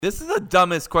This is the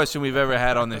dumbest question we've ever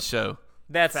had on this show.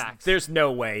 There's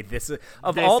no way this is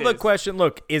the question.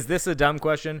 Look, is this a dumb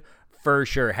question? For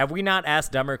sure. Have we not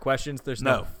asked dumber questions? There's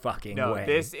no fucking way. No,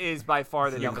 this is by far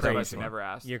the dumbest question ever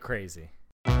asked. You're crazy.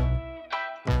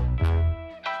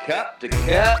 Cup to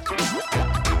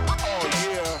cup.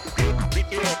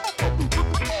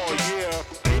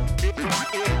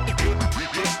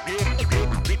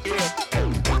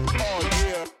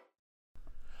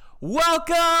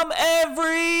 Welcome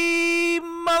every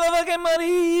motherfucking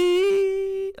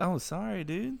money. Oh, sorry,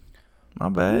 dude. My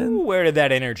bad. Ooh, where did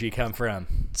that energy come from?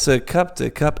 It's a Cup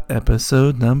to Cup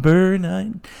episode number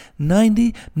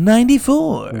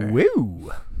 94.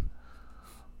 Woo.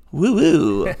 Woo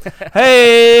woo.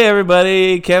 Hey,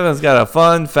 everybody. Kevin's got a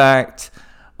fun fact.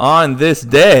 On this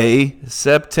day,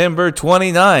 September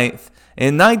 29th,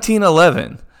 in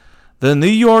 1911, the New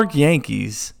York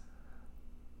Yankees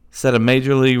set a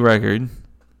major league record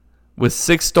with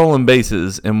 6 stolen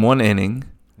bases in one inning.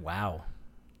 Wow.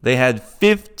 They had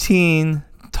 15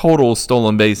 total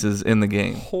stolen bases in the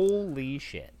game. Holy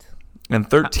shit. And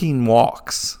 13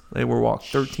 walks. They were walked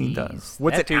 13 times.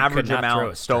 What's That an dude average could not throw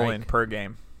amount a stolen strike. per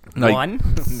game? Like One?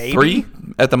 Maybe? 3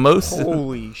 at the most.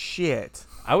 Holy shit.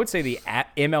 I would say the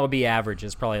MLB average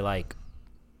is probably like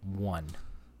 1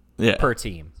 Yeah. per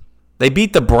team. They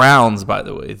beat the Browns, by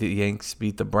the way. The Yanks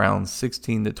beat the Browns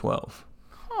 16-12.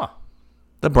 Huh.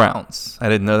 The Browns. I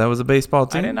didn't know that was a baseball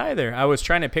team. I didn't either. I was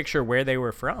trying to picture where they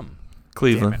were from.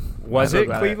 Cleveland. Was it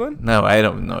about Cleveland? No, I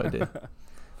don't know. I did.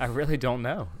 I really don't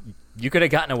know. You could have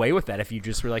gotten away with that if you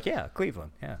just were like, yeah,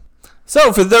 Cleveland. Yeah.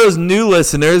 So, for those new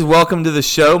listeners, welcome to the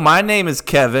show. My name is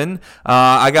Kevin.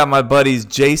 I got my buddies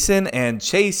Jason and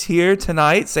Chase here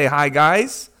tonight. Say hi,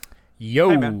 guys. Yo.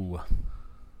 Hey, man.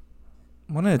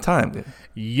 One at a time, dude.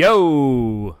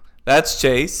 Yo. That's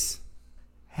Chase.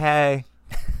 Hey.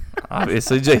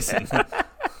 Obviously, Jason.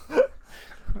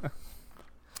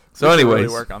 So, We should anyways,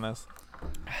 really work on this.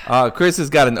 Chris has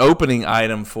got an opening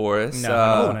item for us. No,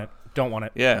 I don't want it. Don't want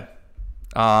it.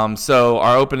 Yeah. So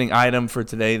our opening item for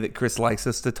today that Chris likes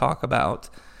us to talk about,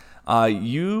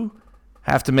 you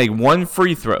have to make one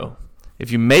free throw.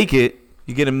 If you make it,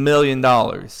 you get $1 million.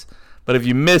 But if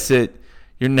you miss it,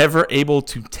 you're never able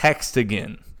to text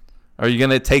again. Are you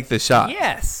going to take the shot?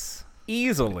 Yes.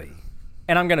 Easily.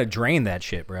 And I'm going to drain that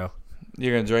shit, bro.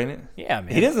 You're going to drain it? Yeah,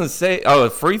 man. He doesn't say, a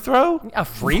free throw? A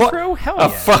free What? throw? Hell A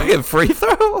yeah. fucking free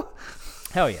throw?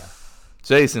 Hell yeah.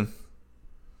 Jason.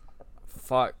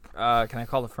 Fuck. Can I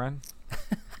call a friend?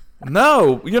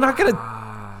 No, you're not going to.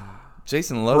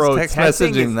 Jason loves Bro, text texting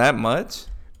messaging is- that much.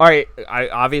 All right.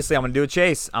 Obviously I'm gonna do a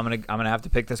chase. I'm gonna have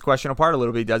to pick this question apart a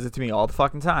little bit. He does it to me all the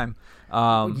fucking time.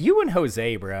 You and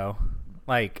Jose, bro.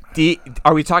 Like,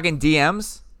 Are we talking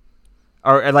DMs?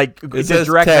 Or like It is says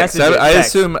direct text. messages? I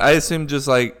Text. assume just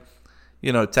like,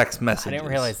 text messages. I didn't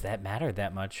realize that mattered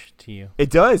that much to you. It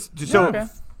does. So Okay.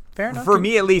 Fair enough. for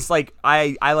me at least, like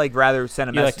I like rather send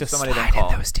a you like message to to somebody than slide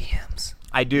call. in those DMs.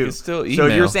 I do. can still So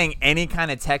email. you're saying any kind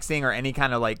of texting or any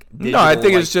kind of like No, I digital,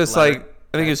 think it's just letter?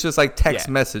 like text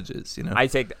Yeah. messages. I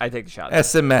take the shot.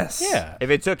 SMS. Yeah. If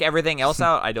it took everything else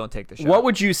out, I don't take the shot. What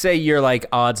would you say your like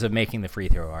odds of making the free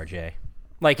throw, RJ?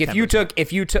 Like if you took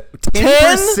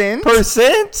 10%,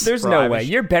 10%? there's Bro, I no haven't way.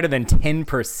 You're better than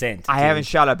 10%. I haven't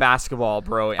shot a basketball,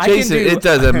 bro. I can Jason, do- it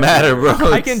doesn't matter, bro.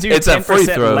 I can do it's 10% a free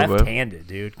throw, bro. left-handed,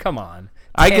 dude. Come on.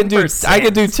 I can do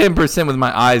 10%. 10% with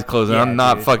my eyes closed. Yeah, I'm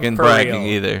not dude, fucking for bragging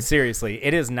real. either. Seriously,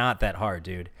 it is not that hard,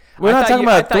 dude. We're I not thought talking you-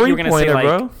 I about a thought you were gonna say, three-pointer,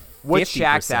 like, bro. What's 50%.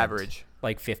 Shaq's average?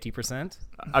 Like 50%?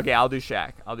 Okay, I'll do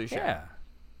Shaq. I'll do Shaq. Yeah.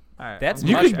 All right. That's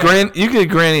You much could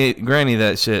better. granny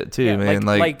that shit too, Yeah, man.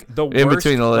 like the in worst,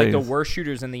 between the legs. like the worst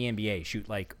shooters in the NBA shoot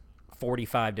like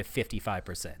 45 to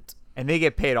 55%. And they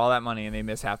get paid all that money and they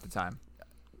miss half the time.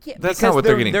 Yeah, That's because not what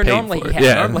they're getting paid normally, for. Yeah,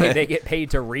 Yeah. normally they get paid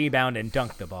to rebound and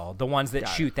dunk the ball. The ones that Got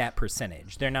shoot that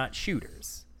percentage, they're not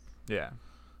shooters. Yeah.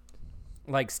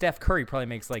 Like Steph Curry probably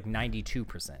makes like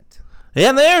 92%.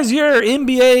 And there's your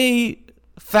NBA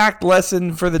fact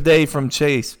lesson for the day from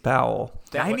Chase Powell.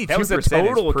 That 92% was a is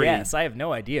total pretty guess. I have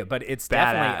no idea, but it's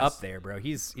definitely badass. up there, bro.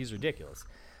 He's ridiculous.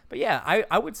 But yeah,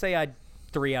 I would say I'd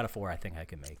 3 out of 4. I think I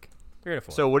could make 3 out of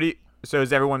 4. So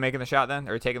is everyone making the shot then,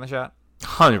 or taking the shot?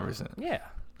 100%. yeah,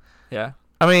 Yeah.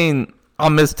 I mean, I'll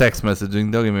miss text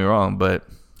messaging. Don't get me wrong, but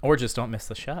or just don't miss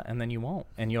the shot, and then you won't,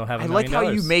 and you'll have. I $1 like million.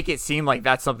 how you make it seem like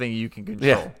that's something you can control.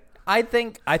 yeah. I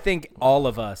think all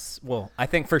of us. Well, I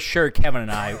think for sure Kevin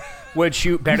and I would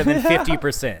shoot better than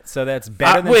 50%. So that's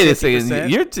better than 50%. Wait a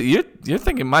second. You're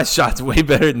thinking my shot's way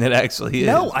better than it actually is.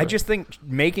 No, I just think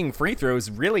making free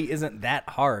throws really isn't that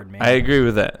hard, man. I agree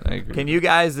with that. Can you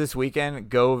guys this weekend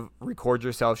go record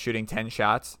yourself shooting 10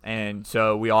 shots? And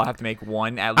so we all have to make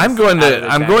one at least.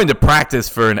 I'm going to practice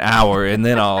for an hour and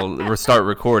then I'll start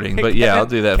recording. But yeah, I'll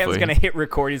do that Kevin's for you. Kevin's going to hit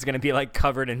record. He's going to be like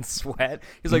covered in sweat.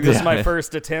 He's like, this is my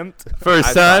first attempt.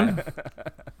 First time?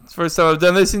 It's the first time I've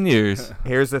done this in years.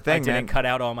 Here's the thing, I didn't cut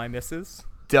out all my misses.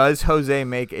 Does Jose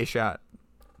make a shot?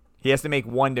 He has to make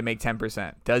one to make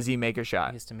 10%. Does he make a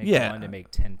shot? He has to make one to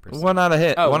make 10%. One out of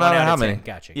hit. Oh, one out of how 10. many?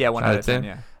 Gotcha. Yeah, 1 out of 10.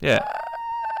 Yeah.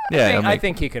 Yeah. I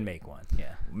think he could make one.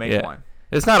 Yeah. Make one.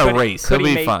 It's not a race. He'll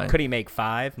be fine. Could he make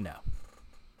 5? No.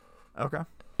 Okay.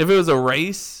 If it was a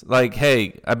race, like,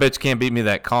 hey, I bet you can't beat me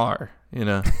that car, you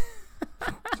know.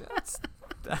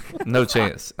 No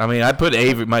chance. I mean, I put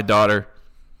Avery, my daughter.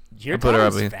 Your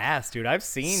daughter's fast, dude. I've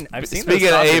seen. Speaking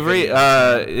of Avery,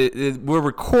 we're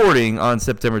recording on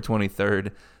September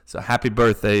 23rd. So happy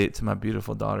birthday to my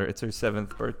beautiful daughter. It's her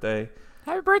 7th birthday.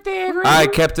 Happy birthday, Avery. I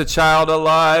kept a child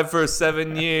alive for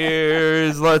 7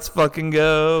 years. Let's fucking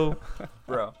go,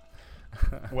 bro.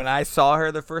 When I saw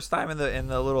her the first time in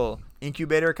the little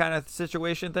incubator kind of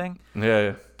situation thing,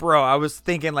 yeah, bro, I was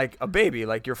thinking like a baby,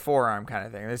 like your forearm kind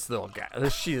of thing. This little guy,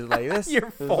 she's like this, your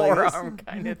forearm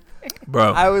kind of thing,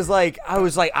 bro. I was like,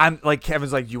 I'm like,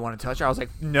 Kevin's like, do you want to touch her? I was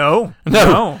like, no,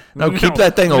 keep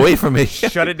that thing away from me.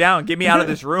 Shut it down. Get me out of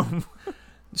this room.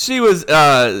 She was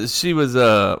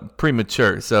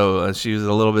premature, so she was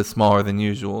a little bit smaller than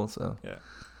usual. So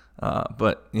yeah,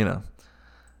 but you know.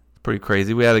 Pretty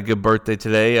crazy. We had a good birthday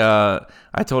today.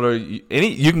 I told her you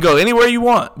can go anywhere you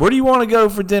want. Where do you want to go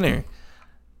for dinner?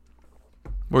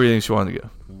 Where do you think she wanted to go?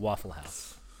 Waffle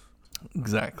House.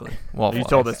 Exactly. Waffle House. You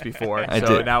told us before, I so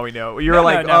did. now we know. You were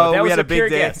like, oh, we had a big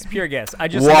day. Pure guess. I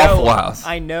just Waffle House.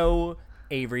 I know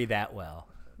Avery that well.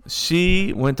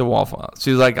 She went to Waffle House. She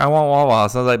was like, I want Waffle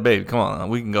House. I was like, babe, come on,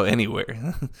 we can go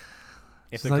anywhere.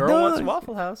 If the girl wants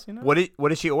Waffle House, you know. What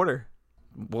did she order?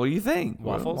 What do you think?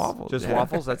 Waffles? Just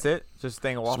waffles? That's it? Just a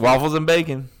thing of waffles? Waffles and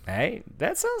bacon. Hey,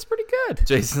 that sounds pretty good.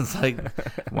 Jason's like,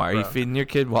 why are you feeding your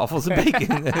kid waffles and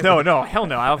bacon? No, hell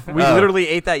no. We literally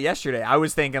ate that yesterday. I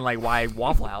was thinking, like, why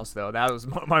Waffle House, though? That was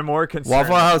my more concern.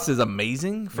 Waffle House is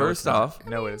amazing, first off.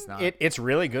 No, it is not. It's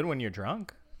really good when you're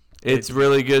drunk. It's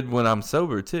really good when I'm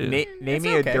sober, too. Name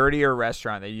me a dirtier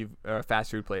restaurant that you've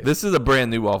fast food place. This is a brand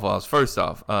new Waffle House, first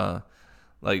off.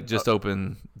 Like, just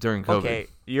opened during COVID. Okay,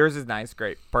 yours is nice,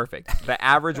 great, perfect. The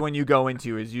average one you go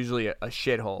into is usually a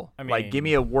shithole. I mean, like, give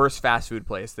me a worse fast food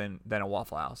place than a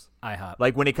Waffle House. IHOP.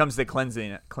 Like, when it comes to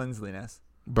cleanliness.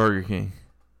 Burger King.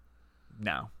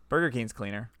 No. Burger King's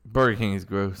cleaner. Burger King is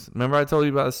gross. Remember I told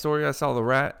you about the story? I saw the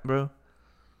rat, bro.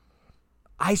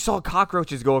 I saw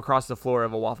cockroaches go across the floor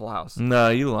of a Waffle House. No,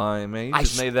 you lying, man. You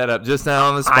just made that up just now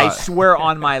on the spot. I swear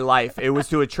on my life. It was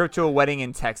to a trip to a wedding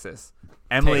in Texas.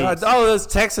 Emily. Those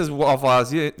Texas Waffle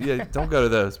House. Yeah, don't go to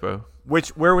those, bro.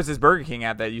 Where was this Burger King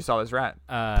at that you saw this rat?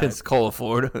 Pensacola,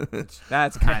 Florida.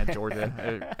 That's kind of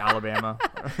Georgia, Alabama.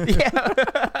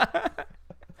 Yeah.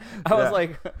 I was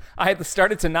like, I had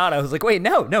started to nod. I was like, wait,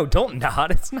 no, don't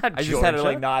nod. It's not Georgia. I just had to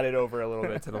like nod it over a little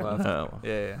bit to the left. No.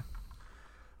 Yeah.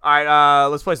 All right,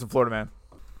 let's play some Florida Man.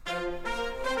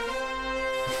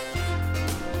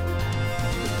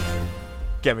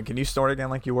 Kevin, can you snort again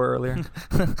like you were earlier?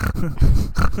 Can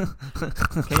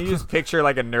you just picture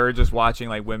like a nerd just watching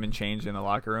like women change in the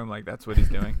locker room? Like that's what he's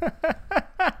doing.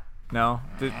 No?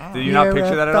 Did you not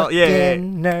picture that at all? Yeah.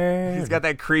 Nerd. He's got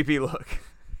that creepy look.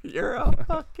 You're a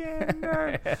fucking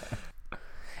nerd.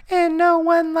 And no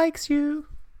one likes you.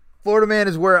 Florida Man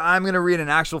is where I'm going to read an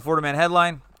actual Florida Man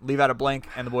headline, leave out a blank,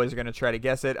 and the boys are going to try to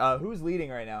guess it. Who's leading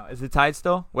right now? Is it tied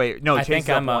still? Wait, no, I Chase think is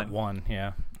up I'm one. up one,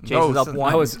 yeah. Chase is up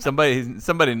one.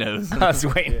 Somebody knows. I was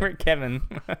waiting for Kevin.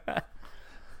 He's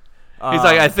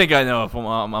like, I think I know if I'm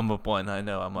up one. I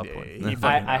know I'm up one.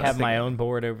 I have my own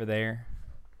board over there.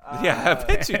 Yeah, I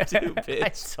bet you do,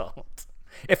 bitch. I don't.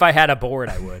 If I had a board,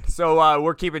 I would. So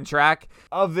we're keeping track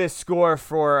of this score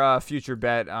for future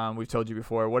bet. We've told you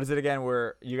before. What is it again?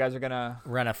 Where you guys are gonna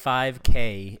run a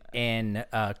 5K and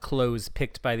clothes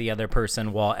picked by the other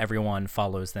person while everyone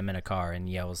follows them in a car and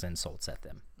yells insults at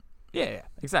them. Yeah,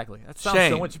 exactly. That sounds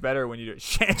Shame. so much better when you do it.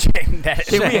 Shame.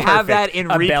 Can we have that in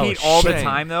repeat all the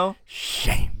time, though?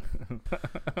 Shame.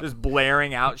 Just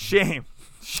blaring out shame.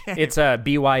 Shame. It's a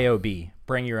BYOB.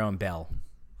 Bring your own bell.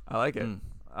 I like it.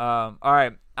 All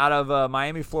right. Out of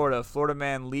Miami, Florida, Florida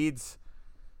Man leads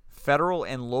federal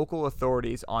and local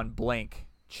authorities on blank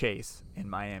chase in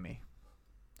Miami.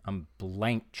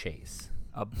 Blank chase.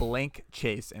 A blank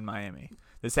chase in Miami.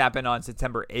 This happened on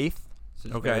September 8th. So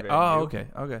it's Okay. very, very Oh, new. okay.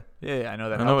 Okay. Yeah, I know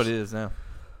that. I know what helps. it is now.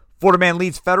 Florida man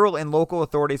leads federal and local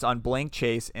authorities on blank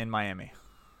chase in Miami.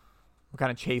 What kind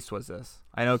of chase was this?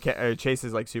 I know Chase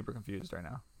is like super confused right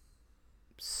now.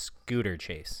 Scooter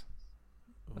chase.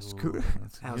 A scooter. Ooh,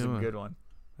 that's That was a good one.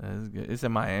 That is good. It's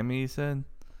in Miami, you said?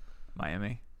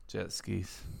 Miami. Jet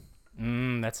skis.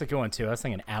 That's a good one too. I was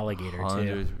thinking alligator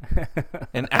too.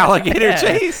 An alligator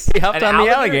chase? He hopped An on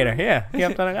the alligator? alligator. Yeah, he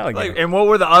hopped on an alligator. And what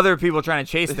were the other people trying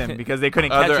to chase them because they couldn't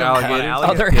catch Other them? alligators?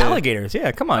 Other Yeah. alligators.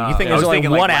 Yeah, come on. You think I was there's only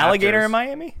thinking, like, one alligator raptors. in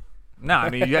Miami? No, I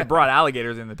mean you had brought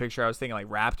alligators in the picture. I was thinking like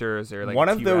raptors or like one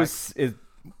of T-Rex. those is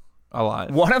A lot.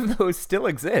 one of those still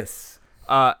exists.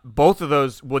 Both of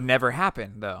those would never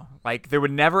happen though. Like there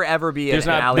would never ever be There's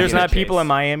an alligator not people chase. in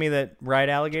Miami that ride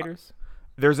alligators.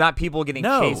 There's not people getting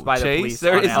No, chased by the Chase, police.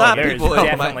 there on is not alligators. people in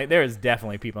Definitely, there is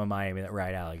definitely people in Miami that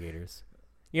ride alligators.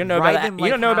 You don't know Ride about them that? You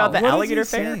like don't know about how? the What is alligator he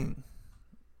fair? saying?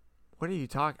 What are you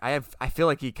talking? I feel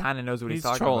like he kind of knows what he's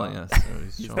talking trolling about. us.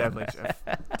 He's trolling definitely us.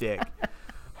 a dick.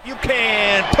 You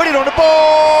can put it on the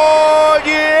board,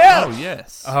 yeah. Oh,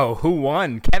 yes. Oh, who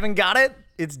won? Kevin got it.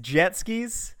 It's jet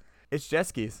skis. It's jet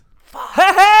skis.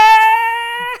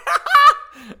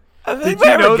 Did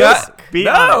you know this? Be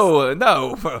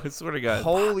no, bro. I swear to God.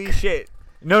 Holy shit!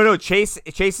 No, Chase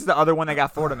is the other one that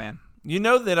got Florida man. You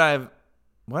know that I've...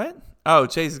 What? Oh,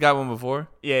 Chase has got one before?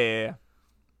 Yeah.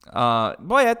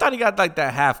 Boy, I thought he got like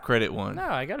that half credit one. No,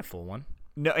 I got a full one.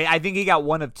 No, I think he got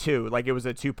one of two. Like it was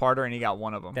a two-parter, and he got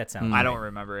one of them. That sounds. I right. don't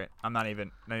remember it. I'm not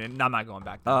going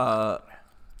back. There.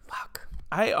 Fuck.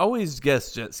 I always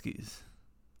guess jet skis.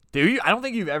 Do you? I don't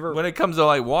think you've ever. When it comes to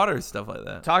like water stuff like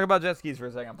that. Talk about jet skis for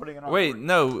a second. I'm putting it on. Wait,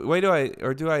 no. Wait, do I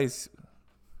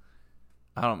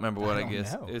don't remember what I don't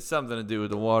guess. know. It's something to do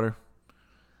with the water.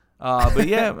 But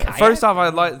yeah, first off,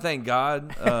 I'd like to thank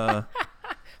God.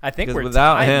 I think Because we're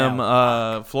without tied him,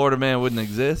 now. Florida Man wouldn't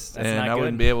exist, That's and not I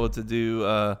wouldn't good. be able to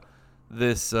do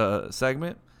this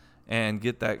segment and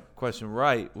get that question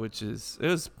right, it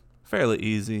was fairly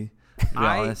easy, to be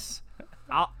honest.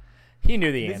 He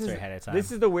knew the This answer is- ahead of time.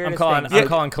 this is the weirdest I'm thing.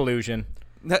 calling collusion.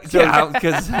 Yeah,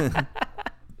 because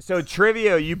So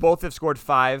trivia, you both have scored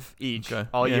 5 each Okay.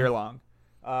 all Yeah. year long.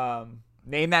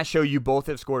 Name that show, you both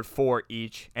have scored 4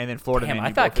 each, and then Florida Damn, Man, I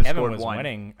you thought both have Kevin scored was 1.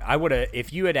 winning. I would have,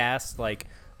 if you had asked like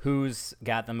who's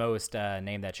got the most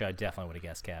name that show, I definitely would have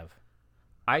guessed Kev.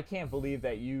 I can't believe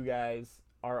that you guys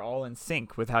are all in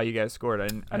sync with how you guys scored. I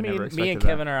I mean, never me expected and that.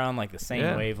 Kevin are on like the same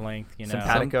Yeah. wavelength, you know.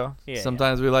 Simpatico. Yeah.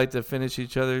 sometimes we like to finish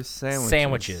each other's sandwiches.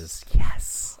 Sandwiches.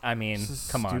 Yes. I mean, This is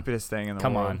the come on. stupidest thing in the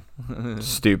Come world. on.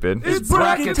 Stupid. It's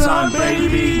bracket time,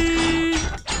 baby.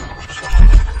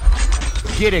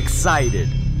 Get excited.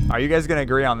 Are you guys gonna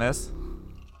agree on this?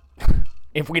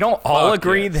 If we don't all Fuck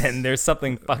agree, yes. then there's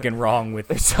something fucking wrong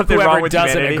with something whoever wrong with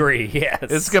doesn't humanity. agree. Yes.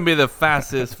 It's gonna be the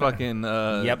fastest fucking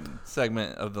Yep.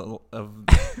 segment of the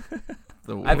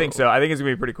world. I think so. I think it's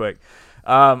gonna be pretty quick.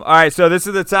 All right, so this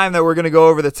is the time that we're gonna go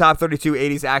over the top 32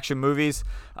 '80s action movies.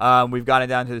 We've gotten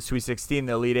down to the Sweet 16,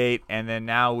 the Elite 8, and then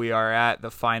now we are at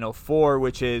the Final 4,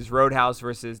 which is Roadhouse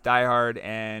versus Die Hard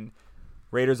and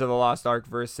Raiders of the Lost Ark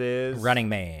versus Running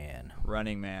Man.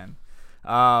 Running Man.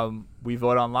 We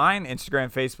vote online,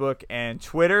 Instagram, Facebook, and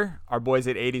Twitter. Our boys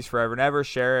at 80s Forever and Ever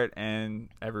share it, and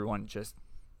everyone just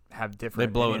have different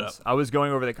They blow it opinions. up. I was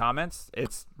going over the comments.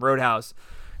 It's Roadhouse,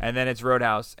 and then it's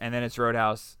Roadhouse, and then it's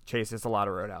Roadhouse. Chase, it's a lot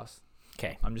of Roadhouse.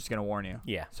 Okay. I'm just going to warn you.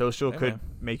 Yeah. Social Hey, could man.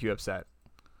 make you upset.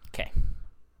 Okay.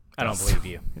 I don't believe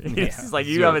you. It's like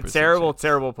you have a 0% terrible, chance.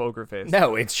 terrible poker face.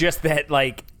 No, it's just that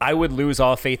like I would lose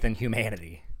all faith in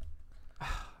humanity.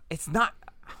 It's not.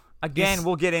 Again,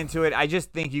 we'll get into it. I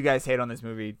just think you guys hate on this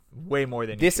movie way more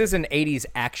than This you is an 80s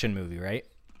action movie, right?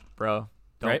 should, bro.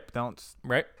 Don't, Right. Don't.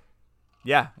 Right?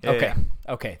 Yeah. Okay.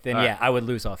 Okay. Then All yeah, right. I would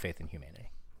lose all faith in humanity.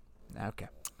 Okay.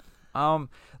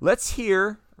 Let's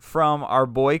hear from our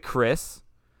boy Chris.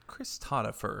 Chris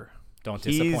Tottifer. Don't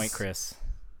He's- disappoint Chris.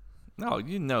 No,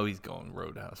 you know he's going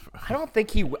Roadhouse. Bro. I don't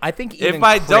think he. I think even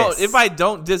If I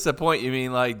don't disappoint you,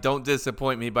 mean like don't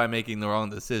disappoint me by making the wrong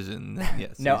decision. then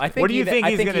Yes. No, he's I think. What do you even- think I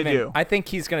he's think gonna even- do? I think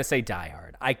he's gonna say Die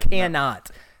Hard. I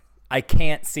cannot. I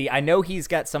can't see. I know he's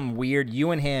got some weird. You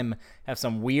and him have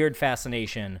some weird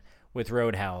fascination with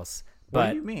Roadhouse. What But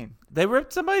do you mean? They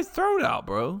ripped somebody's throat out,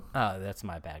 bro. oh, that's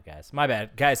my bad, guys. My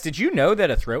bad, guys. Did you know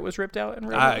that a throat was ripped out in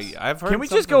Roadhouse? I've heard. Can we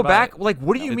just something go about back? it. Like,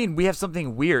 what do you mean we have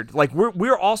something weird? Like,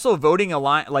 we're also voting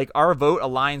like our vote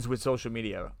aligns with social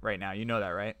media right now. You know that,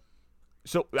 right?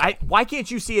 So why can't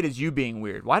you see it as you being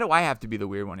weird? Why do I have to be the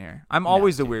weird one here? I'm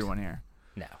always the weird one here.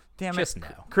 No. Damn Just it,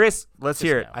 no. Chris. Let's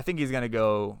hear it. no. I think he's gonna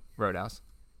go Roadhouse.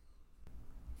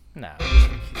 No.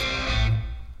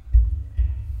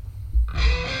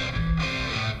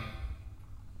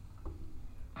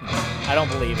 I don't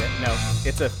believe it. No,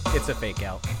 it's a fake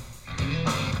out.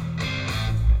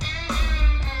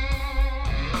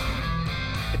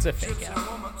 It's a fake out.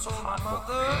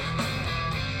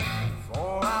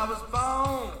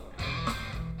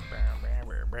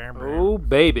 Oh,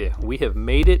 baby. We have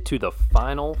made it to the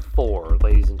Final Four,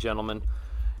 ladies and gentlemen.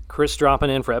 Chris dropping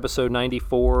in for episode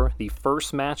 94, the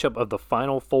first matchup of the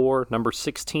Final Four, number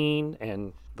 16,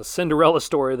 and the Cinderella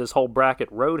story of this whole bracket,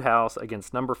 Roadhouse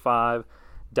against number 5,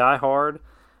 Die Hard.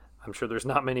 I'm sure there's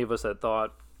not many of us that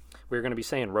thought we were going to be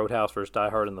saying Roadhouse versus Die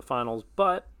Hard in the finals,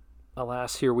 but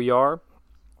alas, here we are.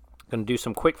 Going to do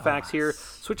some quick facts here.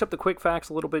 Switch up the quick facts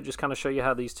a little bit, just kind of show you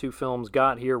how these two films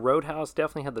got here. Roadhouse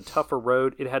definitely had the tougher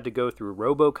road. It had to go through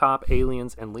RoboCop,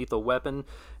 Aliens, and Lethal Weapon.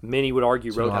 Many would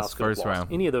argue Roadhouse could have lost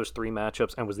any of those 3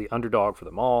 matchups and was the underdog for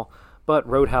them all. But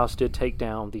Roadhouse did take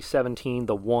down the 17,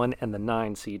 the 1, and the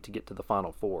 9 seed to get to the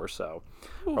Final Four. So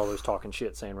for all those talking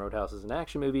shit saying Roadhouse is an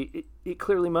action movie, it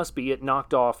clearly must be. It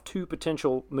knocked off 2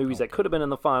 potential movies that could have been in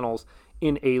the finals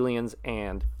in Aliens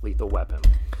and Lethal Weapon.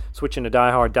 Switching to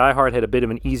Die Hard. Die Hard had a bit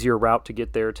of an easier route to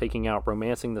get there, taking out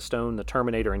Romancing the Stone, The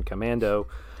Terminator, and Commando.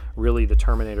 Really, The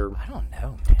Terminator, I don't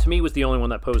know, man. To me, was the only one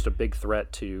that posed a big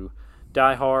threat to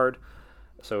Die Hard.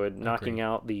 So knocking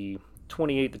out the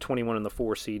 28 to 21 in the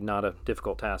 4 seed, not a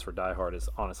difficult task for Die Hard. Is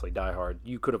honestly Die Hard.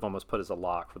 You could have almost put as a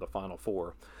lock for the Final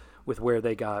Four with where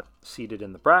they got seated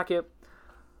in the bracket.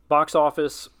 Box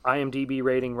office, IMDb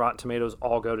rating, Rotten Tomatoes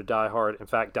all go to Die Hard. In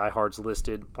fact, Die Hard's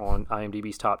listed on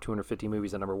IMDb's top 250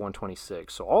 movies at number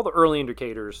 126. So all the early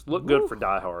indicators look good for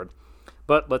Die Hard.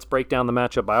 But let's break down the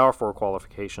matchup by our 4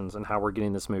 qualifications and how we're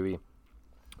getting this movie.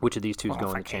 Which of these two is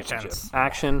going to the championship?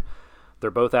 Action.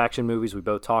 They're both action movies we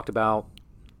both talked about.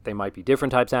 They might be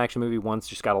different types of action movie. One's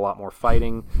just got a lot more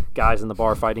fighting. Guys in the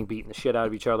bar fighting, beating the shit out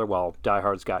of each other, while Die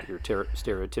Hard's got your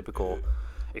stereotypical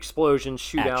explosions,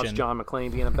 shootouts, action. John McClane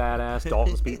being a badass,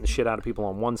 Dalton's beating the shit out of people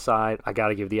on one side. I got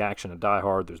to give the action to Die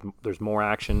Hard. There's more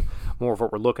action, more of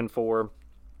what we're looking for.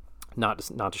 Not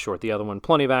to short the other one.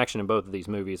 Plenty of action in both of these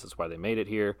movies. That's why they made it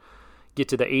here. Get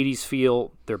to the 80s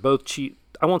feel. They're both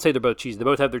I won't say they're both cheesy. They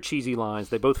both have their cheesy lines.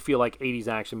 They both feel like 80s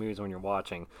action movies when you're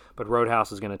watching. But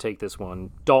Roadhouse is going to take this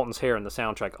one. Dalton's hair and the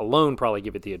soundtrack alone probably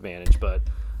give it the advantage. But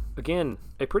again,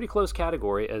 a pretty close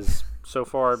category as so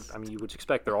far. I mean, you would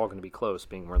expect they're all going to be close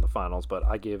being we're in the finals, but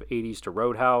I give 80s to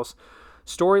Roadhouse.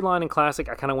 Storyline and classic,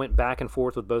 I kind of went back and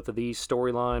forth with both of these.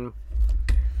 Storyline,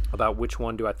 about which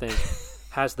one do I think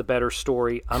has the better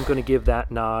story. I'm going to give that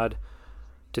nod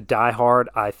to Die Hard.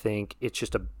 I think it's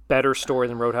just a better story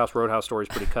than Roadhouse. Roadhouse story is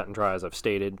pretty cut and dry, as I've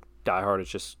stated. Die Hard has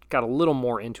just got a little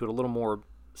more into it, a little more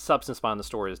substance behind the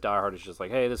story. As Die Hard is just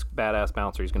like, hey, this badass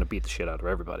bouncer, he's going to beat the shit out of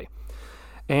everybody.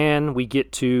 And we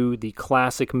get to the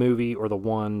classic movie, or the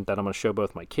one that I'm going to show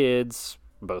both my kids.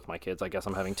 I guess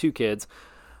I'm having 2 kids.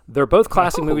 They're both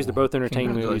classic movies. They're both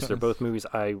entertaining movies. They're both movies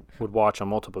I would watch on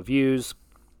multiple views.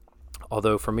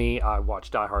 Although for me, I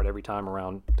watch Die Hard every time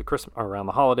around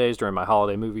the holidays, during my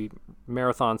holiday movie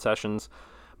marathon sessions.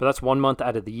 But that's 1 month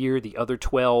out of the year. The other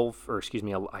 12, or excuse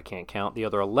me, I can't count. The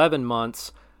other 11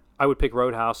 months, I would pick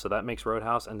Roadhouse, so that makes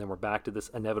Roadhouse, and then we're back to this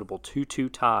inevitable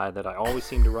 2-2 tie that I always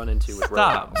seem to run into with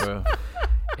Roadhouse. Bro.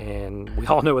 And we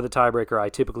all know what the tiebreaker I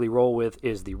typically roll with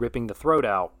is the ripping the throat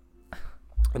out.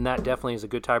 And that definitely is a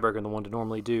good tiebreaker and the one to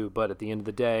normally do, but at the end of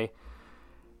the day,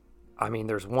 I mean,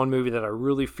 there's one movie that I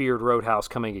really feared Roadhouse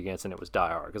coming against, and it was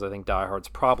Die Hard, because I think Die Hard's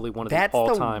probably one of the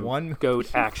all-time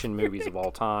GOAT action movies of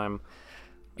all time.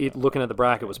 Looking at the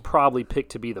bracket, was probably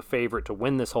picked to be the favorite to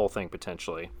win this whole thing,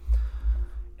 potentially.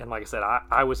 And like I said,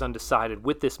 I was undecided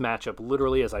with this matchup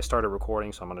literally as I started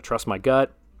recording, so I'm going to trust my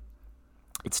gut.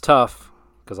 It's tough,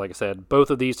 because like I said, both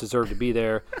of these deserve to be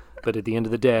there, but at the end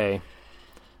of the day,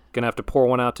 going to have to pour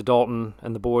one out to Dalton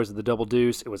and the boys of the Double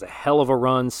Deuce. It was a hell of a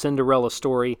run, Cinderella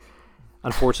story.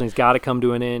 Unfortunately, it's got to come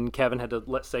to an end. Kevin had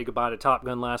to say goodbye to Top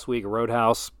Gun last week.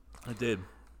 Roadhouse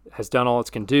has done all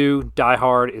it can do. Die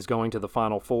Hard is going to the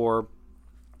Final Four.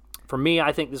 For me,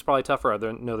 I think this is probably tougher. I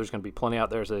know there's going to be plenty out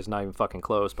there, so it's not even fucking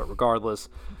close. But regardless,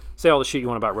 say all the shit you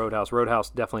want about Roadhouse. Roadhouse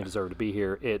definitely deserved to be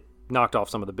here. It knocked off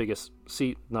some of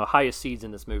the highest seeds in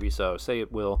this movie, so say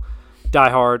it will. Die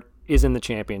Hard is in the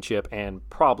championship and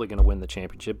probably going to win the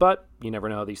championship, but you never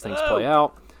know how these things play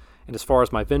out. And as far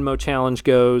as my Venmo challenge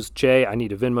goes, Jay, I need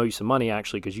to Venmo you some money,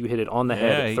 actually, because you hit it on the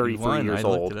head at 33 years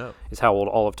old, is how old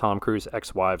all of Tom Cruise's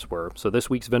ex-wives were. So this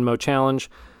week's Venmo challenge,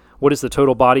 what is the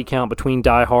total body count between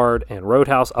Die Hard and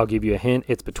Roadhouse? I'll give you a hint.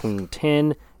 It's between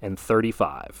 10 and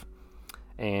 35.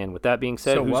 And with that being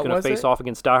said, who's going to face off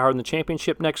against Die Hard in the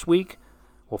championship next week?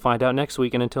 We'll find out next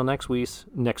week. And until next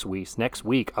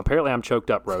week. Apparently I'm choked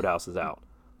up. Roadhouse is out.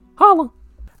 Holla.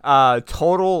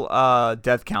 Total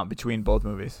death count between both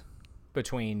movies.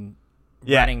 Between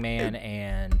Running Man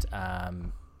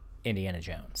and Indiana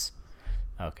Jones.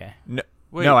 Okay. No,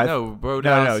 Wait, no,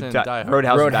 Roadhouse and Die Hard.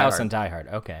 Roadhouse and Die Hard.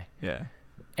 Okay. Yeah.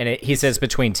 And he says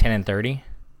between 10 and 30.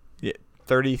 Yeah,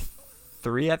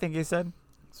 33, I think he said.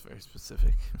 It's very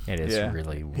specific. It is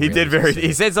really. He did very. specific.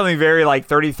 He said something very like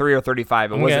 33 or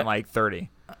 35. It wasn't like 30.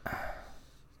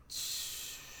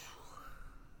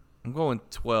 I'm going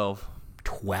 12.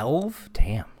 12?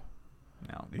 Damn.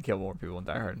 No, he killed more people in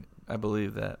Die Hard. I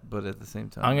believe that, but at the same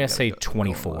time, I'm I gonna gotta say go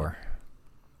 24. All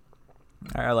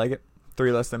right, I like it.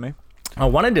 3 less than me. I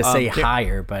wanted to say Kim-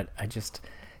 higher, but I just,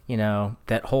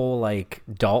 that whole like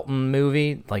Dalton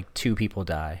movie, like 2 people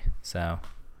die. So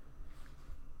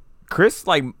Chris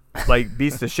like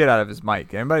beats the shit out of his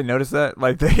mic. Anybody notice that?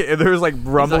 Like there was like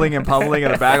rumbling and pummeling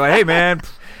in the back. Like, hey man,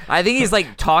 I think he's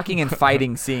like talking and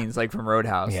fighting scenes like from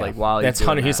Roadhouse. yeah. Like while he's that's doing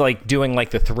Hunter. that. He's like doing like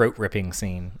the throat ripping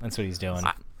scene. That's what he's doing.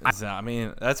 I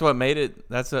mean, that's what made it.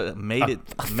 That's what made it.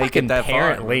 Make Fucking it that far.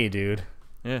 apparently, dude.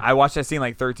 Yeah. I watched that scene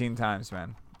like 13 times,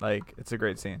 man. Like it's a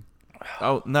great scene.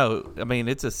 Oh no! I mean,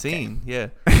 it's a scene. Yeah,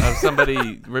 of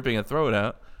somebody ripping a throat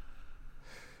out.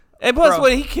 And plus, Bro.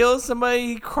 when he kills somebody,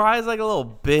 he cries like a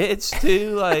little bitch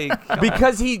too. Like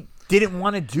Because he didn't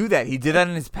want to do that. He did that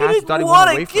in his I past. didn't Thought he want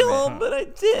wanted away to from kill it. him, but I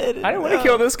did. I don't want to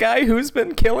kill this guy who's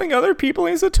been killing other people.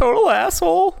 He's a total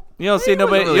asshole. You don't see He wasn't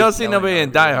nobody. really You don't see killing nobody in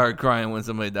nobody. Die Hard crying when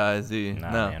somebody dies, do you?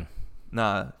 Nah, no, man.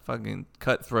 nah, fucking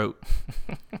cutthroat.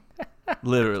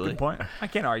 Literally, Good point. I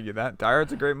can't argue that. Die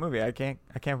Hard's a great movie. I can't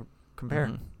compare.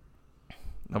 Mhm.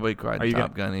 Nobody cried Are in you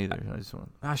Top Gun either. I just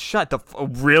want. Ah, shut the.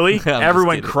 Really? I'm just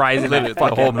Everyone kidding. cries in Literally, that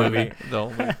fucking movie. The whole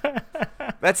movie.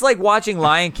 That's like watching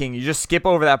Lion King. You just skip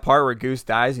over that part where Goose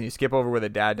dies, and you skip over where the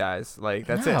dad dies. Like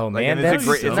that's it. No, Like, man. and it's That's a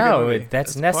great, it's a good no. movie.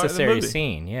 That's It's part of the necessary movie.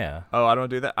 scene. Yeah. Oh, I don't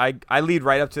do that. I lead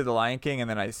right up to the Lion King, and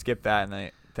then I skip that,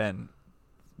 and then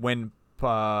when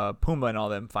Pumbaa and all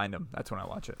them find him, that's when I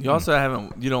watch it. You also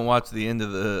haven't. You don't watch the end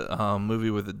of the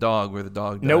movie with the dog, where the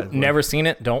dog. Nope. dies, Never seen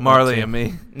it. Don't. want Marley to. and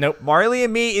Me. Nope. Marley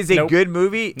and Me is a Nope. good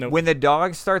movie. Nope. When the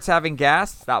dog starts having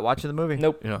gas, stop watching the movie.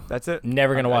 Nope. Yeah. That's it.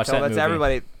 Never gonna watch I tell that to movie.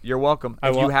 everybody. You're welcome. I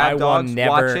If will, you have dogs, will never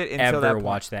watch it until ever that point.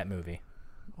 watch that movie.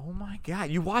 Oh my god,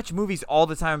 you watch movies all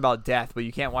the time about death, but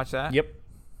you can't watch that. Yep.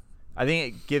 I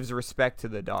think it gives respect to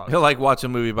the dog. He'll like watch a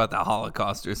movie about the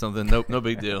Holocaust or something. Nope, no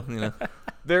big deal. You know.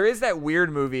 There is that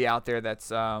weird movie out there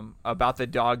that's about the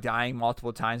dog dying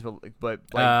multiple times, but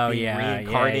like Oh, being yeah,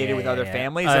 reincarnated yeah, with yeah, other yeah.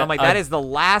 families, and I'm like, that is the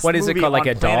last. What is it movie called? Like on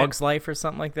A planet- Dog's Life or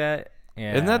something like that?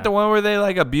 Yeah. Isn't that the one where they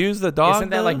like abuse the dog? Isn't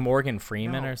that though? like Morgan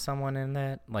Freeman No. or someone in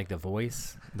that? Like the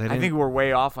voice? They I didn't- think we're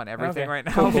way off on everything Okay. right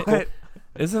now. Cool, cool, but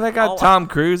Isn't that got All- Tom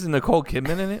Cruise and Nicole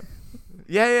Kidman in it?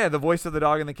 yeah, the voice of the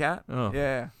dog and the cat. Oh.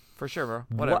 Yeah, for sure, bro.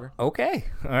 Whatever. Okay.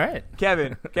 All right.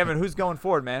 Kevin, who's going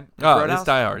forward, man? Oh, Roadhouse? it's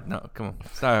Die Hard. No, come on,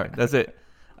 it's Die Hard. That's it.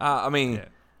 I mean,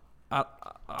 Yeah.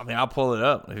 I mean, I'll pull it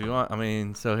up if you want. I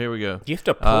mean, so here we go. You have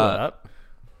to pull it up.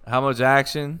 How much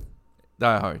action?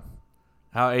 Die Hard.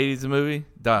 How 80s a movie?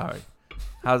 Die Hard.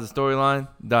 How's the storyline?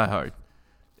 Die Hard.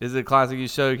 Is it a classic you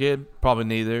show a kid? Probably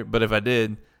neither. But if I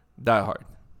did, Die Hard.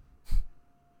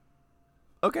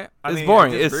 Okay, It's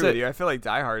boring. I It's disagree with a- you. I feel like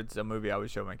Die Hard's a movie I would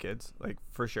show my kids, like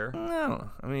for sure. I don't know.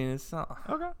 I mean, it's not.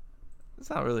 Okay. It's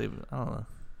not really. I don't know.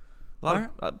 A lot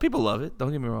of, people love it.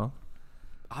 Don't get me wrong.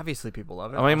 Obviously, people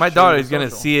love it. I mean, I'll my show you daughter's the gonna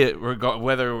social. see it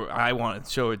whether I want to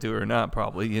show it to her or not.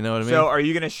 Probably. You know what I mean? So, are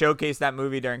you gonna showcase that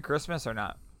movie during Christmas or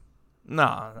not?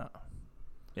 No.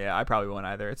 Yeah, I probably won't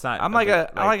either. It's not. I'm big,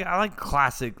 I like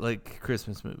classic like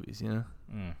Christmas movies. You know.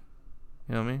 Mm.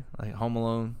 You know what I mean? Like Home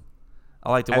Alone. I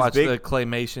like to As watch big- the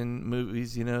claymation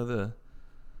movies. You know the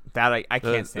that. I the,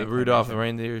 can't the stand Rudolph the claymation.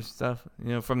 reindeer stuff.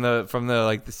 You know from the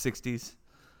like the 60s.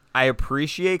 I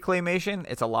appreciate claymation.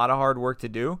 It's a lot of hard work to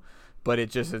do, but it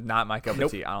just is not my cup Nope.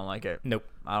 of tea. I don't like it. Nope.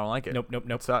 I don't like it. Nope.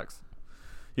 It sucks.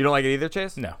 You don't like it either,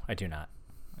 Chase? No, I do not.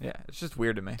 Yeah, it's just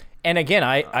weird to me. And again,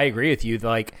 I agree with you.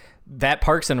 Like that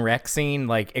Parks and Rec scene,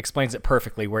 like explains it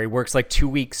perfectly. Where he works like 2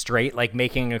 weeks straight, like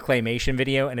making a claymation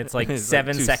video, and it's like It's like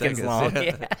 7 2 seconds seconds, long.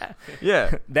 yeah. Yeah.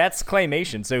 Yeah. That's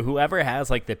claymation. So whoever has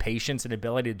like the patience and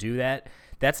ability to do that,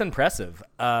 that's impressive.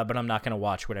 But I'm not gonna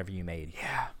watch whatever you made.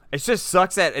 Yeah. It just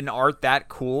sucks that an art that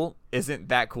cool isn't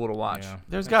that cool to watch. Yeah.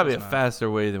 There's got to be a It's not. faster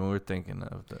way than we're thinking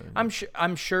of. Though.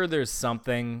 I'm sure there's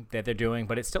something that they're doing,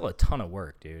 but it's still a ton of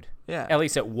work, dude. Yeah. At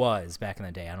least it was back in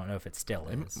the day. I don't know if it still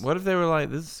is. What if they were like,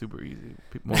 "This is super easy.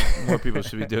 More people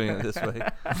should be doing it this way."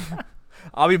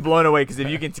 I'll be blown away because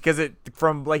it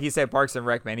from like you said, Parks and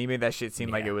Rec, man, he made that shit seem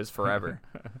like it was forever.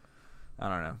 I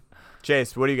don't know.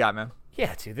 Chase, what do you got, man?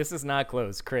 Yeah, dude, this is not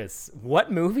close, Chris.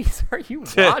 What movies are you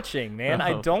watching, man?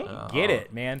 I don't get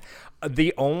it, man.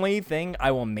 The only thing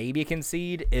I will maybe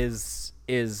concede is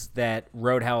that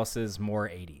Roadhouse is more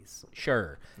 80s.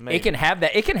 Sure. Maybe. It can have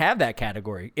that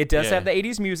category. It does have the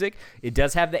 80s music. It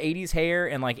does have the 80s hair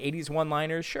and like 80s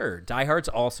one-liners. Sure. Die Hard's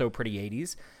also pretty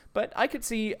 80s. But I could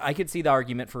see the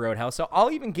argument for Roadhouse. So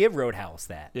I'll even give Roadhouse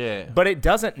that. Yeah. But it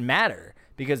doesn't matter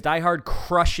because Die Hard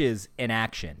crushes in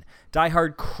action. Die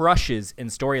Hard crushes in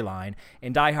storyline,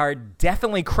 and Die Hard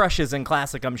definitely crushes in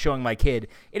classic I'm showing my kid.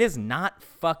 It is not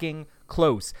fucking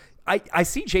close. I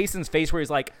see Jason's face where he's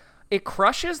like, it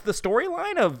crushes the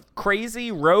storyline of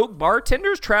crazy rogue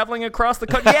bartenders traveling across the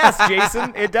country. Yes,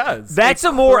 Jason, it does. That's it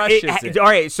all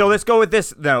right, so let's go with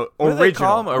this, though.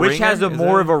 Original. Which has a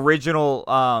more of original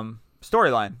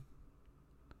storyline?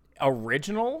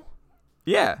 Original?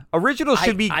 Yeah. Original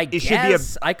should be a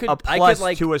plus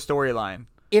to a storyline.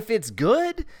 If it's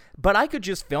good, but I could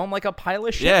just film like a pile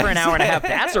of shit for an hour and a half.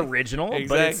 That's original,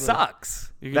 but it sucks.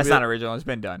 That's not original. It's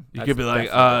been done. You could be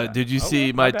like, did you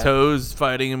see my toes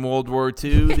fighting in World War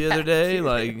II the other day?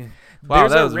 Like, wow,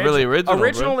 that was really original.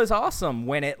 Original is awesome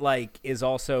when it like is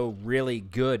also really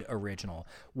good original.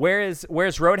 Whereas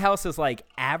Roadhouse is like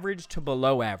average to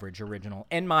below average original,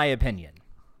 in my opinion.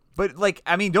 But, like,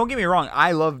 I mean, don't get me wrong.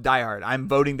 I love Die Hard. I'm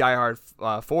voting Die Hard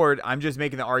forward. I'm just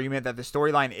making the argument that the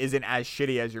storyline isn't as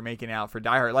shitty as you're making out for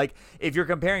Die Hard. Like, if you're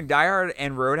comparing Die Hard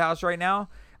and Roadhouse right now,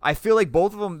 I feel like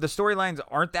both of them, the storylines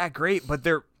aren't that great, but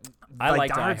they're Die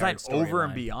Hard's like over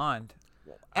and beyond.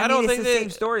 I don't think it's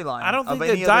the same storyline. I don't think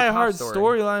the Die Hard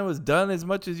storyline was done as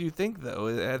much as you think, though,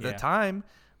 at the time.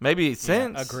 Maybe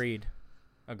since. Yeah, agreed.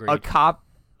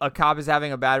 A cop is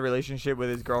having a bad relationship with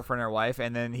his girlfriend or wife,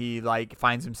 and then he like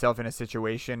finds himself in a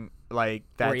situation like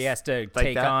that where he has to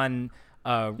take on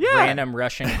a random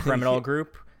Russian criminal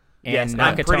group and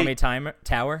Nakatomi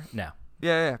Tower. No.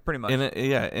 Yeah, pretty much. In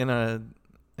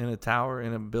a tower,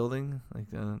 in a building.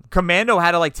 Commando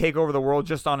had to like take over the world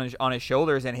just on his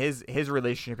shoulders, and his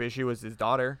relationship issue was his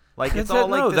daughter. Like it's all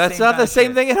like that's not the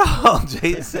same thing at all,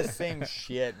 Jason. It's the same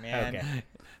shit, man. Okay.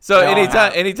 So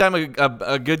anytime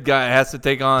a good guy has to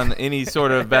take on any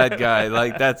sort of bad guy,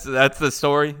 like that's the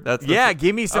story.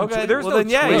 Give me some. Okay. There's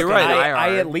you're right.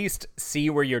 I at least see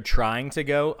where you're trying to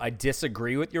go. I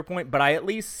disagree with your point, but I at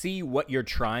least see what you're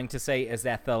trying to say is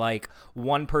that the like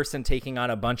one person taking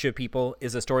on a bunch of people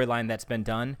is a storyline that's been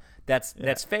done. That's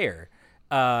fair.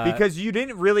 Because you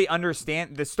didn't really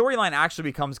understand the storyline actually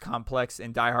becomes complex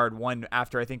in Die Hard 1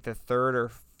 after I think the third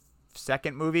or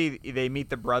second movie. They meet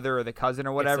the brother or the cousin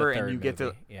or whatever, and you get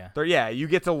to you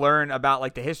get to learn about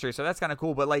like the history. So that's kind of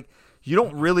cool, but like you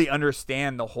don't really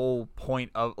understand the whole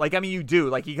point of like, I mean, you do,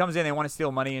 like he comes in, they want to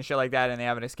steal money and shit like that, and they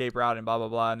have an escape route and blah blah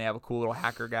blah, and they have a cool little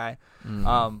hacker guy.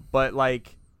 But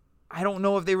like I don't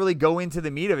know if they really go into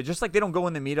the meat of it, just like they don't go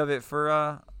in the meat of it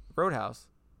for Roadhouse.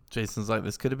 Jason's like,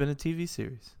 this could have been a TV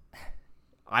series.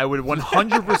 I would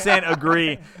 100%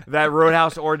 agree that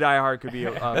Roadhouse or Die Hard could be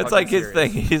a That's like his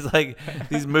thing. He's like,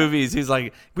 these movies, he's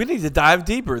like, we need to dive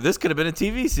deeper. This could have been a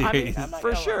TV series. I mean,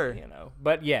 for sure.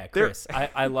 But yeah, Chris,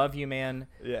 I love you, man.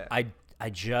 Yeah. I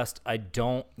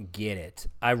don't get it.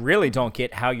 I really don't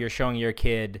get how you're showing your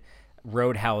kid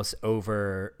Roadhouse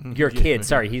over your kid.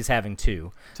 Sorry, he's having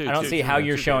two. I don't see how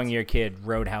you're showing your kid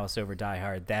Roadhouse over Die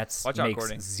Hard. That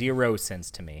makes zero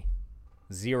sense to me.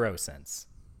 0 cents.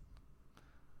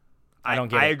 I don't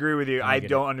get it. I agree with you. I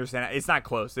don't understand it. It's not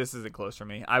close. This isn't close for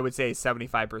me. I would say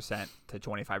 75% to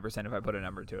 25% if I put a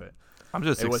number to it. I'm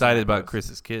just excited about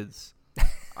Chris's kids.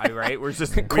 Right? We're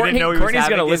just Courtney's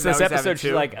going to listen to this episode.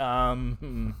 She's like, hello?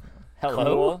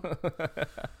 Cool.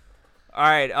 All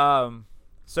right.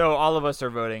 So all of us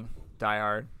are voting Die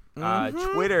Hard.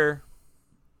 Twitter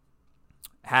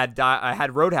had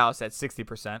Roadhouse at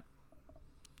 60%.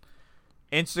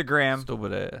 Instagram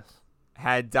stupid ass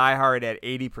had Die Hard at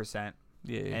 80%.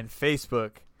 Yeah. And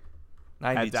Facebook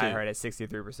 92. had Die Hard at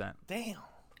 63%. Damn.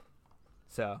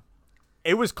 So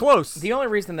it was close. The only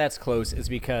reason that's close is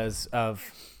because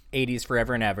of 80s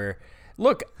Forever and Ever.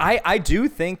 Look, I do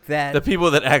think that the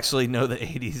people that actually know the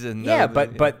 80s and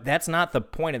but that's not the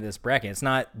point of this bracket.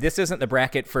 This isn't the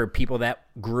bracket for people that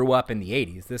grew up in the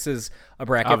 80s. This is a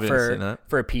bracket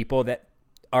for people that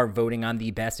are voting on the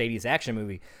best 80s action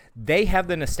movie. They have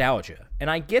the nostalgia, and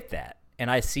I get that. And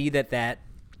I see that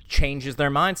changes their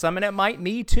mind some, and it might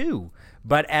me too.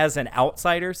 But as an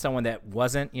outsider, someone that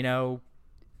wasn't,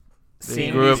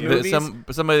 seeing these movies,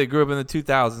 somebody that grew up in the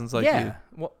 2000s like you.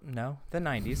 Well, no, the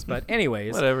 90s. But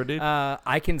anyways, whatever, dude.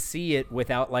 I can see it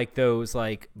without like those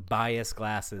like bias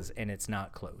glasses, and it's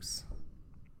not close.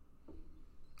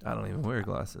 I don't even wear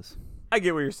glasses. I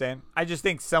get what you're saying. I just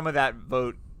think some of that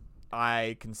vote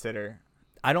I consider.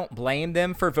 I don't blame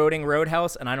them for voting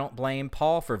Roadhouse, and I don't blame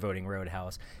Paul for voting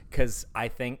Roadhouse, because I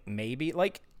think maybe,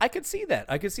 like, I could see that.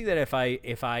 I could see that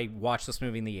if I watched this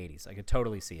movie in the 80s. I could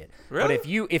totally see it. Really? But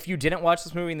if you didn't watch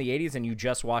this movie in the 80s and you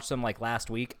just watched them like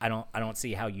last week, I don't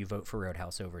see how you vote for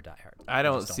Roadhouse over Die Hard. I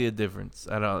don't see a difference.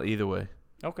 I don't either way.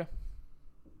 Okay.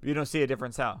 You don't see a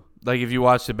difference how? Like if you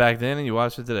watched it back then and you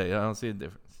watched it today, I don't see a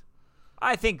difference.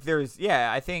 I think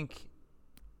I think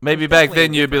Maybe There's back then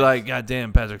definitely a you'd be like, God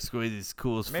damn, Patrick Swayze's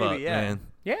cool as Maybe, fuck, yeah. man.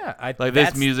 Yeah. Like,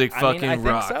 this music fucking I think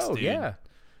rocks, so, dude. Yeah.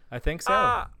 I think so.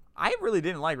 I really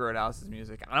didn't like Roadhouse's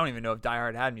music. I don't even know if Die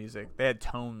Hard had music. They had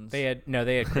tones. They had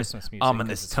Christmas music.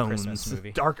 Ominous 'cause it's a Christmas tones.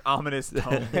 movie. dark, ominous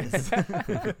tones.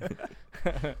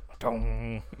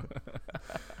 Dong.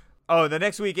 Oh, the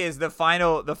next week is the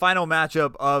final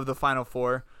matchup of the Final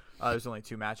Four. There's only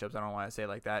 2 matchups. I don't want to say it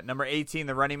like that. Number 18,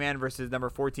 the Running Man versus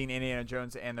number 14, Indiana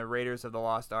Jones and the Raiders of the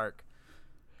Lost Ark.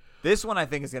 This one I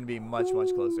think is going to be much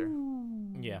closer.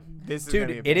 Yeah. This is gonna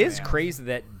Dude, be a it is pain. crazy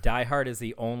that Die Hard is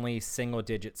the only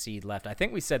single-digit seed left. I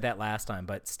think we said that last time,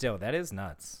 but still, that is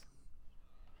nuts.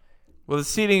 Well, the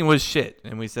seating was shit,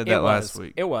 and we said that last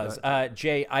week. It was.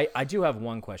 Jay, I do have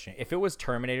one question. If it was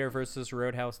Terminator versus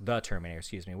Roadhouse,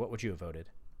 what would you have voted?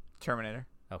 Terminator.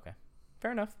 Okay.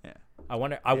 Fair enough. Yeah. I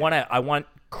want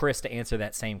Chris to answer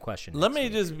that same question. Let next me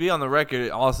week. just be on the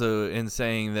record also in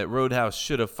saying that Roadhouse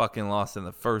should have fucking lost in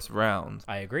the first round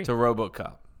I agree. to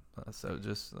RoboCop. So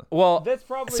just Well, That's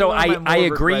probably so one of my I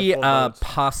more agree. regretful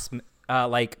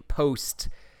votes. Post,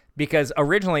 because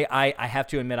originally I have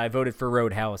to admit I voted for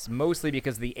Roadhouse mostly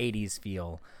because of the '80s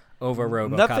feel over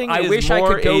RoboCop. Nothing I is wish I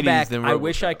more could go 80s back. than I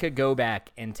wish I RoboCop. could go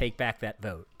back and take back that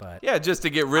vote, but yeah, just to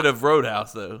get rid of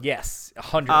Roadhouse though. yes,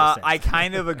 100%. I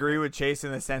kind of agree with Chase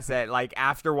in the sense that, like,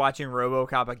 after watching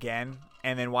RoboCop again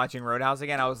and then watching Roadhouse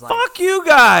again, I was like, Fuck you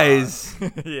guys.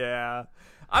 yeah.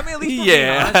 I mean, at least I'm Yeah.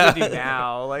 being honest with you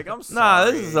now. Like, I'm sorry.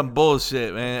 Nah, this is some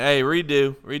bullshit, man. Hey,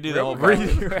 redo the whole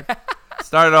Redo. bracket.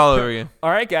 Start it all over again.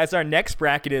 All right, guys, our next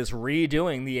bracket is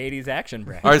redoing the '80s action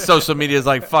bracket. Our social media is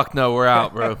like, fuck no, we're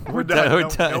out, bro. We're done. We're No,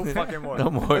 done. no fucking more. No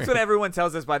more. That's what everyone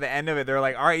tells us by the end of it. They're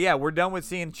like, all right, yeah, we're done with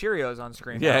seeing Cheerios on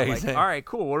screen. Yeah, now. Like, exactly. all right,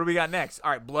 cool. What do we got next?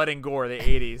 All right, blood and gore, the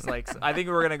 80s. Like, I think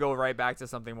we're going to go right back to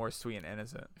something more sweet and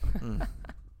innocent.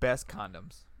 Best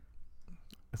condoms.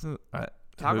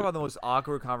 Talk about the most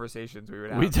awkward conversations we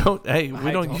would have. We don't. Hey, we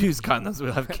I don't don't use condoms.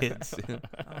 We have kids.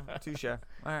 Touche. All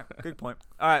right, good point.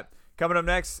 All right, coming up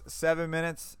next, 7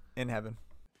 minutes in heaven.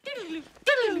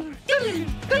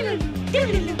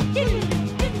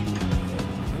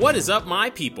 What is up,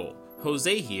 my people?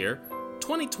 Jose here.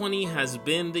 2020 has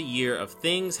been the year of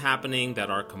things happening that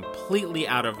are completely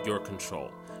out of your control.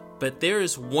 But there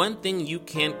is one thing you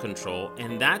can control,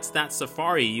 and that's that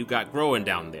safari you got growing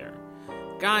down there.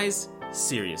 Guys,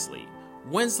 seriously,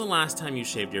 when's the last time you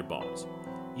shaved your balls?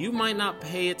 You might not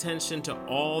pay attention to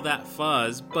all that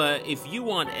fuzz, but if you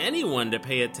want anyone to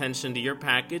pay attention to your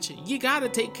package, you gotta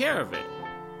take care of it.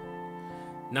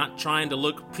 Not trying to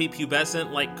look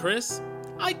prepubescent like Chris?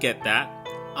 I get that.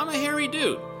 I'm a hairy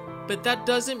dude. But that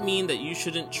doesn't mean that you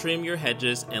shouldn't trim your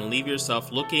hedges and leave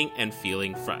yourself looking and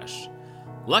feeling fresh.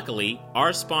 Luckily,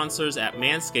 our sponsors at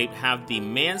Manscaped have the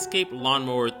Manscaped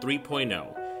Lawnmower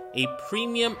 3.0, a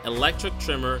premium electric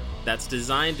trimmer that's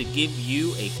designed to give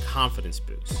you a confidence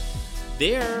boost.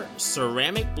 Their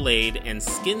ceramic blade and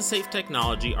skin-safe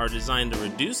technology are designed to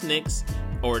reduce nicks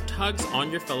or tugs on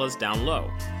your fellas down low.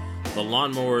 The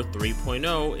Lawnmower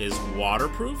 3.0 is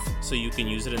waterproof, so you can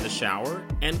use it in the shower,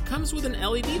 and comes with an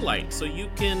LED light, so you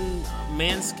can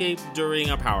manscape during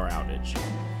a power outage.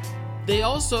 They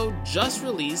also just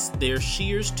released their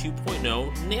Shears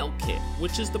 2.0 nail kit,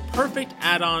 which is the perfect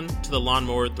add-on to the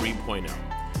Lawnmower 3.0.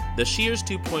 The Shears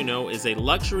 2.0 is a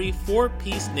luxury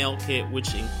 4-piece nail kit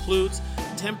which includes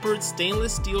tempered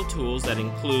stainless steel tools that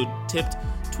include tipped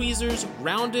tweezers,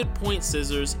 rounded point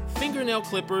scissors, fingernail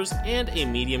clippers, and a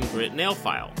medium grit nail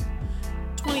file.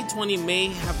 2020 may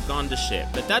have gone to shit,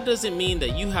 but that doesn't mean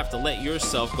that you have to let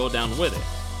yourself go down with it.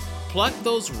 Pluck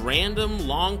those random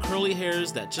long curly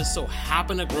hairs that just so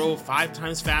happen to grow 5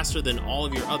 times faster than all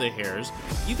of your other hairs.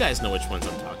 You guys know which ones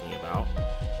I'm talking about.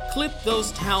 Clip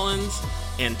those talons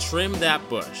and trim that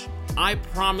bush. I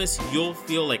promise you'll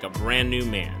feel like a brand new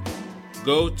man.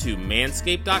 Go to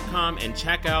manscaped.com and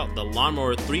check out the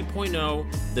Lawnmower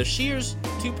 3.0, the Shears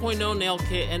 2.0 nail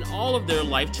kit, and all of their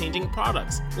life-changing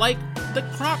products, like the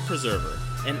Crop Preserver,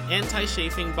 an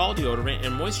anti-chafing ball deodorant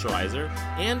and moisturizer,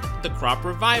 and the Crop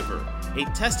Reviver, a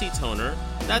testy toner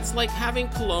that's like having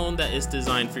cologne that is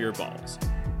designed for your balls.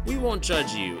 We won't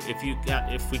judge you if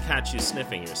we catch you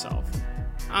sniffing yourself.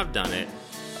 I've done it.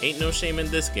 Ain't no shame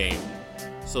in this game.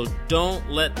 So don't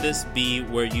let this be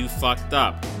where you fucked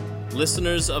up.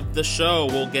 Listeners of the show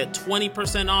will get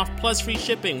 20% off plus free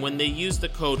shipping when they use the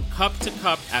code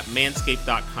CUP2CUP at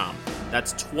manscaped.com.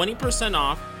 That's 20%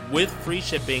 off with free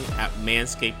shipping at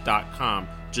manscaped.com.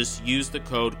 Just use the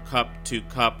code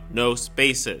CUP2CUP, no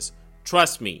spaces.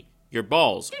 Trust me, your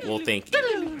balls will thank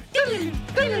you.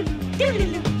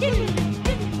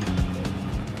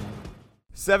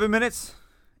 7 minutes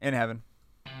in heaven.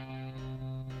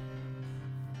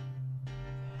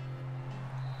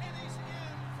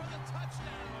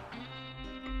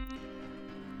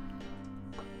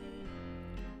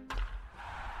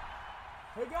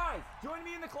 Hey guys, join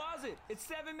me in the closet. It's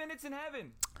 7 minutes in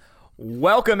heaven.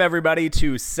 Welcome, everybody,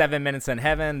 to 7 Minutes in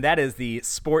Heaven. That is the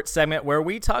sports segment where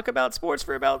we talk about sports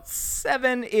for about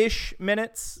 7-ish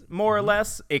minutes, more or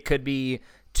less. It could be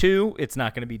 2. It's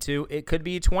not going to be 2. It could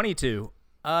be 22.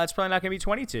 It's probably not going to be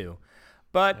 22.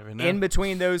 But in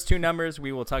between those two numbers,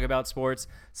 we will talk about sports.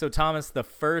 So, Thomas, the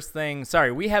first thing... Sorry,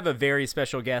 we have a very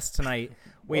special guest tonight.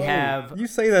 We have... You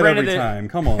say that every time.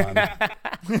 Come on.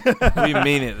 We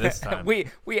mean it this time. We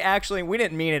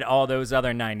didn't mean it all those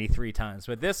other 93 times.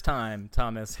 But this time,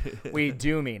 Thomas, we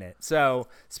do mean it. So,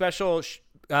 special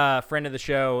friend of the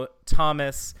show,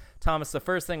 Thomas. Thomas, the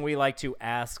first thing we like to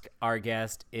ask our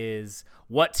guest is,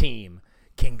 what team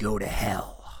can go to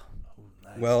hell?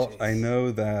 Well, I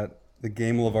know that the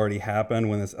game will have already happened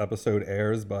when this episode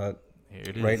airs, but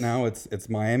right now it's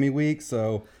Miami week,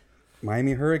 so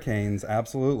Miami Hurricanes,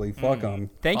 absolutely, fuck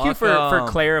them. Thank you for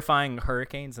clarifying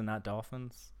Hurricanes and not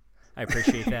Dolphins. I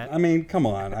appreciate that. I mean, come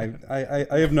on, I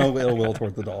have no ill will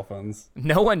toward the Dolphins.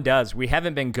 No one does. We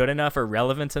haven't been good enough or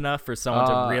relevant enough for someone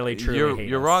to really truly hate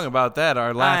You're us. wrong about that.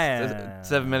 Our last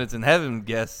 7 Minutes in Heaven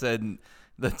guest said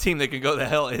the team that could go to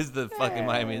hell is the fucking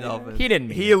Miami Dolphins. He didn't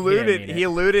mean He it. alluded. He He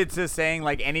alluded to saying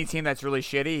like any team that's really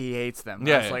shitty, he hates them.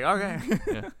 Yeah, I was like, okay.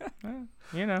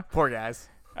 you know. Poor guys.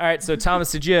 All right, so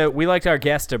Thomas, we liked our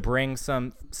guest to bring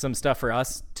some stuff for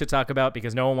us to talk about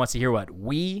because no one wants to hear what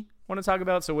we want to talk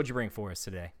about. So what'd you bring for us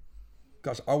today?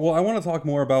 Gosh, well, I want to talk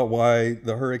more about why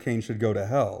the Hurricanes should go to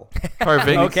hell.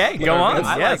 Perfect. Okay, go on.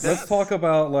 Yes. Let's talk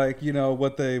about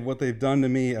what they've done to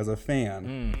me as a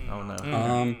fan. Oh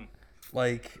no.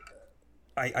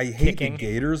 I hate the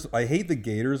Gators. I hate the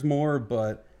Gators more,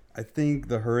 but I think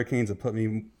the Hurricanes have put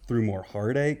me through more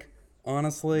heartache,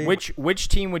 honestly. Which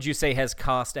team would you say has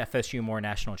cost FSU more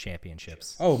national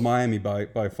championships? Oh, Miami by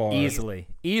far.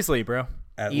 Easily, bro.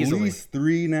 At least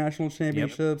 3 national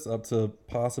championships, up to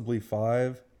possibly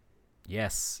 5.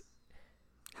 Yes.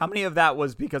 How many of that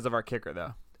was because of our kicker,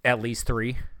 though? At least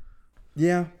 3.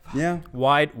 Yeah.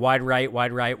 Wide right,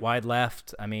 wide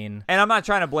left. I mean, and I'm not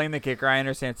trying to blame the kicker. I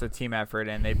understand it's a team effort,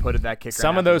 and they put that kicker.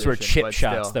 Some in of that those position, were chip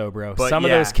shots, still. though, bro. But Some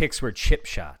of those kicks were chip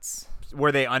shots.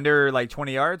 Were they under like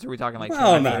 20 yards? Or are we talking like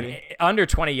Well, 20? Under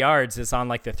 20 yards is on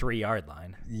like the 3-yard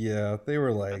line. Yeah, they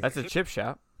were like... That's a chip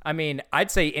shot. I mean,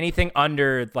 I'd say anything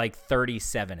under like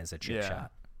 37 is a chip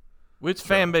shot. Which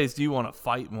fan base do you want to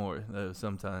fight more, though,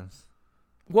 sometimes?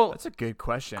 Well, that's a good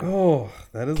question. Oh,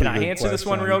 that is. Can a good I answer this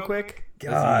one question. real quick?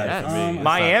 God,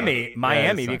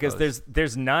 Miami, because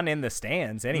there's none in the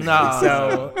stands anyway.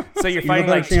 No. So you're You fighting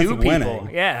have a like chance 2 of people. winning.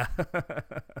 Yeah.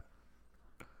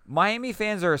 Miami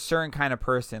fans are a certain kind of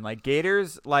person. Like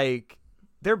Gators, like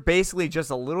they're basically just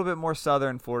a little bit more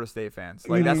Southern Florida State fans.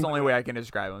 Like that's the only way I can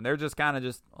describe them. They're just kind of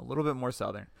just a little bit more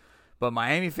Southern. But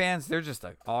Miami fans, they're just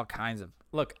like all kinds of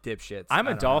dipshits. I'm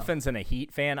a Dolphins and a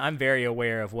Heat fan. I'm very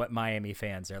aware of what Miami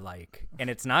fans are like, and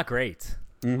it's not great.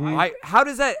 Mm-hmm. How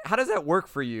does that work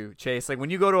for you, Chase? Like when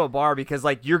you go to a bar, because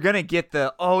like you're gonna get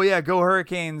the go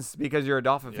Hurricanes because you're a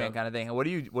Dolphin fan kind of thing. What do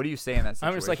you say in that situation?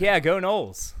 I'm just like, yeah, go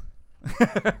Knowles.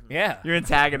 Yeah, you're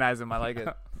antagonizing. I like it.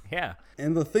 Yeah.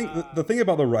 And the thing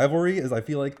about the rivalry is, I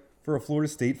feel like for a Florida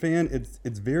State fan,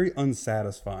 it's very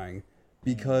unsatisfying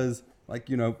because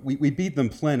we beat them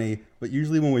plenty, but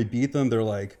usually when we beat them, they're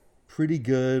like pretty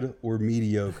good or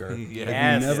mediocre.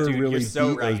 Yes, we never dude, really you're so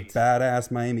beat right. those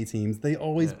badass Miami teams. They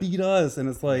always beat us, and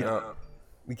it's like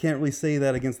we can't really say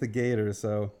that against the Gators.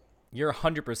 So you're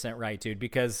 100% right, dude,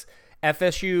 because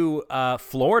FSU,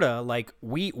 Florida, like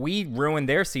we ruined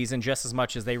their season just as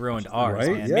much as they ruined ours.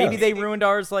 Right? Man. Yes. Maybe they ruined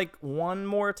ours like one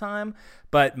more time,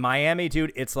 but Miami,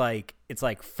 dude, it's like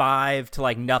 5 to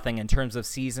like nothing in terms of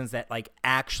seasons that like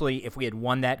actually, if we had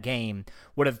won that game,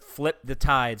 would have flipped the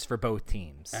tides for both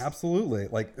teams. absolutely,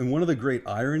 and one of the great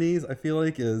ironies I feel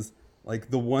like is like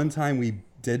the one time we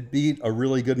did beat a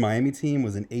really good Miami team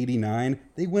was in '89.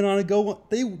 They went on to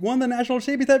they won the national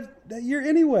championship that year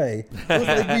anyway. It was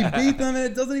like we beat them and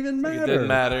it doesn't even matter. It didn't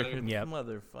matter. Yep.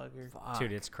 Motherfucker.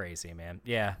 Dude, it's crazy, man.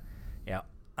 Yeah.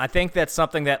 I think that's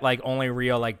something that like only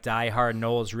real like diehard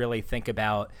Noles really think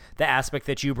about. The aspect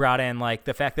that you brought in, like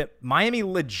the fact that Miami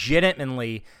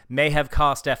legitimately may have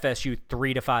cost FSU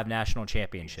 3 to 5 national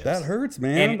championships. That hurts,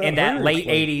 man. In that hurts. late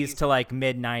 80s to like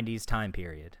mid 90s time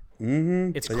period.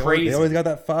 Mm-hmm. It's they crazy. They always got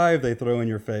that 5 they throw in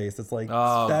your face. It's like,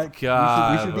 God, we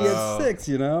should be at 6,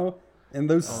 you know? And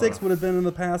those 6 would have been in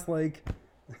the past like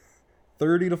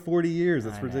 30 to 40 years.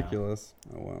 It's ridiculous.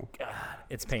 Oh, wow. God,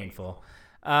 it's painful.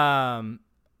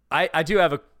 I do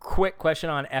have a quick question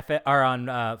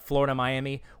on Florida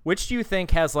Miami. Which do you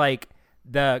think has like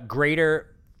the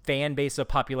greater fan base of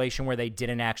population where they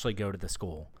didn't actually go to the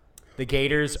school? The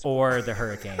Gators or the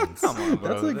Hurricanes? Come on, bro.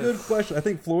 That's a good question. I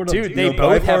think Florida, Dude, they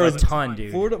both have a ton,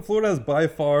 dude. Florida has by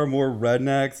far more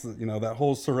rednecks, you know, that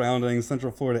whole surrounding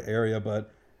Central Florida area,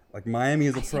 but like Miami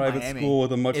is a private school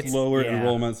with a much lower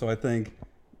enrollment, so I think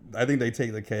they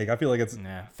take the cake. I feel like it's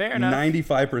fair enough.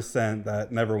 95%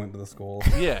 that never went to the school.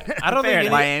 Yeah, I don't think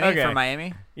For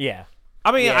Miami. Yeah,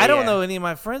 I mean, I don't know any of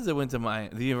my friends that went to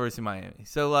the University of Miami.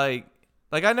 So like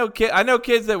I know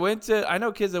kids that went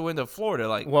to Florida.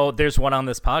 Like, well, there's one on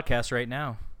this podcast right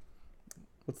now.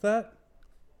 What's that?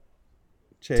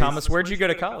 Chase. Thomas, where'd you go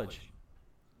to college?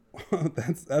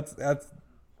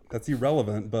 That's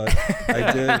irrelevant, but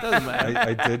I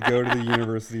did go to the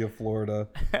University of Florida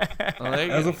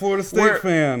as a Florida State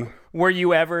fan. Were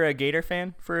you ever a Gator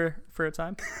fan for a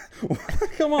time?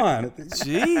 Come on,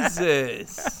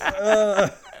 Jesus.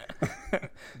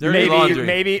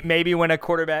 Maybe when a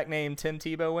quarterback named Tim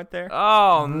Tebow went there.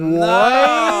 Oh no!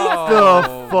 What the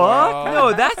fuck?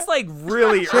 No, that's like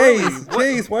really early.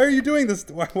 Chase, why are you doing this?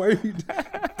 Why are you?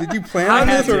 Did you plan on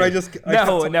this, or I just?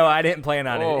 No, I didn't plan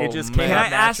on it. It just came. Can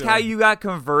up I ask naturally. how you got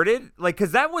converted? Like,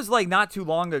 cause that was like not too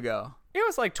long ago. It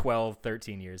was like 12,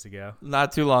 13 years ago.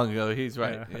 Not too long ago. He's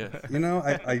right. Yeah. You know,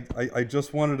 I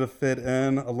just wanted to fit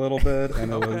in a little bit,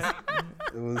 and it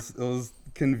was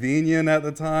convenient at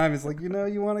the time. It's like, you know,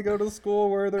 you want to go to school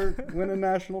where they're winning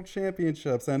national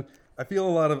championships, and I feel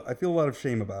a lot of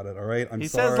shame about it. All right, I'm sorry. He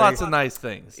says lots of nice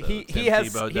things. So he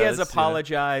has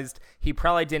apologized. He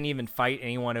probably didn't even fight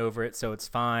anyone over it, so it's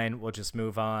fine. We'll just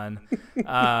move on.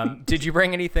 Did you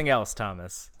bring anything else,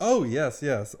 Thomas? Oh yes.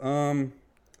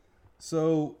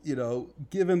 So, you know,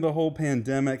 given the whole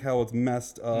pandemic, how it's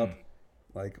messed up,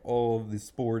 like all of the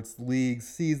sports leagues,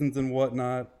 seasons and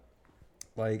whatnot,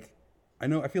 like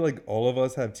I feel like all of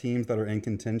us have teams that are in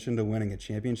contention to winning a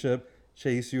championship.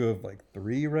 Chase, you have like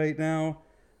 3 right now.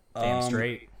 Damn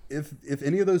straight. If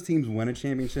any of those teams win a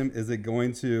championship, is it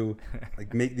going to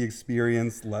like make the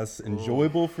experience less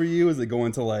enjoyable for you? Is it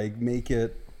going to like make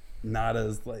it not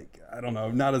as like, I don't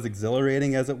know, not as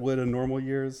exhilarating as it would in normal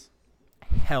years?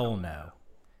 Hell no.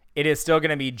 It is still going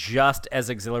to be just as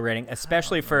exhilarating,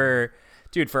 especially for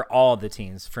all the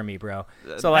teams for me, bro.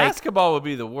 So like basketball would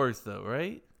be the worst though,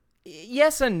 right?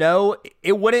 Yes and no.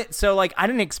 It wouldn't. So like I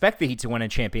didn't expect the Heat to win a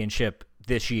championship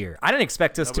this year. I didn't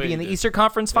expect us to be in the Eastern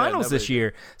Conference Finals this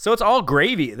year. So it's all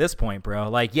gravy at this point, bro.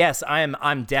 Like, yes,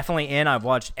 I'm definitely in. I've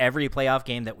watched every playoff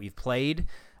game that we've played.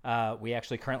 We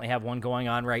actually currently have one going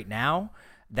on right now.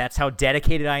 That's how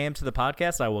dedicated I am to the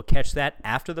podcast. I will catch that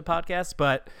after the podcast.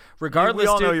 But regardless, we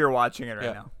all know you're watching it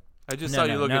right now. I just saw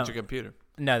you look at your computer.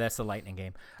 No, that's the Lightning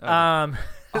game.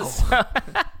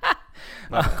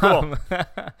 Cool.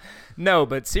 No,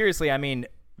 but seriously, I mean,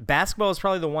 basketball is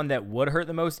probably the one that would hurt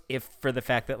the most, if for the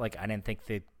fact that like I didn't think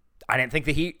the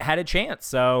Heat had a chance.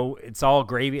 So it's all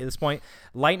gravy at this point.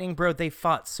 Lightning, bro, they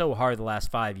fought so hard the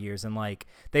last 5 years, and like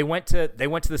they went to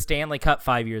the Stanley Cup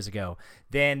 5 years ago.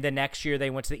 Then the next year they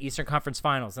went to the Eastern Conference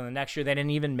Finals, and the next year they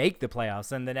didn't even make the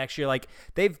playoffs. And the next year, like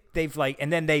they've like,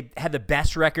 and then they had the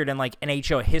best record in like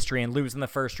NHL history and lose in the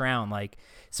first round. Like,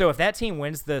 so if that team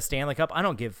wins the Stanley Cup, I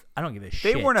don't give a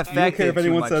shit. They weren't affected. I don't care if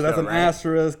anyone says that's an right?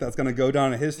 asterisk that's going to go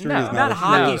down in history. No, not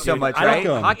hockey so much, right?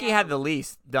 Welcome. Hockey had the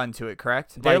least done to it,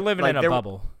 correct? They're living in a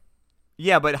bubble.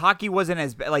 Yeah, but hockey wasn't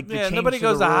as like the change nobody to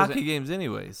goes the to rules hockey games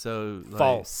anyway. So like,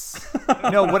 False.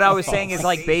 No, what I was saying is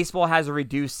like baseball has a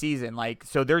reduced season, like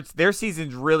so their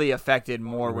season's really affected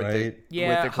more with the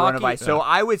coronavirus. Hockey, so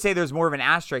I would say there's more of an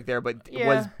asterisk there. But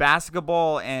was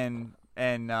basketball and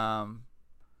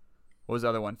what was the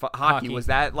other one? Hockey. Was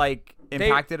that like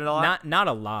impacted at all? Not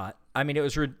a lot. I mean, it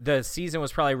was the season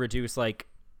was probably reduced like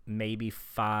maybe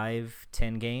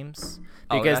 5-10 games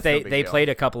because they played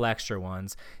a couple extra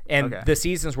ones, and the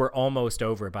seasons were almost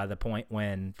over by the point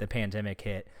when the pandemic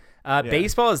hit.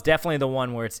 Baseball is definitely the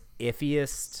one where it's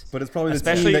iffiest, but it's probably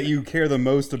the team that you care the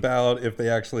most about if they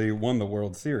actually won the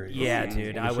World Series. Yeah,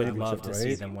 dude, I would love to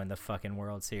see them win the fucking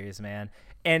World Series, man.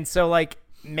 And so like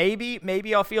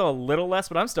maybe I'll feel a little less,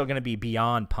 but I'm still gonna be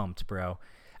beyond pumped, bro.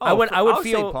 I would I'll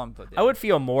feel say pumped, but I would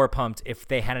feel more pumped if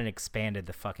they hadn't expanded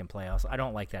the fucking playoffs. I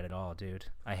don't like that at all, dude.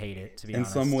 I hate it, to be In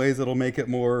honest. some ways, it'll make it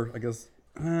more, I guess,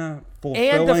 fulfilling.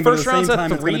 And the but first at round's the a same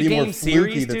time, it's gonna be more 3-game fluky,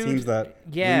 series, the dude. teams that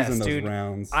Yes, lose in those dude.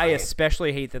 rounds. I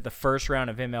especially hate that the first round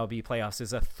of MLB playoffs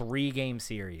is a 3-game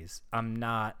series. I'm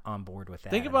not on board with that.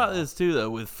 Think at about all. this too, though,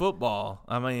 with football.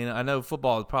 I mean, I know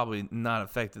football is probably not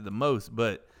affected the most,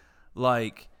 but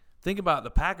like, think about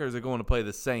the Packers are going to play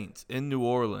the Saints in New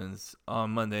Orleans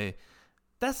on Monday.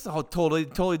 That's a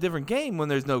totally different game when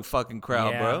there's no fucking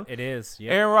crowd, Yeah, bro. it is.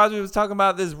 Yep. Aaron Rodgers was talking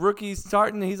about this rookie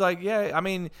starting. He's like, yeah, I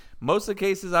mean, most of the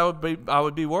cases I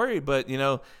would be worried, but you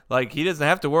know, like he doesn't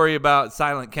have to worry about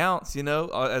silent counts. You know,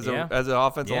 as an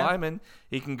offensive lineman,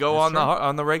 he can go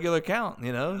on the regular count.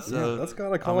 You know, so that's got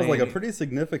to cause like a pretty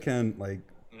significant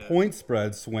point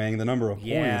spread swing. The number of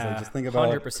points. Like, just think about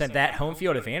 100%. That home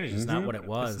field advantage is not what it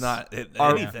was. it's not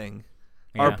anything.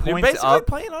 Are Yeah. They're points basically up?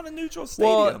 playing on a neutral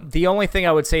stadium. Well, the only thing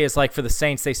I would say is like for the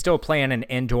Saints, they still play in an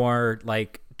indoor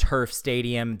turf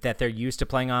stadium that they're used to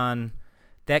playing on.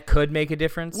 That could make a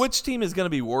difference. Which team is going to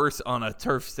be worse on a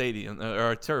turf stadium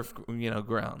or a turf,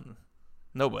 ground?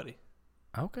 Nobody.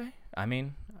 Okay, I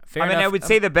mean, fair I mean, enough. I would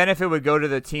say the benefit would go to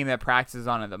the team that practices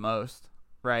on it the most,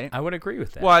 right? I would agree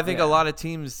with that. Well, I think a lot of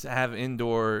teams have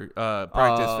indoor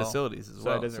practice facilities as So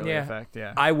well. it doesn't really affect,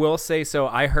 I will say so.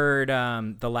 I heard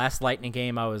the last Lightning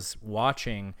game I was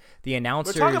watching. The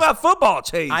announcers. We're talking about football,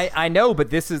 Chase. I know, but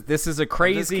this is a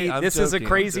crazy I'm this is a joking,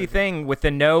 crazy thing with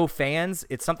the no fans.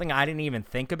 It's something I didn't even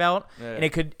think about, and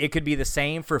it could be the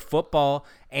same for football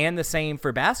and the same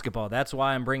for basketball. That's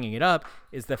why I'm bringing it up.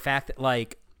 Is the fact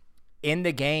that in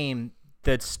the game,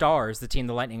 the Stars, the team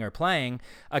the Lightning are playing,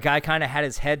 a guy kind of had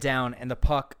his head down and the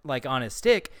puck on his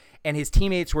stick, and his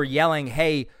teammates were yelling,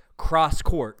 "Hey, cross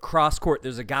court.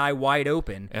 There's a guy wide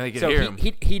open." And they could so hear him.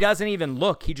 he doesn't even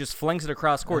look. He just flings it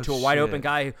across court to a wide open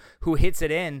guy who hits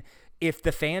it in. If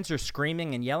the fans are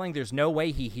screaming and yelling, there's no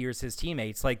way he hears his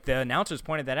teammates. Like the announcers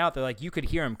pointed that out. They're like, you could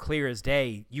hear him clear as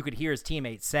day. You could hear his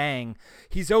teammates saying,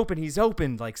 he's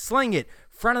open, like sling it,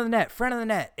 front of the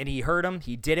net. And he heard him.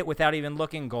 He did it without even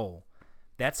looking, goal.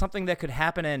 That's something that could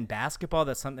happen in basketball.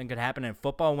 That's something that could happen in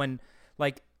football when,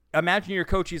 imagine your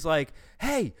coach, he's like,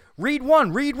 hey, read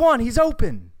one, he's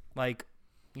open. That's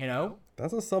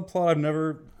a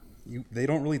subplot they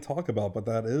don't really talk about, but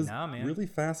that is really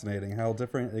fascinating how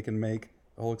different it can make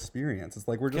the whole experience. It's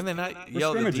like we're Can they not we're yell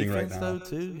at the scrimmaging right defense now. though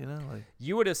too?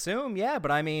 You would assume, yeah,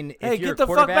 but I mean, Hey, if you're get the a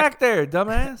fuck quarterback, back there,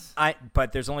 dumbass.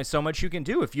 But there's only so much you can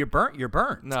do. If you're burnt, you're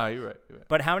burnt. No, you're right.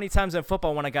 But how many times in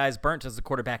football when a guy's burnt does the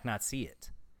quarterback not see it?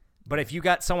 But if you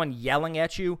got someone yelling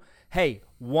at you, hey,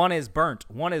 one is burnt,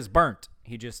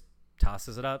 he just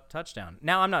tosses it up, touchdown.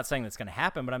 Now, I'm not saying that's going to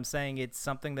happen, but I'm saying it's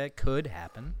something that could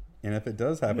happen. And if it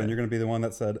does happen, you're going to be the one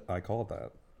that said, I called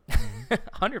that.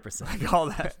 100%. I call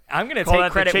that. I'm going to Call that take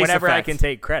the credit Chase whenever I effect. can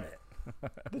take credit.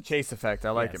 The Chase effect. I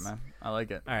like it, Yes. man. I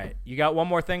like it. All right. You got one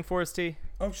more thing for us, T?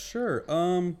 Oh, sure.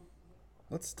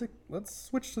 Let's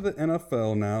switch to the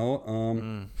NFL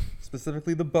now.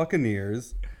 Specifically the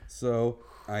Buccaneers. So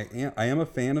I am a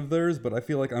fan of theirs, but I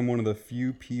feel like I'm one of the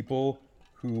few people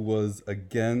who was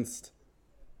against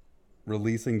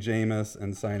releasing Jameis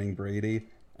and signing Brady.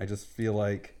 I just feel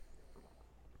like,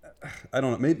 I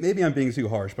don't know, maybe I'm being too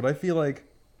harsh, but I feel like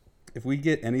if we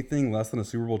get anything less than a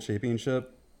Super Bowl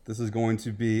championship, this is going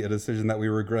to be a decision that we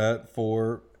regret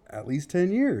for at least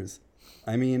 10 years.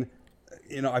 I mean,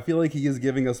 I feel like he is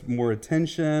giving us more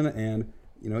attention, and,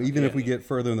 even if we get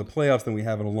further in the playoffs than we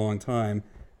have in a long time,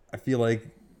 I feel like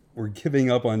we're giving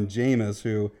up on Jameis,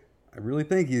 who I really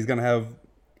think he's going to have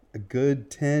a good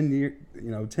 10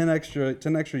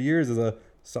 extra years as a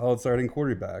solid starting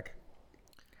quarterback.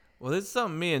 Well, this is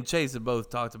something me and Chase have both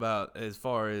talked about as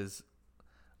far as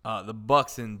the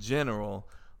Bucs in general.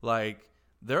 Like,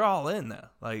 they're all in now.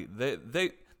 Like,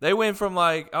 they went from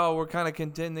we're kind of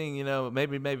contending,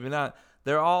 maybe not.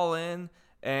 They're all in,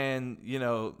 and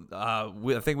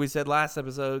I think we said last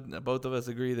episode, both of us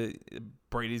agree that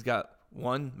Brady's got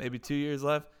 1, maybe 2 years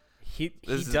left. He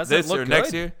This doesn't look or good.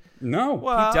 next year. No.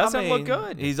 Well, He doesn't look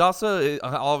good. He's also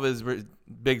all of his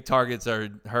big targets are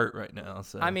hurt right now.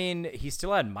 So I mean, he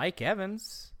still had Mike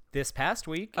Evans this past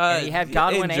week, and he had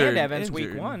Godwin injured, and Evans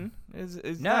injured. week 1.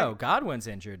 It's No, not- Godwin's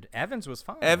injured. Evans was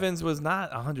fine. Evans was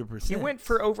not 100%. He went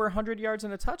for over 100 yards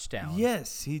and a touchdown.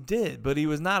 Yes, he did, but he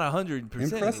was not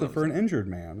 100%. Impressive for an injured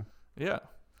man. Yeah.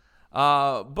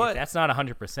 If But that's not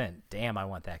 100%. Damn, I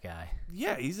want that guy.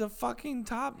 yeah, he's a fucking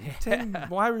top 10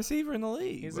 wide receiver in the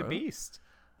league. He's bro. a beast.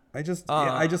 I just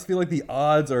feel like the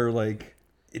odds are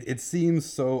it seems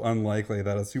so unlikely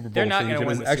that a Super Bowl They're not gonna championship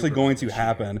win is the actually Super Bowl going to this year.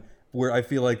 happen. Where I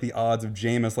feel like the odds of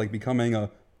Jameis becoming a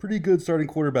pretty good starting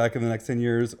quarterback in the next 10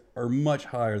 years are much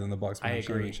higher than the Bucs I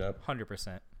agree, championship.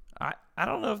 100%. I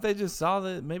don't know if they just saw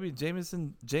that maybe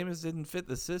Jameis didn't fit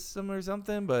the system or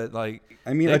something, but like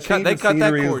I mean, they a change of cut that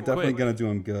scenery is cord definitely quick. going to do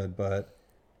him good, but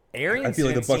Arians I feel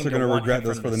like the didn't Bucs seem are going to want regret him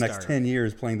this from for the next start. 10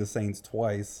 years playing the Saints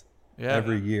twice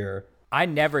every year. I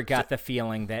never got the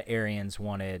feeling that Arians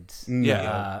wanted.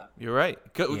 Yeah, you're right.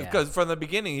 Because yeah. from the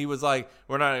beginning he was like,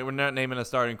 we're not naming a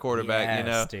starting quarterback,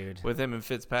 Yes, dude. with him and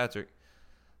Fitzpatrick.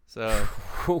 So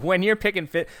When you're picking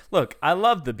look, I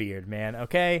love the beard, man.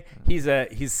 Okay,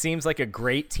 he seems like a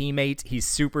great teammate. He's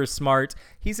super smart.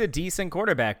 He's a decent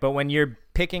quarterback. But when you're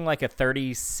picking like a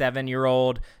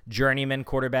 37-year-old journeyman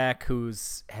quarterback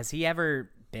has he ever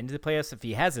been to the playoffs? If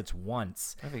he has, it's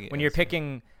once. I think he when has, you're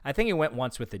picking, I think he went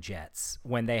once with the Jets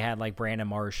when they had like Brandon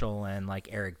Marshall and like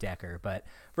Eric Decker. But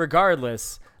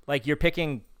regardless, like you're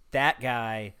picking that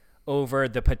guy over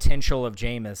the potential of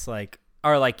Jameis,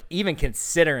 or even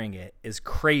considering it is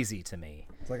crazy to me.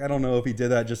 It's like, I don't know if he did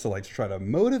that just to like try to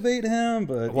motivate him,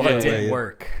 but Well, it didn't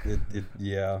work.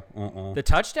 The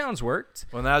touchdowns worked.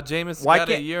 Well, now Jameis got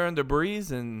a year under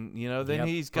Breeze, and then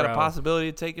he's got a possibility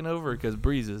of taking over because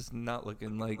Breeze is not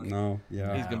looking like he's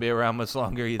gonna be around much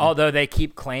longer either. Although they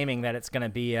keep claiming that it's gonna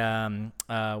be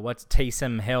what's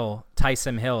Taysom Hill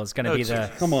is gonna be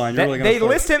the. Come on, you're really they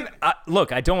gonna list him.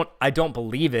 Look, I don't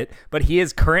believe it, but he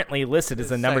is currently listed as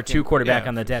the number 2 quarterback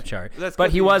on the depth chart.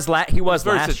 But he was last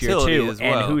year too,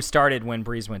 and who started when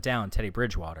Breeze went down? Teddy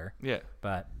Bridgewater. Yeah,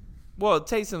 but. Well,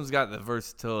 Taysom's got the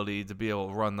versatility to be able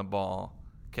to run the ball,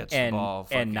 catch the ball,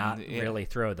 and not really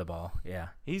throw the ball. Yeah.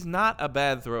 He's not a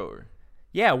bad thrower.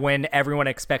 Yeah, when everyone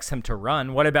expects him to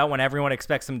run. What about when everyone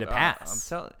expects him to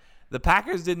pass? I'm telling the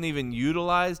Packers didn't even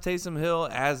utilize Taysom Hill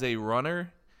as a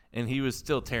runner, and he was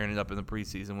still tearing it up in the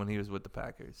preseason when he was with the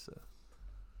Packers. So.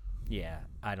 Yeah,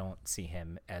 I don't see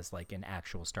him as like an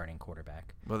actual starting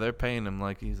quarterback. Well, they're paying him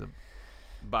like he's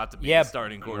about to be the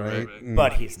starting quarterback. Right?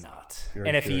 But he's not. Very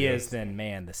and if he curious. is, then,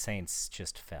 man, the Saints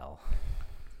just fell.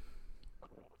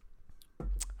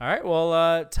 All right,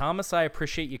 well, Thomas, I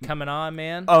appreciate you coming on,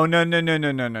 man. Oh, no.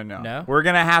 No? We're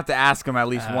going to have to ask him at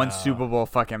least one Super Bowl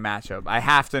fucking matchup. I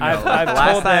have to know.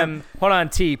 I've told them, hold on,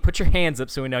 T, put your hands up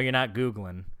so we know you're not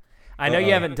Googling. I know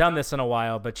you haven't done this in a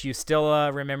while, but you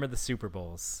still remember the Super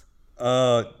Bowls.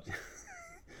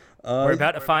 We're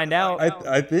about to find out.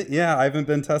 I think, I haven't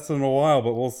been tested in a while,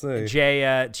 but we'll see.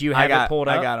 Jay, do you have it pulled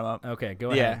up? I got him up. Okay,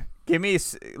 go ahead. Yeah.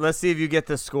 Let's see if you get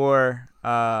the score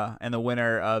and the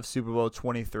winner of Super Bowl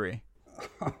 23.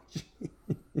 Oh,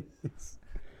 jeez.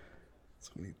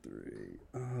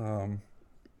 23.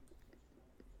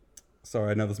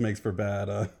 Sorry, I know this makes for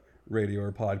bad radio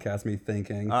or podcast me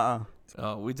thinking. Oh,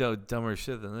 we do dumber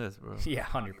shit than this, bro. Yeah,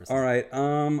 100%. All right.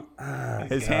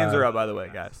 His hands are up, by the way,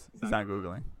 guys. He's not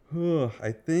Googling.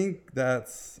 I think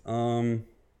that's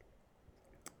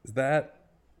is that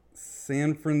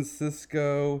San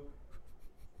Francisco?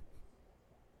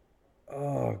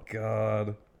 Oh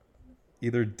God,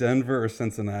 either Denver or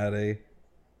Cincinnati.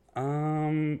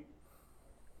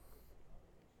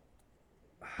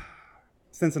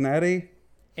 Cincinnati.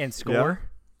 And score? Yeah.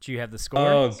 Do you have the score?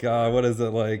 Oh God, what is it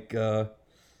like?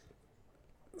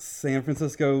 San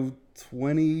Francisco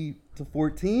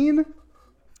 20-14.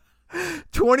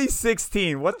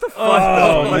 2016. What the fuck?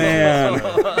 Oh man.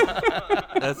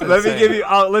 Let me give you.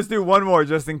 Let's do one more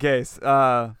just in case.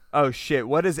 Oh shit.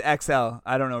 What is XL?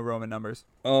 I don't know Roman numbers.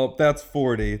 Oh, that's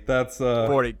 40. That's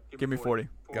 40. Give me 40.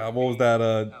 God, what was that?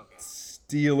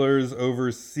 Steelers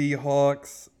over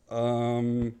Seahawks.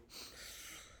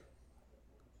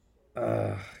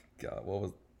 God, what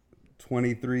was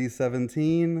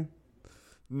 23-17?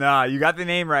 Nah, you got the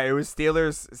name right. It was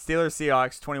Steelers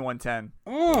Seahawks 21-10.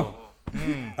 Oh.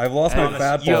 I've lost my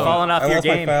fastball. You've fallen off your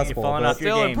game. You've You've fallen off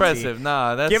your Still game. impressive. T.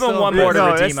 Nah, that's give him still one more to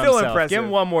No, redeem that's still himself. impressive. Give him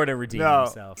one more to redeem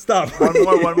himself. Stop.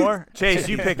 One more. Chase,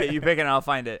 you pick it. You pick it, and I'll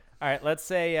find it. All right, let's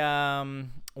say,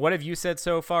 what have you said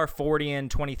so far? 40 and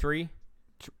 23?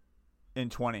 In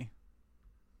 20.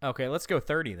 Okay, let's go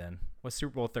 30 then. What's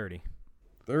Super Bowl 30?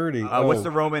 30. What's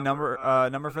the Roman number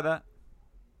for that?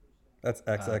 That's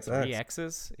XXX. 3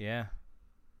 X's? Yeah.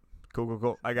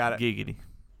 Cool. I got it. Giggity.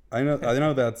 I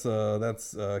know that's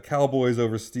Cowboys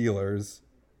over Steelers.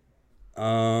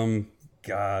 God,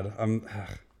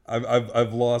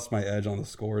 I've lost my edge on the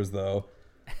scores though.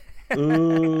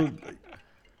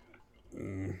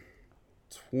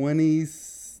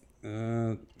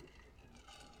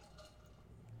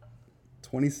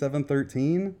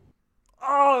 27-13.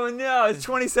 Oh no, it's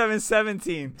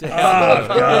 27-17. Oh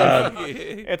God,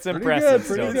 It's pretty impressive.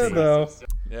 good, still, T. though.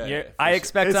 I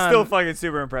expect It's still fucking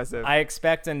super impressive. I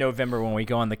expect in November when we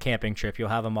go on the camping trip, you'll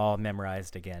have them all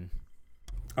memorized again.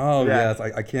 Oh, Yeah. yes.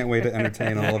 I can't wait to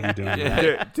entertain all of you doing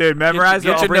that. Dude, memorize it.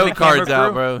 Get I'll your bring note the camera cards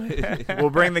out, crew. bro. We'll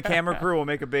bring the camera crew. We'll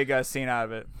make a big scene out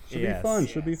of it. Should be fun.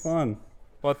 Should be fun.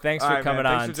 Well, thanks All for right, coming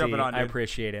man. Thanks on, for jumping T. on, I dude.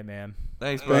 appreciate it, man.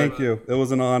 Thanks, bro. Thank you. It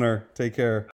was an honor. Take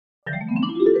care.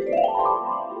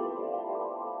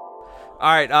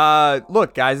 All right.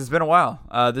 Look, guys, it's been a while.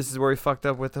 This is where we fucked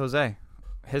up with Jose.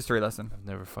 History lesson. I've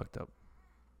never fucked up.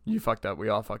 You fucked up. We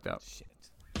all fucked up.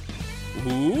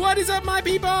 What is up, my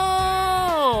people?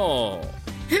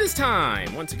 It is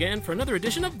time once again for another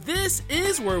edition of This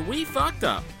Is Where We Fucked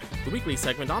Up, the weekly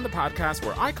segment on the podcast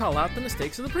where I call out the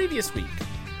mistakes of the previous week.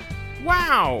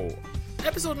 Wow,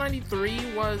 episode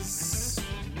 93 was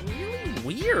really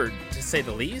weird, to say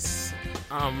the least.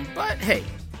 But hey,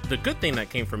 the good thing that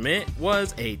came from it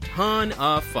was a ton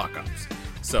of fuck-ups.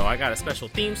 So I got a special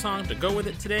theme song to go with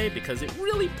it today because it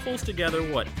really pulls together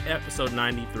what episode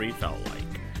 93 felt like.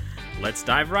 Let's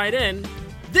dive right in.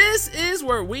 This is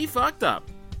where we fucked up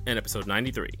in episode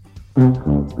 93.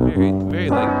 Very, very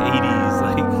like 80s.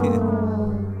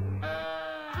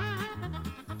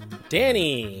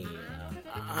 Danny,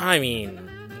 I mean,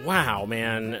 wow,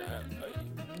 man.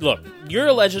 Look, your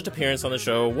alleged appearance on the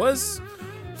show was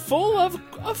full of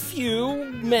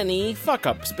many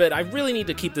fuck-ups, but I really need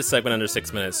to keep this segment under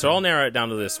 6 minutes, so I'll narrow it down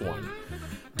to this one.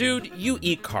 Dude, you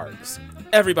eat carbs.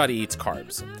 Everybody eats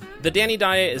carbs. The Danny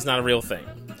diet is not a real thing.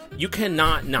 You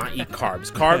cannot not eat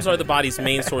carbs. Carbs are the body's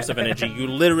main source of energy. You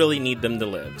literally need them to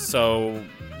live. So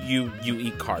you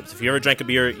eat carbs. If you ever drank a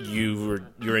beer, you're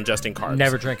ingesting carbs.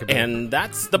 Never drank a beer. And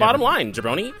that's the bottom line,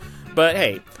 jabroni. But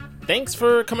hey, thanks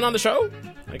for coming on the show,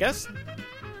 I guess.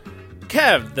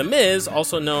 Kev, The Miz,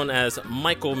 also known as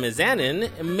Michael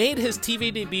Mizanin, made his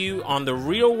TV debut on The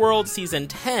Real World Season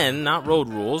 10, not Road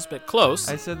Rules, but close.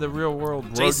 I said the real world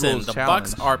Road Jason, Rules the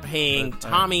challenge. Bucks are paying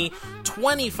Tommy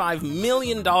 $25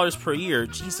 million per year,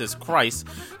 Jesus Christ,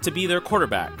 to be their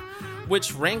quarterback,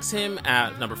 which ranks him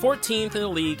at number 14th in the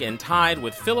league and tied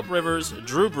with Phillip Rivers,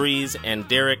 Drew Brees, and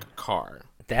Derek Carr.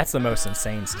 That's the most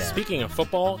insane stat. Speaking of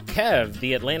football, Kev,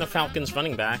 the Atlanta Falcons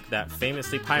running back that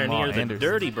famously pioneered the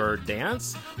Dirty Bird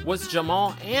dance, was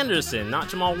Jamal Anderson, not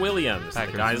Jamal Williams. The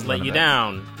guys let you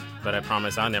down, but I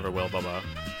promise I never will, Bubba.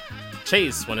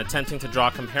 Chase, when attempting to draw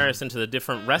a comparison to the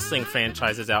different wrestling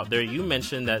franchises out there, you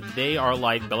mentioned that they are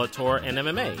like Bellator and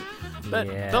MMA. But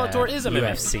Yeah, Bellator is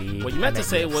MMA. UFC. What you meant I to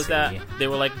say meant was UFC. that they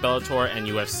were like Bellator and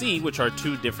UFC, which are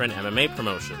two different MMA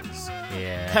promotions.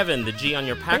 Yeah. Kevin, the G on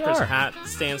your Packers are. hat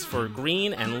stands for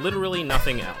green and literally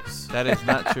nothing else. That is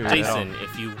not true. at all. Jason,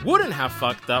 if you wouldn't have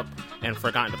fucked up and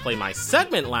forgotten to play my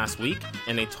segment last week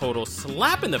and a total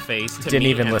slap in the face to Didn't me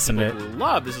even and listen to people it. who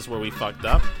love This Is Where We Fucked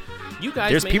Up, you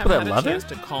guys There's may people have that had love a it? chance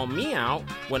to call me out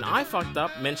when I fucked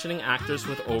up mentioning actors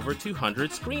with over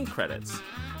 200 screen credits.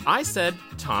 I said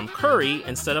Tom Curry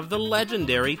instead of the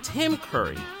legendary Tim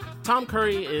Curry. Tom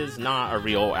Curry is not a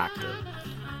real actor.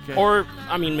 Okay. Or,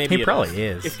 I mean, maybe He it probably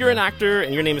is. If you're an actor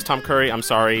and your name is Tom Curry, I'm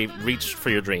sorry, reach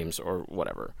for your dreams or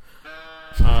whatever.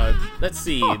 Let's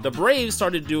see. The Braves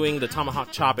started doing the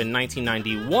tomahawk chop in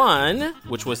 1991,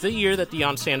 which was the year that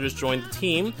Deion Sanders joined the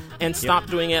team, and stopped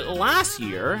doing it last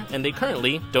year, and they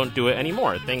currently don't do it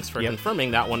anymore. Thanks for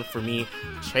confirming that one for me,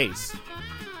 Chase.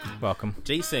 Welcome.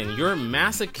 Jason, your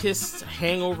masochist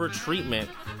hangover treatment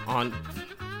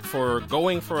for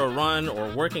going for a run or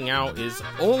working out is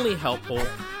only helpful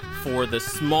for the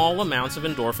small amounts of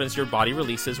endorphins your body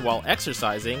releases while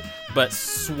exercising, but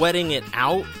sweating it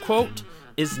out, quote,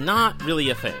 is not really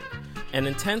a thing. An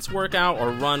intense workout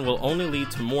or run will only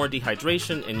lead to more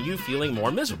dehydration and you feeling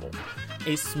more miserable.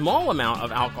 A small amount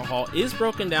of alcohol is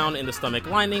broken down in the stomach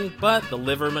lining, but the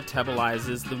liver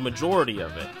metabolizes the majority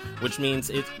of it, which means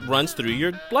it runs through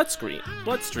your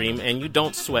bloodstream and you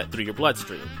don't sweat through your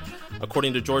bloodstream.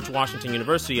 According to George Washington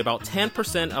University, about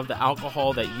 10% of the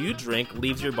alcohol that you drink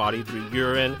leaves your body through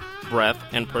urine, breath,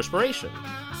 and perspiration.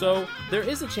 So there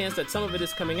is a chance that some of it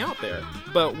is coming out there.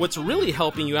 But what's really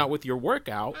helping you out with your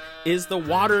workout is the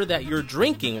water that you're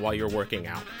drinking while you're working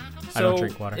out. So I don't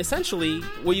drink water. Essentially,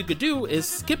 what you could do is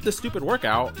skip the stupid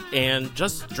workout and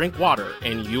just drink water,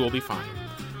 and you will be fine.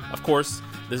 Of course,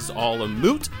 this is all a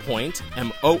moot point,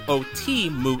 M-O-O-T,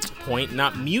 moot point,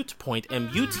 not mute point,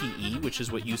 M-U-T-E, which is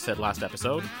what you said last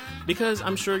episode, because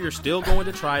I'm sure you're still going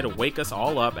to try to wake us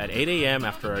all up at 8 a.m.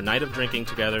 after a night of drinking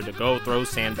together to go throw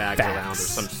sandbags around or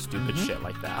some stupid shit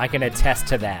like that. I can attest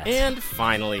to that. And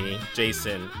finally,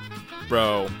 Jason,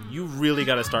 bro, you really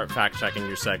got to start fact-checking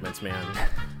your segments, man.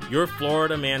 Your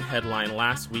Florida Man headline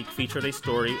last week featured a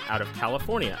story out of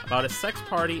California about a sex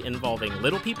party involving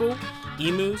little people,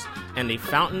 emus, and a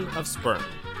fountain of sperm.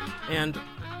 And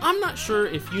I'm not sure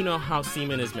if you know how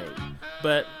semen is made,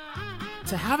 but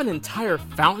to have an entire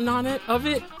fountain on it of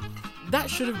it, that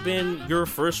should have been your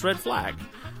first red flag.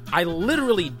 I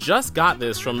literally just got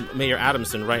this from Mayor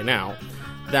Adamson right now,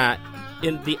 that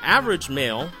in the average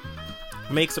male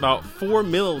makes about 4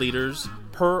 milliliters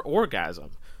per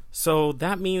orgasm. So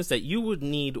that means that you would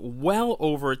need well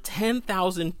over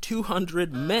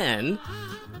 10,200 men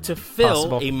to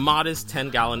fill a modest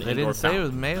 10-gallon indoor They didn't say it fountain.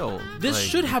 was male. This Like,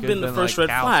 should it have could been the first red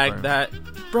cow flag sperm. that,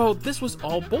 bro, this was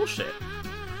all bullshit.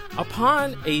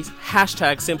 Upon a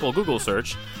hashtag simple Google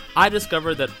search, I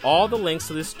discovered that all the links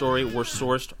to this story were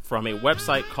sourced from a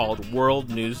website called World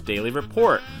News Daily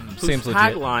Report, whose Seems legit.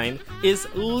 tagline is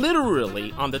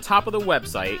literally on the top of the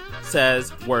website, says,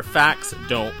 "Where facts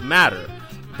don't matter."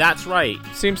 That's right.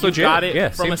 Seems you legit. got it Yeah,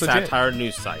 from a seems legit. satire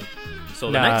news site. So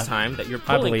the Nah, next time that you're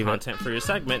I pulling believe it. content for your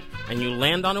segment and you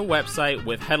land on a website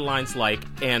with headlines like,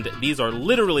 and these are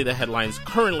literally the headlines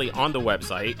currently on the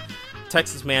website,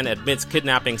 Texas man admits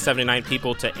kidnapping 79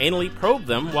 people to anally probe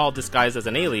them while disguised as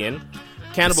an alien,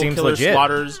 cannibal Seems killer legit.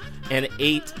 slaughters and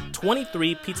ate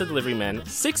 23 pizza delivery men,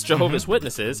 6 Jehovah's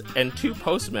Witnesses, and 2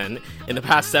 postmen in the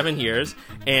past 7 years,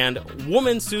 and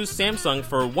woman sues Samsung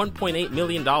for $1.8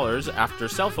 million after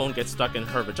cell phone gets stuck in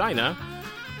her vagina,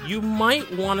 you might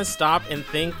want to stop and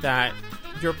think that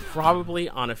you're probably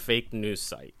on a fake news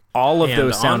site. All of and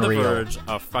those sound on the real. verge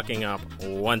of fucking up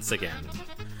once again.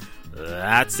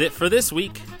 That's it for this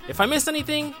week. If I missed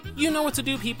anything, you know what to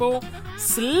do, people.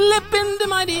 Slip into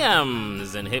my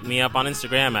DMs and hit me up on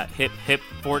Instagram at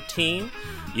hiphip14.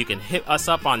 You can hit us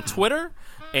up on Twitter.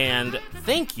 And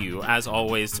thank you, as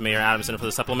always, to Mayor Adamson for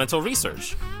the supplemental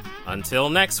research. Until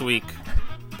next week,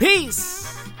 peace!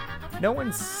 No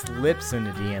one slips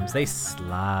into DMs; they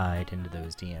slide into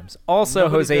those DMs. Also,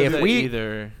 Nobody Jose, does if that we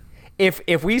either.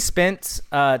 if we spent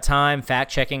time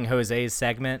fact checking Jose's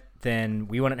segment, then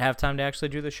we wouldn't have time to actually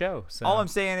do the show. So All I'm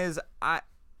saying is I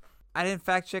didn't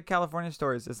fact check California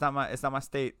stories. It's not my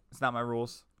state. It's not my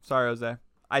rules. Sorry, Jose.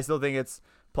 I still think it's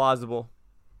plausible.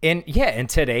 in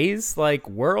today's like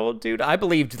world, dude, I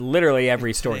believed literally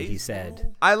every story he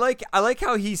said. I like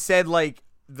how he said like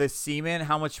the semen,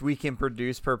 how much we can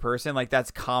produce per person, like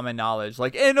that's common knowledge.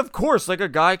 Like, and of course, like a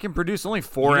guy can produce only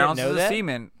 4 You didn't ounces know of that?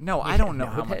 semen. No, I don't know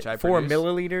how much I 4 produce.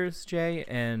 milliliters, Jay,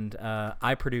 and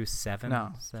I produce 7.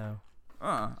 No. So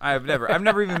I've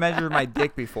never even measured my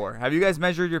dick before. Have you guys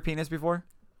measured your penis before?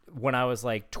 when I was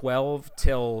like 12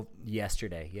 till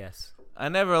yesterday, yes. I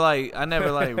never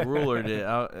rulered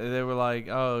it. They were like,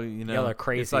 oh, you know, Y'all are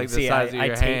crazy. it's like the See, size I of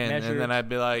your tape hand, and measured. then I'd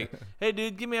be like, hey,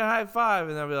 dude, give me a high five,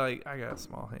 and I'd be like, I got a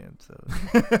small hand, so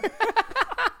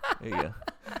there you go.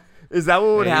 Is that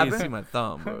what would Hey, you happen? can see my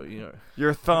thumb, bro. You know,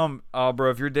 Your thumb, oh, bro.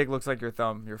 If your dick looks like your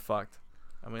thumb, you're fucked.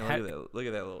 I mean, look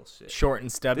at that little shit. Short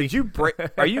and stubby. Did you break?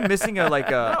 Are you missing a No,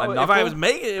 knuckle? if I was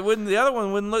making it, the other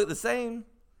one wouldn't look the same.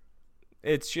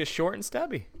 It's just short and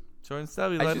stubby. Short and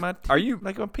stubby, I like just- my are you-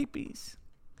 like my peepees.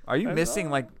 Are you missing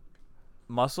like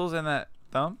muscles in that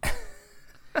thumb?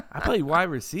 I played wide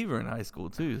receiver in high school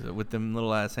too, so with them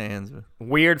little ass hands.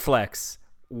 Weird flex,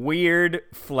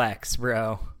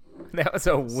 bro. That was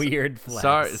a weird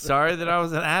flex. Sorry that I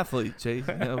was an athlete, Chase.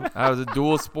 You know, I was a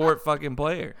dual sport fucking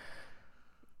player.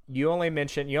 You only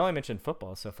mentioned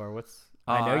football so far.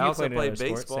 I know you also played played another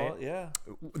sport, baseball. say it. Yeah,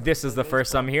 This is the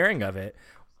first I'm hearing of it.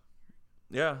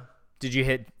 yeah. Did you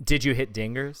hit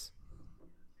dingers?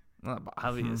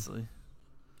 Obviously.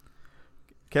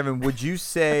 Kevin, would you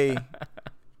say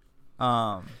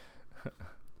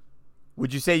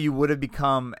you would have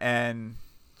become an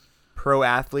pro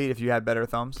athlete if you had better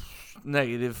thumbs?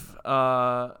 Negative.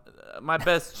 My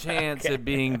best chance at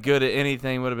being good at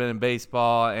anything would have been in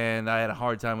baseball, and I had a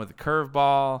hard time with the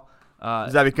curveball.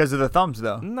 Is that because of the thumbs,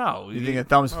 though? No. You think the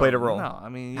thumbs played a role? No, I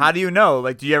mean, How do you know?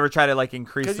 Like, do you ever try to like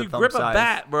increase because the you thumb grip size? a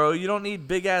bat, bro. You don't need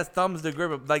big ass thumbs to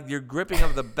grip it. Like your gripping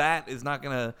of the bat is not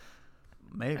gonna.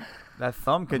 Maybe that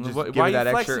thumb could just Why give you are that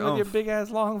you extra flexing with your oomph. big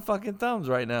ass long fucking thumbs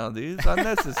right now, dude? It's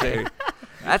unnecessary.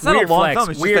 That's not a Weird long flex. thumb.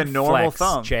 It's Weird just a normal flex,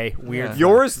 thumb. Jay. Weird. Yeah. flex.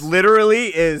 Yours literally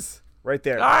is right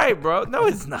there. All right, bro. No,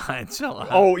 it's not. Chill out.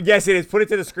 Oh yes, it is. Put it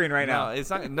to the screen right no, now. it's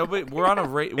not. Nobody. We're on a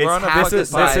rate. It's We're on a half fucking the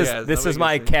size. podcast. This is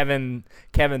my Nobody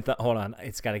Kevin. Hold on,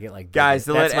 it's got to get like Guys,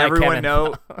 to bigger. let That's my everyone Kevin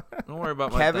know, can- Don't worry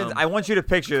about my Kevin's. thumb. I want you to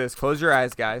picture this. Close your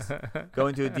eyes, guys. Go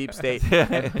into a deep state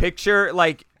and picture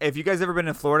like if you guys ever been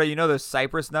in Florida, you know those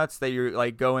cypress nuts that you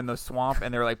like go in the swamp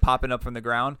and they're like popping up from the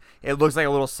ground. It looks like a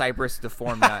little cypress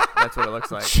deformed nut. That's what it looks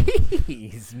like.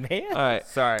 Jeez, man. All right.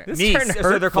 Sorry, This knees. turned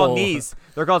So they're called hurtful. knees.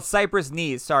 They're called cypress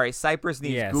knees. Sorry, cypress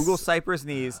knees. Yes. Google cypress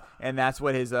knees, and that's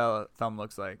what his thumb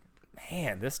looks like.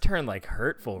 Man, this turned like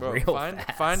hurtful Bro, real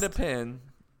fast. find a pin,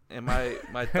 and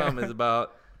my thumb is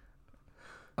about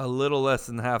a little less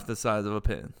than half the size of a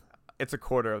pin. It's a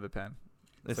quarter of the pen.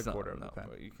 It's a not, quarter of the no, pen.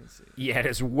 bro, you can see. Yeah, it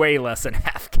is way less than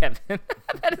half, Kevin.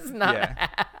 That is not Yeah.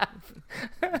 half.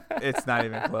 It's not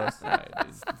even close.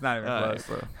 It's not even All close.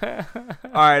 right, bro.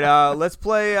 All right, let's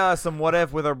play some What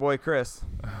If with our boy Chris.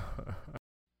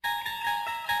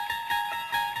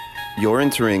 You're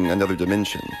entering another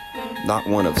dimension, not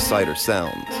one of sight or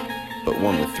sound, but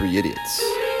one with 3 idiots.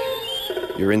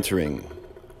 You're entering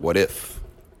What If.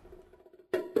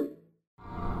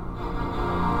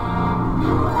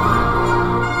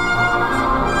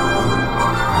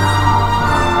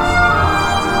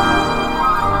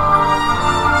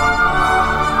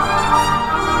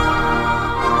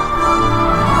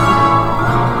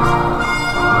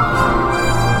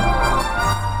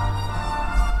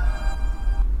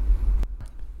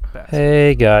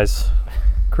 Hey guys,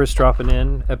 Chris dropping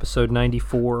in, episode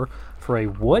 94 for a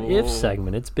What If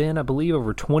segment. It's been, I believe,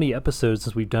 over 20 episodes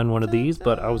since we've done one of these,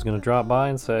 but I was going to drop by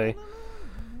and say,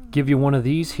 give you one of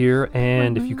these here,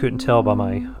 and if you couldn't tell by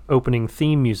my opening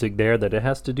theme music there, that it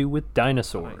has to do with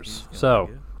dinosaurs. So,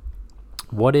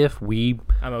 what if we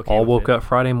I'm okay all with woke it. up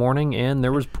Friday morning and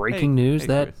there was breaking news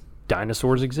that Chris.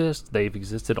 dinosaurs exist? They've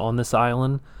existed on this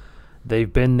island.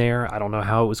 They've been there. I don't know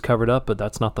how it was covered up, but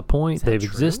that's not the point. They've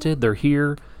existed. They're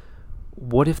here.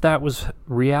 What if that was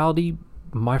reality?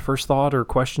 My first thought or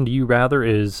question to you, rather,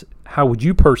 is how would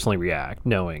you personally react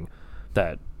knowing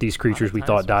that these creatures we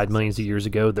thought died millions of years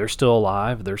ago, they're still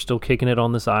alive, they're still kicking it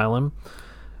on this island?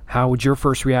 How would your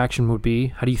first reaction would be?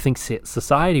 How do you think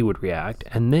society would react?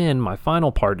 And then my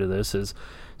final part of this is,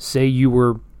 say you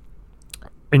were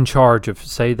in charge of,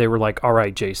 say they were like, all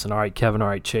right, Jason, all right, Kevin, all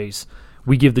right, Chase,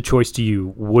 we give the choice to you.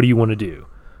 What do you want to do?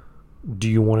 Do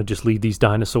you want to just leave these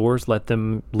dinosaurs, let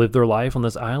them live their life on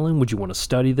this island? Would you want to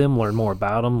study them, learn more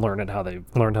about them, learn how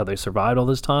they survived all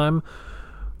this time?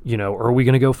 You know, or are we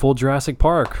going to go full Jurassic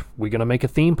Park? We going to make a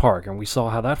theme park, and we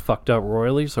saw how that fucked up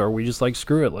royally. So are we just like,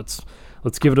 screw it, let's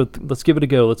give it a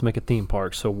go. Let's make a theme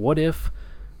park. So what if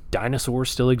dinosaurs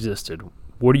still existed?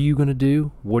 What are you going to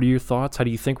do? What are your thoughts? How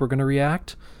do you think we're going to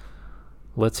react?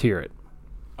 Let's hear it.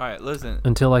 All right, listen.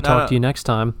 Until I talk to you next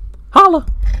time, holla.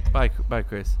 Bye,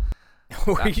 Chris.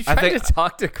 Were you I trying think- to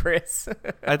talk to Chris?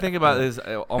 I think about this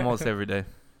almost every day.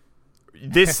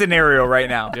 This scenario right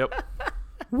now. Yep.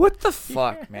 What the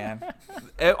fuck, man?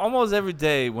 Almost every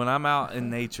day when I'm out in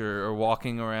nature or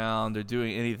walking around or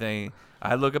doing anything,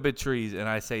 I look up at trees and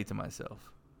I say to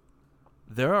myself,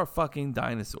 there are fucking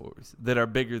dinosaurs that are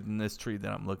bigger than this tree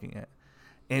that I'm looking at.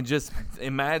 And just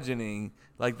imagining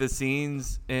like the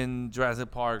scenes in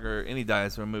Jurassic Park or any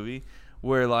dinosaur movie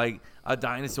where like a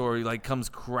dinosaur like comes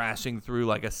crashing through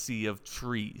like a sea of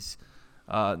trees.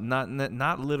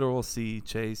 Not literal sea,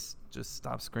 Chase. Just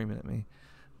stop screaming at me.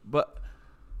 But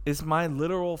it's my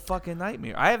literal fucking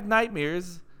nightmare. I have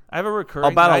nightmares. I have a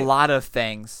recurring About a lot of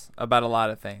things.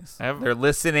 have- They're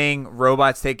listening,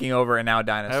 robots taking over, and now I have a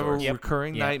dinosaurs.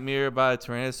 recurring nightmare about a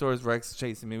Tyrannosaurus Rex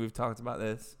chasing me. We've talked about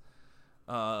this.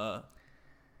 Bro,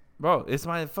 it's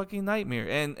my fucking nightmare.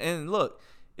 And look,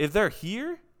 if they're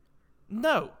here,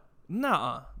 nah,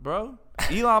 bro.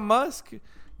 Elon Musk,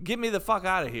 get me the fuck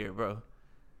out of here, bro.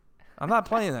 I'm not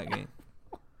playing that game.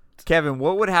 Kevin,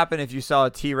 what would happen if you saw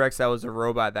a T-Rex that was a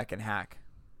robot that can hack?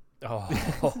 Oh,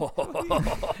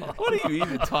 What are you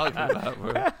even talking about,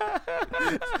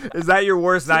 bro? Is that your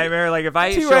worst nightmare? Like if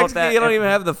I show up T-Rex, that you don't even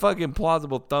have the fucking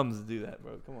plausible thumbs to do that,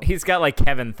 bro. Come on. he's got like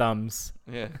Kevin thumbs.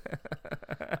 Yeah.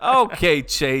 Okay,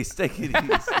 Chase, take it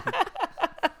easy.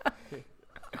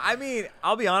 I mean,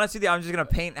 I'll be honest with you. I'm just gonna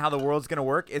paint how the world's gonna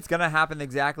work. It's gonna happen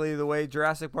exactly the way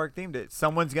Jurassic Park themed it.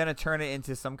 Someone's gonna turn it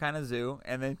into some kind of zoo,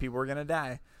 and then people are gonna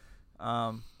die.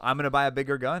 I'm gonna buy a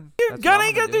bigger gun. Your That's gun what I'm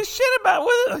ain't gonna do. do shit about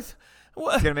it. It's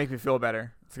What? gonna make me feel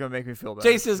better. It's gonna make me feel better.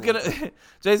 Jason's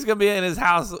gonna be in his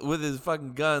house with his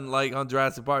fucking gun like on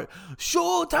Jurassic Park.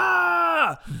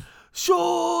 Shooter!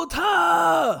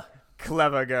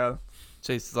 Clever girl.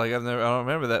 Jason's like, I don't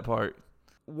remember that part.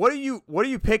 What are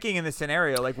you picking in this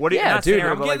scenario? Like, what are you? Yeah, not dude,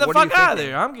 scenario, I'm but, getting like, the what are fuck you out of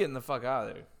thinking? there. I'm getting the fuck out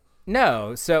of there.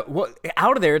 No, so what?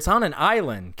 Out of there, it's on an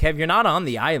island. Kev, you're not on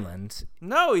the island.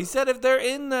 No, he said if they're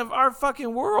in our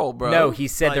fucking world, bro. No, he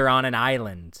said Like, they're on an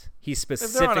island. He if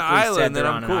specifically they're on an said island, they're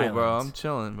then on I'm an cool, island. bro. I'm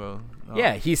chilling, bro. Oh.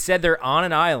 Yeah, he said they're on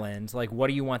an island. Like, what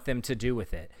do you want them to do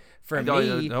with it? For I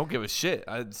me, don't give a shit.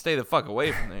 I'd stay the fuck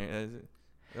away from there.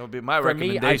 That would be my for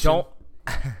me, recommendation.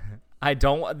 I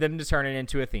don't want them to turn it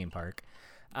into a theme park.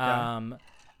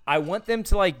 I want them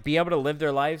to like be able to live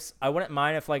their lives. I wouldn't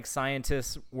mind if like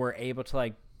scientists were able to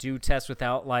like do tests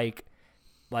without like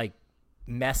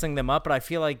messing them up, but I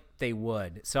feel like they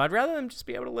would. So I'd rather them just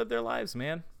be able to live their lives,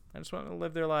 man. I just want them to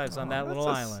live their lives on that little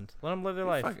island. Let them live their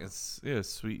life. You're a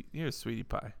sweetie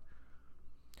pie.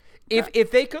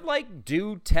 if they could like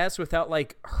do tests without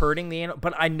like hurting the animal,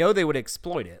 but I know they would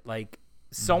exploit it. Like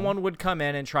someone would come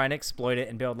in and try and exploit it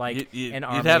and build like an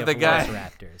army of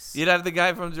velociraptors. You'd have the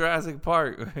guy from Jurassic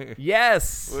Park.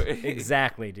 Yes,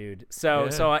 exactly, dude.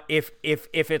 So if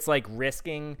it's like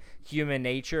risking human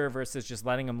nature versus just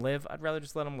letting them live, I'd rather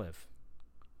just let them live.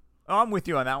 Oh, I'm with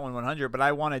you on that one 100, but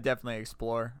I want to definitely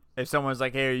explore. If someone's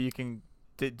like, hey, you can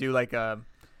do like a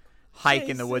hike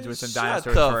in the woods with some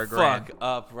dinosaurs for a grand. Shut the fuck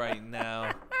up right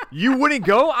now. You wouldn't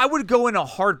go? I would go in a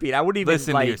heartbeat. I wouldn't even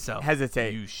listen to yourself.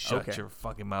 Hesitate. You shut your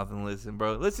fucking mouth and listen,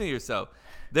 bro. Listen to yourself.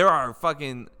 There are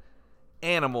fucking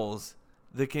animals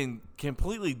that can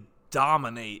completely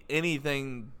dominate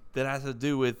anything that has to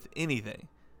do with anything.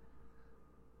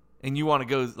 And you want to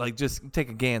go, like, just take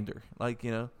a gander. Like,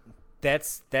 you know.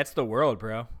 That's the world,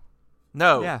 bro.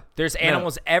 No. Yeah. There's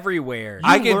animals everywhere.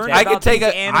 I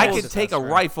could take a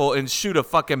rifle and shoot a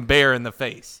fucking bear in the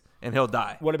face, and he'll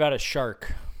die. What about a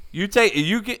shark?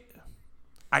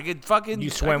 I could fucking. You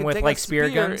swim with like spear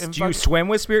guns? Do you swim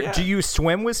with spear? Yeah. Do you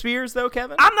swim with spears though,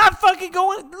 Kevin? I'm not fucking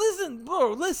going. Listen,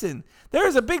 bro. Listen.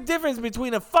 There's a big difference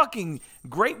between a fucking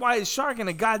great white shark and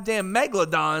a goddamn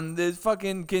megalodon that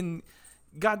fucking can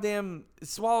goddamn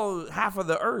swallow half of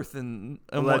the earth and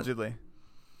allegedly.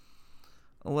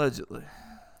 Allegedly.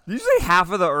 Did you say half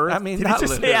of the earth? I mean, did not you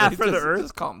just say half of the earth?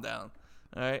 Just calm down.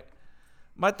 All right.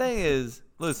 My thing is,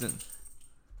 listen.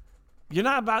 You're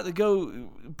not about to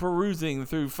go perusing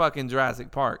through fucking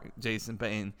Jurassic Park, Jason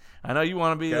Payne. I know you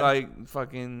want to be like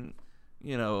fucking,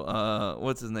 you know,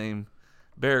 what's his name?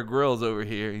 Bear Grylls over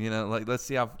here. You know, like, let's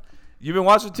see how. You've been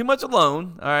watching too much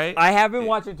Alone, all right? I have been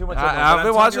watching too much Alone. I've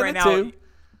been watching it too.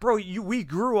 Bro, we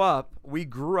grew up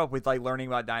with like learning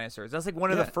about dinosaurs. That's like one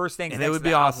of the first things and it would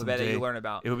be awesome that you learn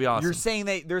about. It would be awesome. You're saying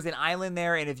that there's an island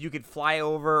there, and if you could fly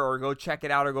over or go check it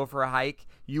out or go for a hike,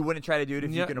 you wouldn't try to do it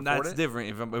if you can afford it? That's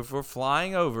different. If we're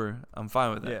flying over, I'm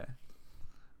fine with that. Yeah.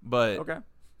 But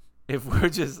if we're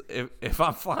just if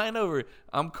I'm flying over,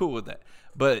 I'm cool with that.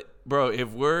 But bro, if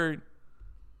we're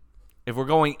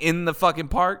going in the fucking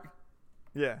park,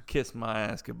 kiss my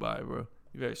ass goodbye, bro.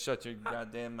 You better shut your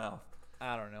goddamn mouth.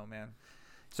 I don't know, man.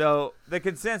 So the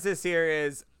consensus here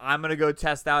is I'm going to go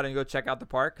test out and go check out the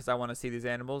park because I want to see these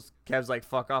animals. Kev's like,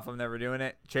 fuck off. I'm never doing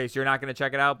it. Chase, you're not going to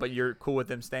check it out, but you're cool with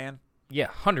them staying? Yeah,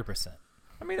 100%.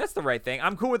 I mean, that's the right thing.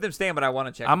 I'm cool with them staying, but I want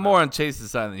to check I'm more on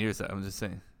Chase's side than your side. I'm just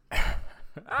saying.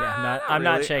 I'm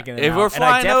not checking it if out.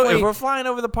 If we're flying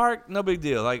over the park, no big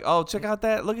deal. Like, oh, check out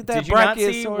that. Look at that. Did you not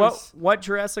see what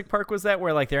Jurassic Park was that?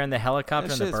 Where like they're in the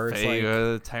helicopter and the birds fake,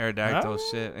 the pterodactyl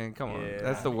shit. And come on,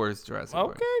 that's the worst Jurassic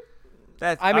Park.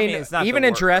 Okay. I mean it's not even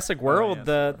in Jurassic World,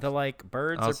 the like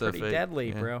birds also are pretty fake.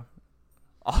 Deadly, bro.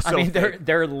 Also I mean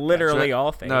they're literally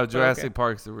all fake. No, Jurassic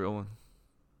Park's the real one.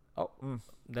 Oh,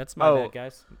 that's my bad,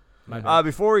 guys.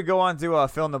 Before we go on to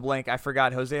fill in the blank, I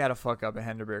forgot Jose had a fuck up and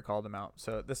Henderbeard called him out.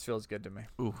 So this feels good to me.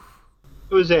 Oof.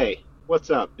 Jose, what's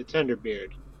up? It's Henderbeard.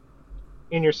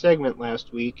 In your segment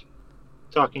last week,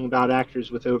 talking about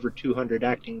actors with over 200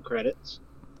 acting credits,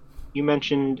 you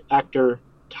mentioned actor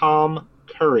Tom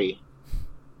Curry.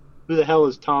 Who the hell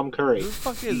is Tom Curry? Who the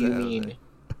fuck is that? Do you mean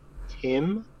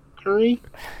Tim Curry?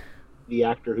 The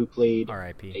actor who played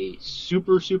a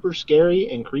super, super scary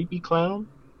and creepy clown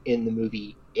in the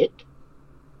movie It?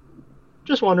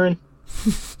 Just wondering.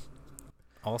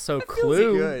 Also,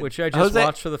 Clue, which I just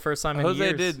watched for the first time in years.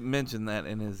 Jose did mention that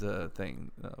in his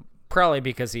thing. Probably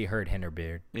because he heard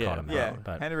Henderbeard call him out.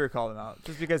 But Henderbeard called him out.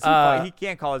 Just because he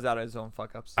can't call us out on his own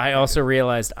fuck-ups. I also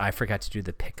realized I forgot to do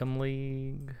the Pick'em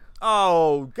League.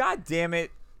 Oh, god damn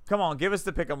it. Come on, give us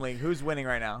the Pick'em League. Who's winning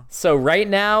right now? So right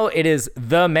now, it is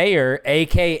the mayor,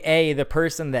 a.k.a. the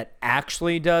person that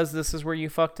actually does This Is Where You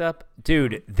Fucked Up.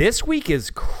 Dude, this week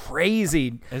is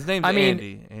crazy. His name's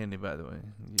Andy. Andy, by the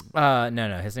way.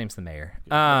 No, his name's the mayor.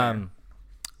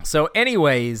 So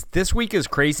anyways, this week is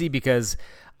crazy because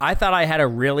I thought I had a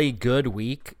really good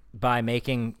week by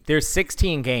making – there's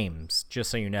 16 games,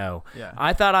 just so you know. Yeah.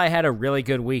 I thought I had a really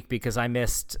good week because I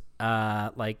missed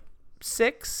like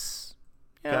 6 –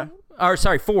 yeah. Or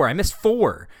sorry, 4. I missed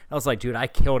 4. I was like, dude, I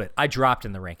killed it. I dropped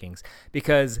in the rankings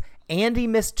because Andy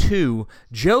missed 2.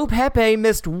 Joe Pepe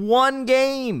missed 1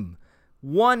 game.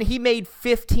 He made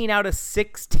 15 out of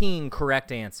 16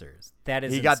 correct answers. That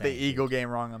is He insane, got the Eagle game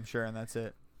wrong, I'm sure, and that's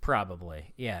it.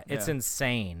 Probably. Yeah, it's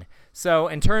insane. So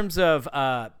in terms of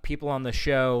people on the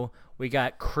show, we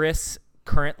got Chris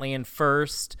currently in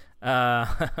first.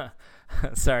 Sorry,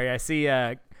 I see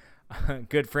a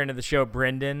good friend of the show,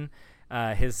 Brendan.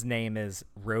 His name is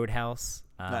Roadhouse.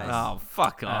 Nice. Oh,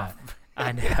 fuck off.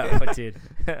 I know, dude.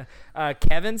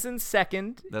 Kevin's in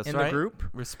second That's in right. the group.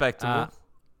 Respectable.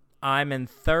 I'm in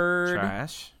third.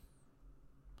 Trash.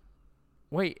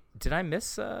 Wait, did I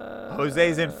miss?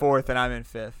 Jose's in 4th and I'm in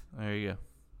 5th. There you go.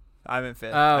 I'm in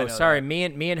 5th. I Oh, know sorry. that.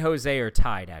 Me and Jose are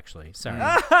tied. Actually, sorry.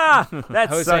 That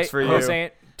Jose, sucks for you.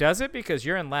 Jose, does it because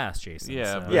you're in last, Jason?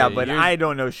 Yeah, so- but- Yeah, but You're- I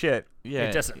don't know shit. Yeah,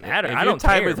 It doesn't matter. If I you're don't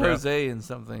tied care, with bro. Jose in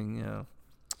something, you know.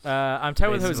 I'm tied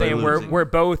with Basically Jose, and losing.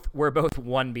 we're both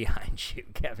one behind you,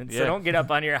 Kevin. So Yeah. don't get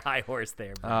up on your high horse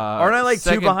there, bro. Aren't I like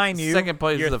 2 behind you? Second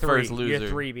place You're is the three. first loser. You're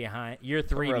 3 behind. You're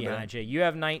 3 Brother. behind Jay. You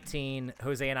have 19.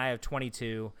 Jose and I have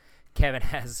 22. Kevin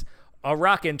has a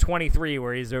rockin' 23,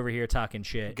 where he's over here talking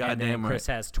shit. And then Goddamn Chris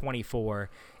right. has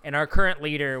 24, and our current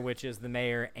leader, which is the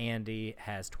mayor Andy,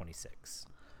 has 26.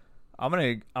 I'm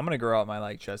gonna grow out my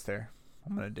like chest hair.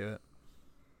 I'm gonna do it.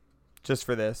 Just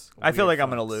for this. I feel like I'm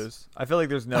gonna lose. I feel like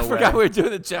there's no I way. forgot we were doing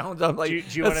the challenge. I'm like, Do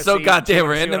you wanna that's so see- goddamn do you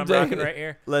wanna see random, what I'm rocking Jay. right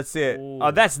here? Let's see it. Ooh. Oh,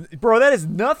 that is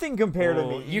nothing compared to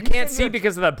me. You can't see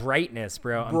because of the brightness,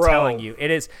 bro. I'm Bro. telling you,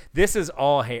 it is. This is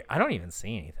all hair. I don't even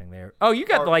see anything there. Oh, you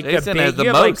got like the Jason big. has the you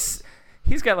have like most.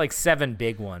 he's got like 7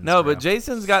 big ones. No, bro. but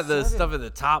Jason's got the stuff at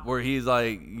the top where he's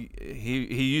like,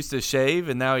 he used to shave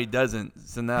and now he doesn't.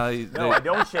 So now he. No, I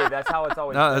don't shave. That's how it's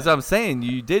always. No, that's what I'm saying.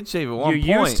 You did shave at one you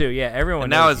point. used to, yeah. Everyone. And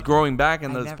now knows it's you. growing back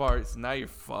in I those never- parts. Now you're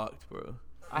fucked, bro.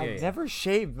 I've Yeah. never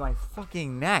shaved my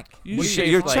fucking neck. You shave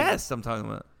your like- chest. I'm talking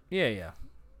about. Yeah.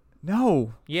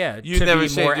 No. You to never be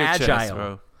shaved more your agile. chest,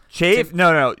 bro. Shaved?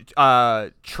 No.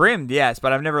 Trimmed, yes,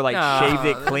 but I've never like shaved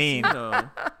it that's- clean. No.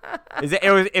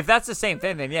 If that's the same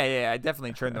thing, then yeah, I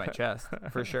definitely trimmed my chest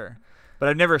for sure. But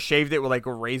I've never shaved it with like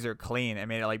a razor clean. I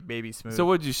made it like baby smooth. So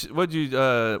what'd you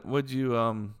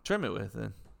trim it with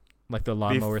then? Like the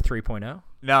lawnmower 3.0.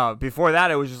 No, before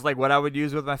that it was just like what I would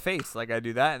use with my face. Like I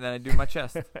do that and then I do my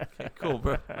chest. Cool,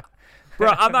 bro. Bro,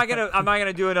 I'm not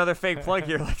gonna do another fake plug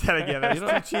here like that again.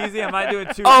 That's too cheesy. I'm not doing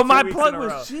two. Oh, 2 my weeks plug in a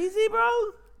row. was cheesy, bro.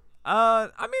 I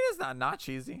mean, it's not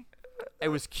cheesy. It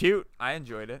was cute. I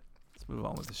enjoyed it. Let's move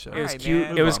on with the show. It was Alright, cute.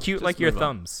 man. It was Move on. cute Just like your move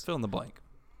on. thumbs. Fill in the blank.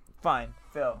 Fine,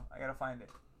 Phil. I gotta find it.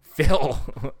 Phil.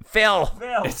 Phil.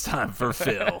 It's time for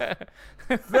Phil.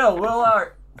 Phil.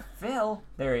 Willard. Phil.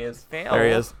 There he is. Phil. There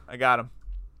he is. I got him.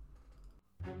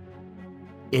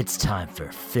 It's time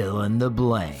for fill in the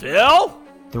blank. Phil?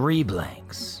 3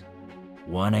 blanks.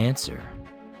 1 answer.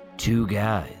 2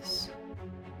 guys.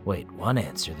 Wait, 1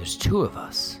 answer? There's 2 of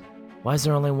us. Why is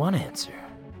there only 1 answer?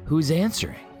 Who's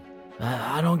answering?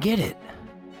 I don't get it.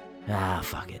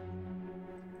 Fuck it.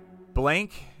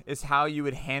 Blank is how you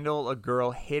would handle a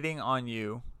girl hitting on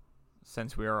you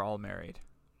since we are all married.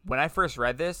 When I first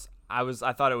read this, I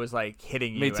thought it was like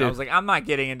hitting you. Me And too. I was like, I'm not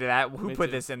getting into that. Who Me put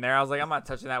too. this in there? I was like, I'm not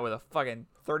touching that with a fucking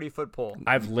 30-foot pole.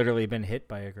 I've literally been hit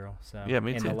by a girl. So Yeah,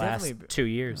 me in too. the last Definitely. 2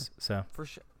 years. So For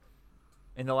sure.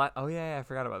 In the last, oh yeah, I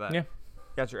forgot about that. Yeah.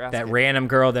 Got your ass. that kicked. random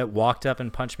girl that walked up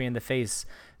and punched me in the face,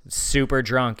 super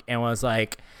drunk, and was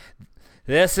like,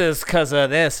 "This is because of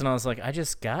this," and I was like, "I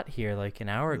just got here like an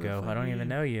hour ago. I don't even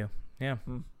know you." Yeah.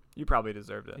 You probably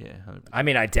deserved it. Yeah, 100%. I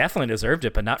mean, I definitely deserved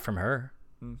it, but not from her.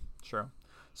 True.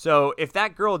 So if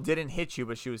that girl didn't hit you,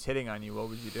 but she was hitting on you, what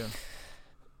would you do?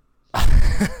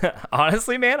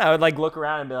 Honestly, man, I would like look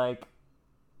around and be like,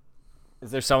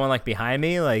 "Is there someone like behind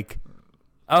me?" Like,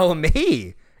 "Oh,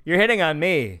 me? You're hitting on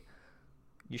me?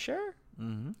 You sure?"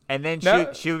 And then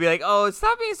No. she would be like, "Oh,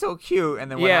 stop being so cute." And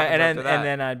then what Yeah, happens and after that?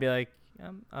 then I'd be like,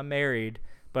 I'm married,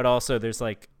 but also there's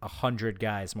like 100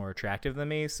 guys more attractive than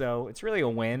me, so it's really a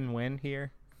win-win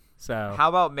here. So How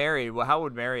about Mary? Well, how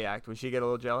would Mary act? Would she get a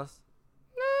little jealous?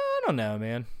 I don't know,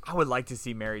 man. I would like to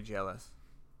see Mary jealous.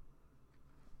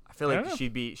 I feel I like don't know.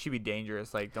 she'd be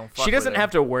dangerous. Like, don't fuck She doesn't with her.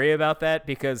 have to worry about that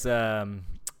because I'm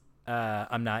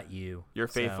not you. You're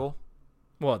so- faithful.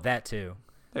 Well, that too.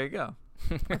 There you go.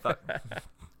 I thought-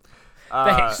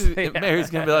 Thanks. If Mary's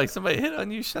gonna be like, somebody hit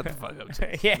on you, shut the fuck up.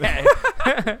 Jay.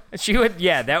 Yeah, she would.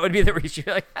 Yeah, that would be the reason. She'd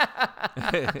be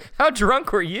like, "How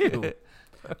drunk were you?"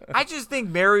 I just think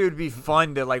Mary would be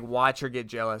fun to like watch her get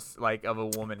jealous, like of a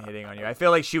woman hitting on you. I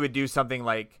feel like she would do something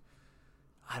like,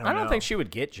 I don't know. think she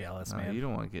would get jealous, No, man. you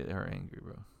don't want to get her angry,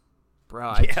 bro. Bro,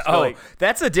 I just feel like,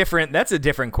 that's a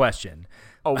different question.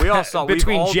 oh, we all saw we've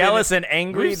Between all been- jealous and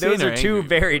angry, We've seen those her are two angry,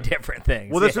 very different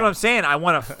things. Well, that's yeah. what I'm saying. I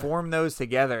want to form those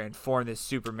together and form this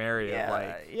Super Mary of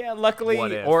like, yeah, luckily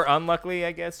what if? or unluckily,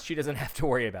 I guess she doesn't have to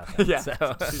worry about that. Yeah. So.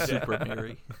 Super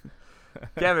Mary.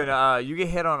 Kevin, you get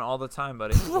hit on all the time,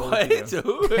 buddy. What would you do?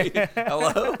 Who?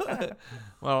 Hello?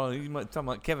 Well, you might talking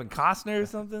about Kevin Costner or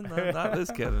something? No, not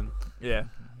this Kevin. Yeah.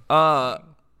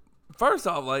 First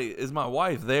off, like, is my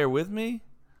wife there with me?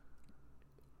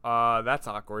 That's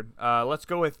awkward. Let's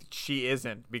go with she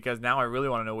isn't because now I really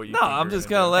want to know what you. No, think I'm you're just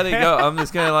gonna do. let it go. I'm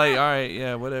just gonna like, all right,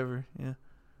 yeah, whatever, yeah.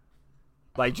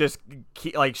 Like just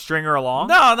like string her along?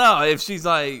 No. If she's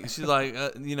like,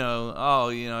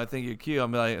 I think you're cute. I'll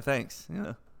be like, thanks.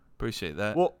 Appreciate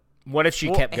that. Well, what if she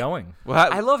kept going?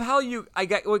 I love how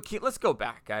let's go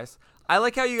back, guys. I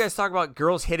like how you guys talk about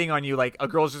girls hitting on you. Like a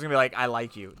girl's just gonna be like, "I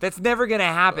like you." That's never gonna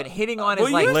happen. Hitting on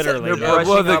is like literally they're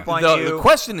brushing up on you. The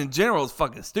question in general is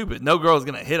fucking stupid. No girl's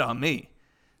gonna hit on me.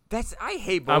 I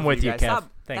hate both. I'm with you, guys. Kev.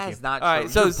 Thank you. That's not All true. right,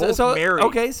 so You're both married.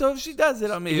 okay, so if she does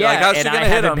hit on me, Yeah, how's she and gonna I hit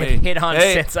haven't on me? been hit on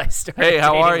since I started. Hey,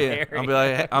 how are you? dating Mary. I'll be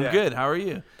like, hey, I'm Yeah. good. How are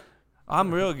you?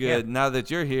 I'm real good now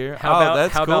that you're here. How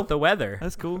that's how cool. about the weather?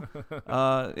 That's cool.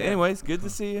 Anyways, good to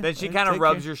see you. Then she Hey, kind of take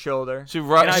rubs care. your shoulder. She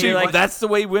rubs. I'd be like- That's the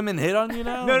way women hit on you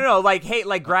now. No, like grabs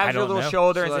I your don't little know.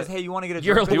 shoulder and She's says, like, "Hey, you want to get a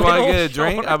You're drink?" Do you want to Little get a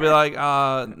drink? shoulder. I'll be like,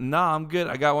 nah, I'm good.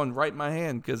 I got one right in my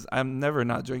hand because I'm never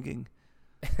not drinking.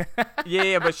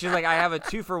 Yeah, but she's like, "I have a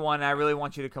 2-for-1. And I really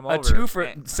want you to come A over."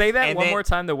 2-for. Say that and one then- more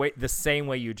time. The same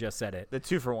way you just said it. The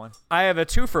 2-for-1. I have a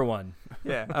 2-for-1.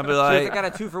 Yeah. I'll be She's like, I got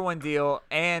a 2-for-1 deal,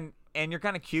 and you're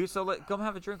kind of cute, so come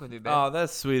have a drink with me, babe. oh,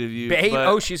 that's sweet of you. Babe. but-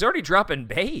 Oh, she's already dropping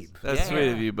babe. That's Yeah.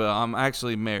 sweet of you, but I'm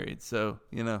actually married, so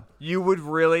You would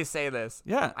really say this?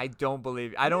 Yeah. I don't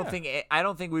believe. I don't think any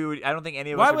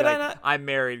of Why us would would be I like, not? I'm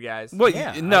married, guys. Well,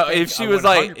 Yeah, no. I think If she I was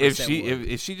like, 100%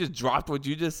 if she just dropped what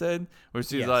you just said, where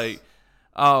she's Yes. like,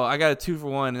 "Oh, I got a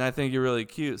 2-for-1, and I think you're really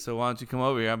cute, so why don't you come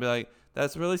over here?" I'd be like,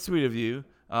 "That's really sweet of you.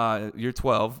 You're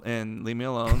 12, and leave me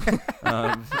alone."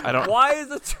 I don't. Why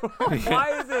is it?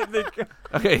 Why is it?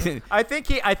 Okay. I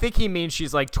think he means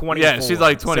she's like 24. Yeah, she's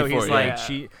like So 24, he's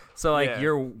yeah. like Yeah.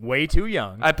 you're way too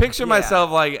young. I picture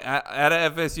myself like at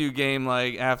a FSU game,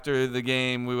 like after the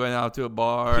game, we went out to a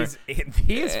bar.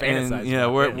 He is fantasizing.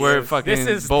 And we're about this. fucking This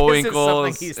is Bullwinkles,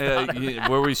 something he's thought about.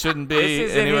 where we shouldn't be.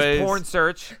 This is anyways. in his porn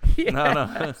search.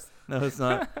 No, it's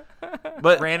not.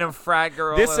 But Random frat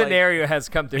girl. This like, scenario has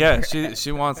come to yeah,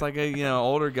 she wants like a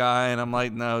older guy, and I'm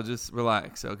like, no, just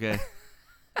relax, okay.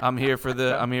 I'm here for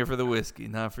the whiskey,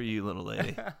 not for you, little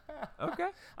lady. Okay.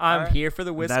 I'm Alright. here for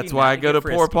the whiskey. That's why I not go to get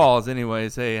Poor frisky. Paul's,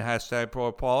 anyways. Hey, hashtag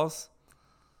Poor Paul's.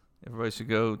 Everybody should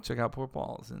go check out Poor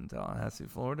Paul's in Tallahassee,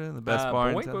 Florida. The best bar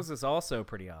in town. Bullwinkles is also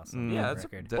pretty awesome. Yeah, on that's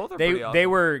record. both are they pretty awesome. they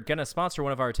were gonna sponsor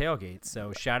one of our tailgates,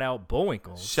 so shout out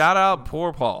Bullwinkles, Shout out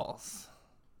Poor Paul's.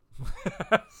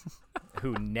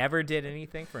 who never did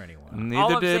anything for anyone. Neither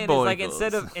All I'm did saying Bullwinkles. is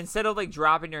like instead of like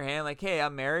dropping your hand like, hey,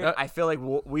 I'm married, I feel like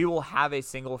we will have a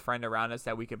single friend around us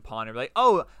that we can pawn and be like,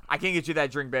 oh, I can't get you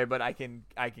that drink, babe, but I can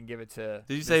give it to.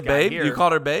 Did you this say guy babe? here. You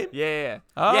called her babe? Yeah.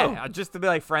 Oh. Yeah, just to be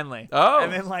like friendly. Oh.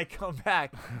 And then like come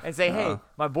back and say, hey,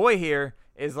 my boy here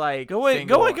is like. Go wake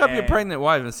up your pregnant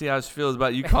wife and see how she feels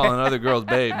about you calling other girls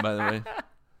babe. By the way,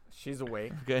 She's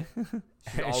awake. okay.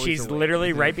 She's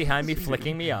literally right behind me,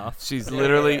 flicking me off. She's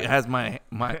literally has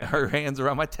her hands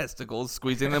around my testicles,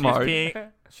 squeezing them hard.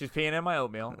 She's peeing in my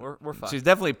oatmeal. We're fine. She's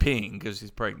definitely peeing because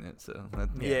she's pregnant. So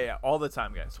yeah, all the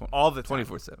time, guys. All the time.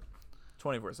 24/7.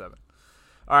 24/7. All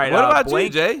right. What about Blake, you,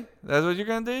 Jay? That's what you're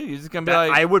gonna do? You're just gonna be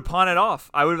like, I would pawn it off.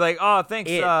 I would be like, oh, thanks.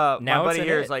 Now my it's buddy an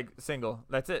here it. is like single.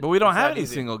 That's it. but we don't It's have that any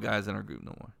easy. single guys in our group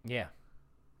no more. Yeah,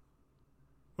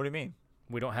 What do you mean?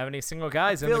 we don't have any single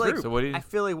guys I in feel the like group. So what do you? I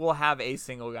feel like we'll have a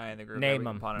single guy in the group. that Name we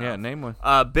can him. pawn it Yeah, off. name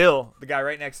one. Bill, the guy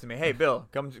right next to me. Hey, Bill,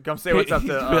 come say what's up to.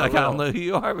 Be like, I don't Lil. know who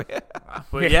you are. Man.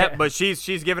 But yeah, but she's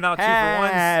giving out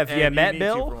 2-for-1s. Have you and met need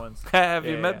Bill? 2-for-1s. Have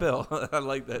you Yeah, met yeah. Bill? I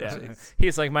like that. Yeah. Chase.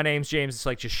 He's like, my name's James. It's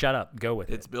like, just shut up, go with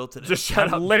It's it. Bill today. Just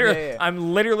shut up. Literally, Yeah.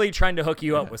 I'm literally trying to hook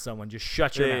you up with someone. Just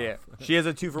shut your Yeah. mouth. She has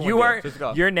a 2-for-1. You deal. are. Just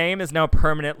go. Your name is now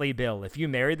permanently Bill. If you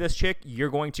marry this chick, you're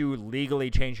going to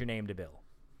legally change your name to Bill.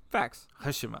 Facts.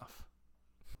 Hush your mouth.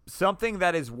 Something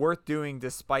that is worth doing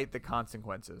despite the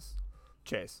consequences.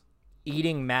 Chase.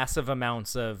 Eating massive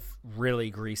amounts of really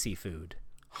greasy food.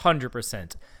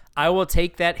 100%. I will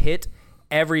take that hit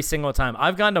every single time.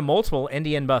 I've gone to multiple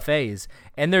Indian buffets,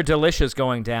 and they're delicious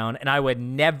going down, and I would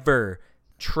never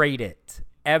trade it.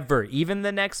 Ever. Even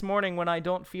the next morning when I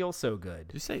don't feel so good.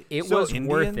 Did you say it was Indian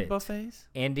worth it. buffets?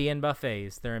 Indian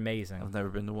buffets. They're amazing. I've never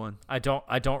been to one. I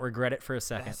don't regret it for a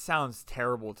second. That sounds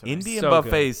terrible to me. Indian So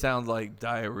buffets sounds like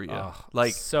diarrhea. Oh,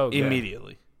 like so good.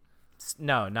 immediately.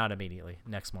 No, not immediately.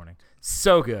 Next morning.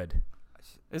 So good.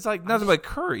 It's like nothing but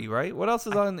curry, right? What else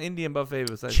is on an Indian buffet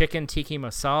besides Chicken tikka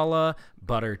masala,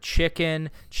 butter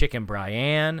chicken, chicken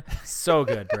Brian. So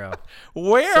good, bro.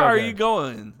 Where So are good. you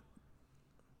going?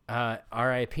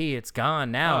 R.I.P. It's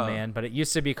gone now, Oh. man. But it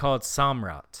used to be called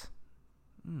Samrat.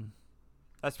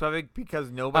 That's probably because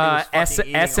nobody was fucking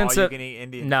eating Essence all you of can eat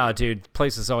Indian. No, food. dude,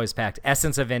 place is always packed.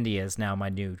 Essence of India is now my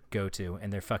new go-to,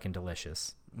 and they're fucking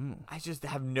delicious. I just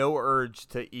have no urge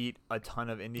to eat a ton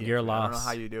of Indian Your food. I don't know loss.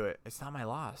 how you do it. It's not my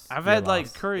loss. I've You're had like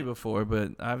lost. curry before,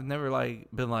 but I've never like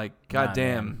been like, God Nah,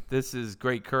 damn, man. this is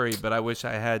great curry, but I wish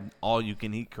I had all you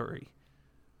can eat curry.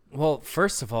 Well,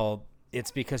 first of all,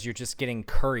 it's because you're just getting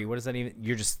curry. What does that even?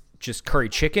 You're just curry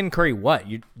chicken, curry what?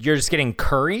 You're just getting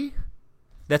curry?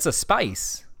 That's a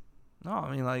spice. No,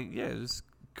 I mean like just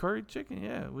curry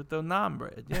chicken, with the naan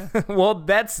bread, Well,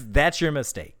 that's your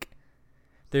mistake.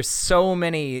 There's so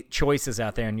many choices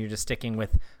out there, and you're just sticking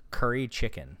with curry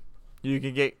chicken. You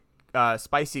can get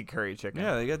spicy curry chicken.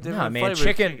 Yeah, they got different Nah, man, flavors.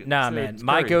 chicken. Nah, It's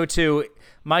man. curry.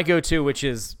 My go-to, which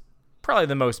is probably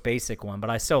the most basic one, but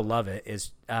I still love it,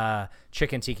 is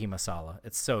chicken tikka masala.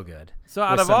 It's so good. So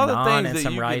out With of some all the naan things and that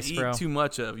some you rice, can eat bro. too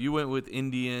much of, you went with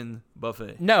Indian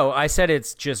buffet. No, I said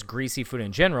it's just greasy food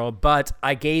in general, but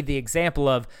I gave the example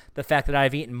of the fact that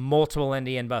I've eaten multiple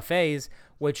Indian buffets,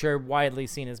 which are widely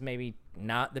seen as maybe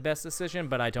not the best decision,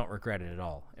 but I don't regret it at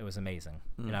all. It was amazing,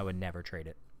 and I would never trade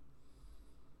it.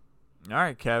 All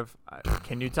right, Kev.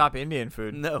 Can you top Indian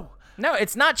food? No. No,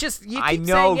 it's not just you keep I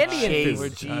know, saying Indian Chase. food. We're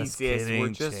just Jesus, we're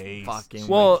kidding, just Chase. fucking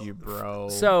Well, with you, bro.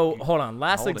 So hold on.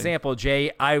 Last Holding. example,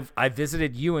 Jay. I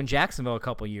visited you in Jacksonville a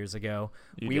couple years ago.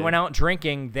 We did. went out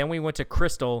drinking. Then we went to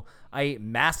Crystal. I ate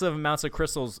massive amounts of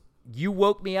Crystals. You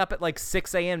woke me up at like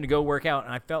 6 a.m. to go work out,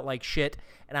 and I felt like shit.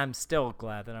 And I'm still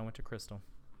glad that I went to Crystal.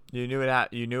 You knew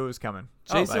it. You knew it was coming.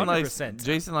 Jason likes 100%.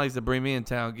 Jason likes to bring me in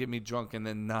town, get me drunk, and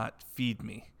then not feed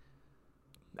me.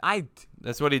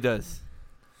 That's what he does.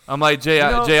 I'm like, Jay,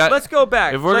 let's go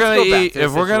back. If we're Let's gonna go back eat, to the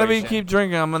if we're gonna situation. keep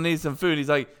drinking, I'm gonna need some food. He's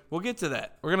like, we'll get to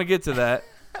that. We're gonna get to that.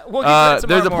 We'll get to that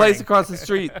There's a tomorrow place morning. across the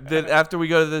street that after we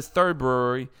go to this third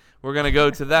brewery, we're gonna go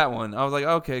to that one. I was like,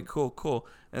 okay, cool.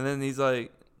 And then he's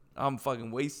like, I'm fucking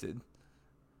wasted.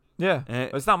 Yeah, Eh.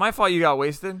 it's not my fault you got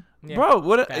wasted. Yeah. Bro,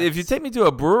 what Facts. if you take me to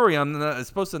a brewery? I'm not,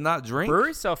 supposed to not drink.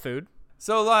 Breweries sell food.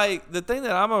 So like the thing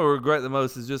that I'm gonna regret the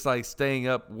most is just like staying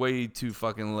up way too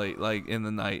fucking late, like in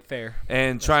the night. Fair.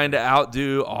 And trying to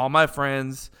outdo all my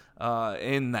friends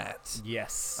in that.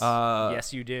 Yes.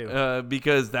 Yes, you do.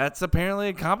 Because that's apparently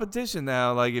a competition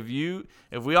now. Like if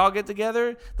we all get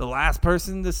together, the last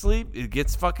person to sleep, it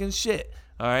gets fucking shit.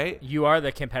 All right. You are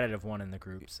the competitive one in the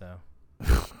group, so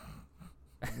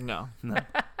No,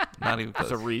 Not even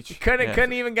close. it's a reach.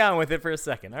 couldn't even gone with it for a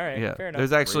second. All right, Yeah, fair enough.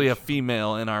 there's actually a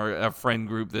female in our friend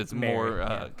group that's Mary, more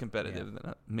yeah. competitive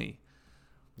than me.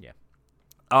 Yeah.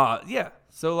 Yeah.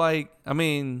 So like, I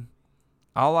mean,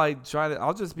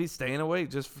 I'll just be staying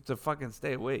awake just to fucking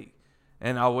stay awake,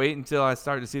 and I'll wait until I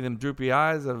start to see them droopy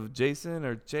eyes of Jason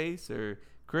or Chase or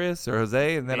Chris or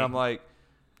Jose, and then Me. I'm like,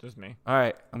 Just me. all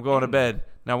right, I'm going to bed.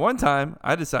 Now, one time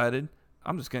I decided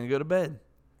I'm just gonna go to bed,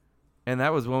 and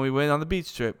that was when we went on the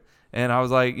beach trip, and I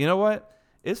was like, you know what?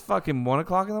 It's fucking 1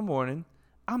 o'clock in the morning.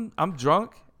 I'm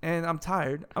drunk and I'm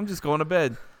tired. I'm just going to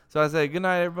bed. So I said, good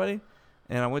night, everybody.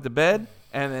 And I went to bed.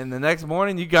 And then the next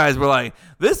morning, you guys were like,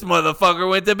 this motherfucker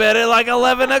went to bed at like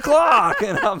 11 o'clock.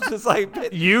 And I'm just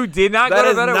like, You did not That go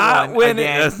is to bed not at 1. when it-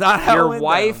 Again, that's not how it your went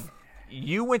wife. down.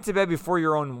 You went to bed before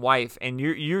your own wife, and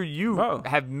you Bro.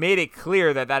 have made it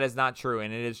clear that is not true,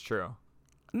 and it is true.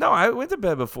 no, I went to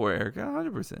bed before Erica,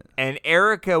 100%. And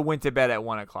Erica went to bed at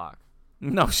 1 o'clock.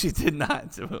 No, she did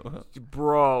not.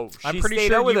 Bro, I'm she pretty stayed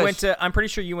sure up with you us. went to. I'm pretty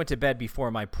sure you went to bed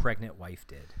before my pregnant wife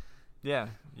did. Yeah.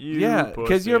 Yeah,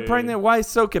 because your pregnant wife's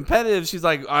so competitive. She's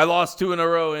like, I lost 2 in a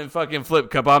row in fucking Flip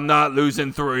Cup. I'm not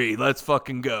losing 3. Let's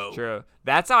fucking go. True.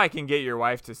 That's how I can get your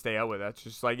wife to stay up with us.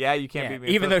 Just like, yeah, you can't beat me.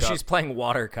 in even though Flip Cup. she's playing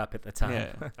Water Cup at the time.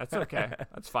 Yeah. That's okay.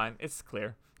 That's fine. It's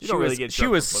clear. You She don't was, really get she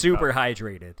drunk was in Flip super Cup.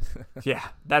 hydrated. Yeah,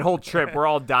 that whole trip, we're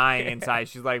all dying inside.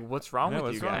 She's like, "What's wrong Yeah,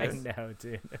 with you what's wrong? guys? No,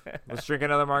 dude. Let's drink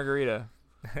another margarita."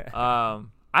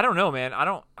 I don't know, man.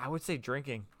 I would say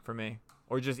drinking for me,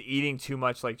 or just eating too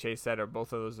much, like Chase said, or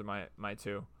both of those are my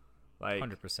two. Like,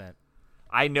 100%.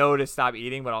 I know to stop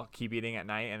eating, but I'll keep eating at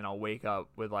night, and then I'll wake up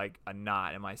with like a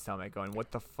knot in my stomach, going,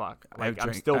 "What the fuck?" Like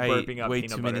I'm still I burping ate up way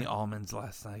peanut too butter. many almonds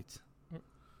last night.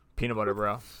 Peanut butter,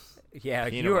 bro. Yeah,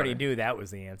 Peanut you already butter. knew that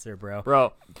was the answer, bro.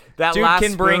 Bro, that Dude last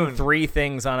can bring spoon, 3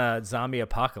 things on a zombie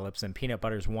apocalypse, and peanut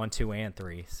butter's 1, 2, and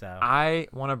 3. So I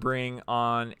want to bring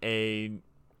on a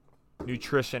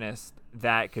nutritionist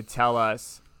that could tell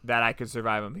us that I could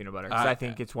survive on peanut butter, because I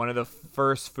think it's one of the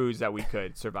first foods that we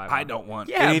could survive on. I don't want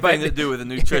Yeah, anything but- to do with a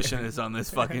nutritionist on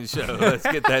this fucking show. Let's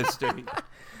get that straight.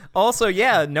 also,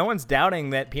 yeah, no one's doubting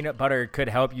that peanut butter could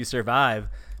help you survive.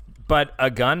 But a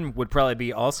gun would probably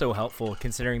be also helpful,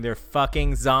 considering they're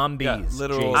fucking zombies. Yeah,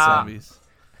 literal Jason. zombies.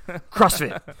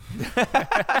 CrossFit.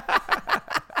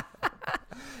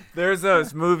 There's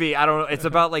this movie, I don't know, it's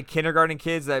about like kindergarten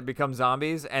kids that become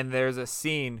zombies, and there's a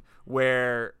scene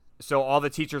where all the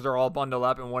teachers are all bundled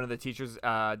up, and one of the teachers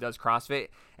does CrossFit,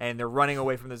 and they're running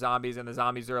away from the zombies, and the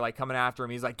zombies are like coming after him.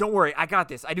 He's like, "Don't worry, I got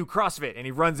this. I do CrossFit," and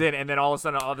he runs in, and then all of a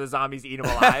sudden, all the zombies eat him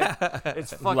alive.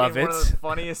 It's fucking Love it. one of the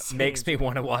funniest scenes. Makes me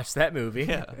want to watch that movie.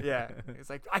 Yeah.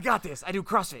 It's like, "I got this. I do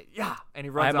CrossFit." Yeah, and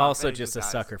he runs. I'm off, also and he just a dies.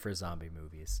 sucker for zombie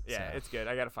movies. Yeah, so. it's good.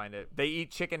 I gotta find it. They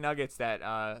eat chicken nuggets that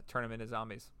turn them into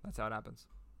zombies. That's how it happens.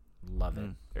 Love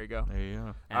it. There you go. There you go.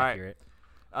 All right. Accurate.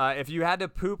 If you had to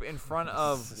poop in front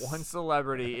of one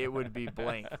celebrity, it would be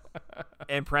blank.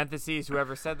 In parentheses,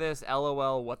 whoever said this,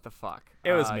 LOL, what the fuck?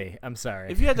 It was me. I'm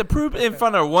sorry. If you had to poop in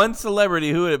front of one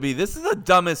celebrity, who would it be? This is the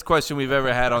dumbest question we've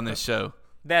ever had on this show.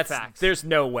 That's Facts. There's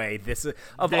no way this is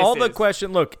all the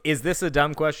question. Look, is this a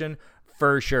dumb question?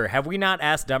 For sure. Have we not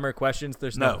asked dumber questions?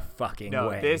 There's no fucking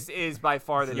way. This is by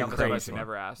far the dumbest crazy. question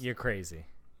ever asked. You're crazy.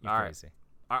 You're All right. crazy.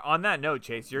 On that note,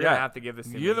 Chase, you're gonna have to give this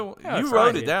to me. You it's wrote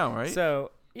fine, it dude. down, right?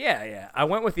 So yeah. I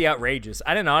went with the outrageous.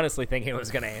 I didn't honestly think it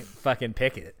was gonna fucking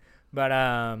pick it, but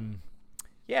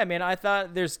yeah, man. I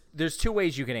thought there's two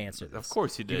ways you can answer this. Of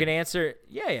course you did. You can answer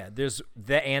There's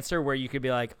the answer where you could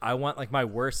be like, I want like my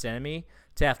worst enemy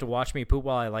to have to watch me poop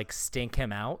while I like stink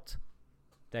him out.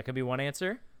 That could be one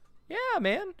answer. Yeah,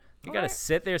 man. You gotta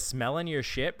sit there smelling your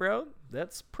shit, bro.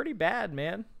 That's pretty bad,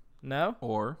 man. No?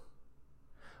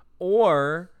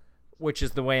 Or, which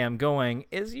is the way I'm going,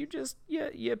 is you just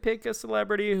you pick a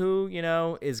celebrity who,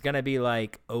 is gonna be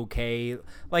like, okay,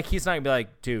 like he's not gonna be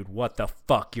like, dude, what the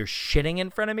fuck, you're shitting in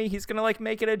front of me? He's gonna like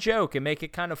make it a joke and make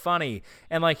it kind of funny,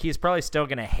 and like he's probably still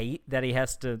gonna hate that he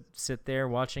has to sit there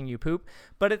watching you poop,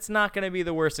 but it's not gonna be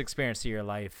the worst experience of your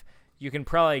life. You can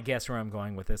probably guess where I'm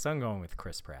going with this. I'm going with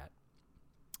Chris Pratt.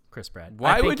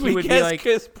 Why would we guess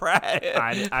Chris Pratt?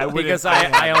 I would because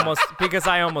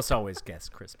I almost always guess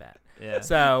Chris Pratt. Yeah.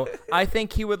 So I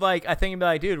think he'd be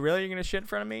like, dude, really, you're gonna shit in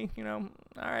front of me? All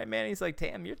right, man. He's like,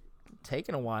 damn, you're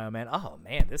taking a while, man. Oh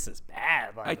man, this is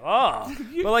bad. Like,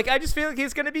 but like I just feel like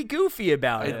he's gonna be goofy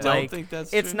about it. I don't like, think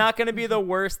that's it's true. not gonna be the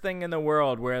worst thing in the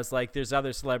world. Whereas like there's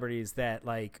other celebrities that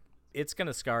like it's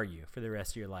gonna scar you for the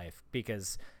rest of your life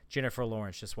because Jennifer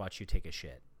Lawrence just watched you take a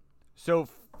shit. So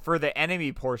for the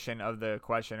enemy portion of the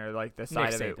question, or like the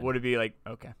side Nick of it, Saban. would it be like,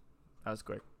 okay, that was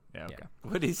quick. Yeah, okay.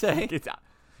 What did he say? It's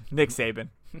Nick Saban.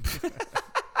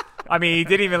 I mean, he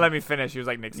didn't even let me finish. He was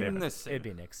like Nick Saban. It'd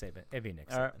be Nick Saban.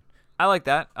 All right. I like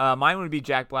that. Mine would be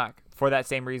Jack Black for that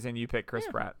same reason you picked Chris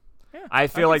Pratt. Yeah, I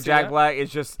feel like Jack Black is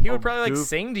just he would probably like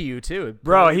sing to you too,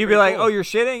 bro. He'd be like, "Oh, you're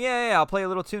shitting? Yeah, I'll play a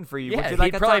little tune for you." Yeah, Would you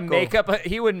like he'd a probably taco?"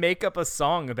 he would make up a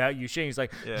song about you shitting. He's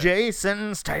like,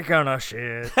 Jason's taking a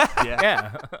shit.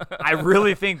 Yeah. I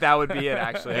really think that would be it.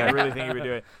 Actually, I really think he would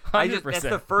do it. That's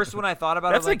the first one I thought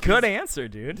about. That's like, a good answer,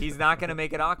 dude. He's not gonna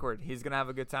make it awkward. He's gonna have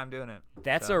a good time doing it.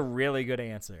 That's a really good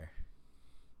answer.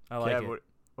 I like it.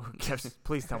 Kev,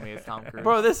 please tell me it's Tom Cruise.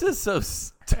 Bro, this is so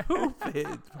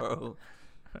stupid, bro.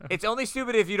 It's only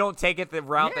stupid if you don't take it the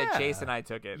route that Chase and I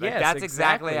took it. Like, Yes, that's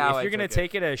exactly how if you're gonna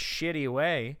take it a shitty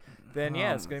way, then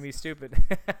it's gonna be stupid.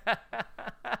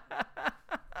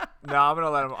 No, I'm gonna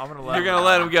let him. You're gonna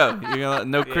let him go. You're gonna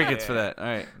no crickets for that. All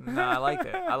right. No, I liked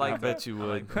it. I bet you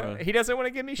would. Bro. He doesn't want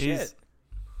to give me shit.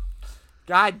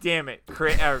 God damn it,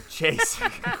 Chase.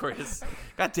 Chris.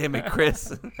 God damn it,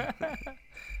 Chris.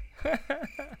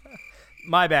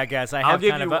 My bad, guys. I have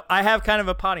kind of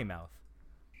a potty mouth.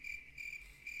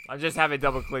 I just have it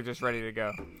double click, just ready to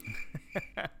go.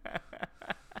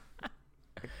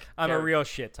 I'm a real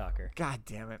shit talker. God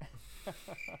damn it.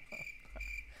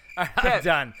 I'm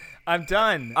done. I'm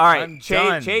done. All right, I'm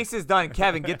done. Chase is done.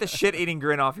 Kevin, get the shit-eating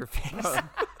grin off your face.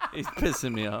 He's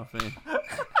pissing me off, man.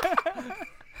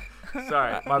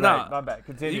 Sorry, my bad.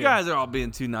 Continue. You guys are all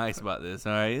being too nice about this,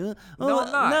 all right? No,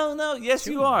 I'm not. No. Yes,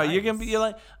 Too you are. nice. You're gonna be. You're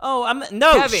like, oh, I'm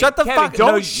no. Kevin, Shut the Kevin, fuck.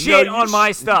 Don't shit on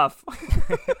my stuff.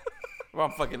 Well,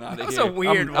 I'm fucking out of here. That's a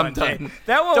weird one. I'm done. Jay.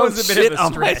 That one Don't was a bit shit of a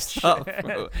on my stretch. stuff,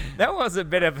 bro. That was a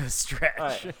bit of a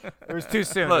stretch. It was too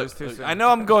soon. Look, I know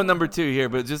I'm going number 2 here,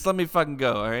 but just let me fucking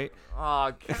go, all right?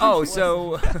 Oh,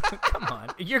 so come on.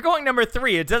 You're going number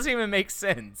 3. It doesn't even make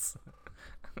sense.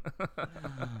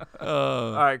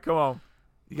 All right, come on.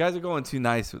 You guys are going too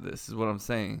nice with this, is what I'm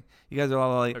saying. You guys are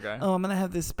all like, Okay. oh, I'm going to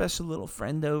have this special little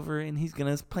friend over, and he's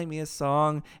going to play me a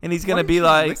song, and he's going to What be did you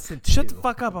like, listen to? shut the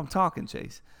fuck up, I'm talking,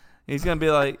 Chase. And he's going to be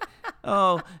like,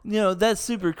 oh, that's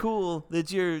super cool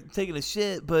that you're taking a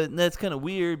shit, but that's kind of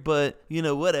weird, but,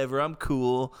 whatever, I'm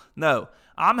cool. No,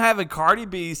 I'm having Cardi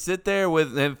B sit there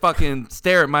and fucking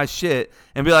stare at my shit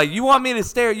and be like, you want me to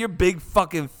stare at your big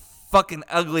fucking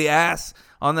ugly ass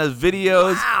on those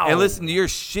videos and listen to your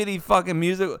shitty fucking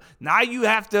music? Now you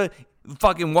have to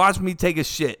fucking watch me take a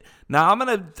shit. Now I'm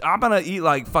gonna eat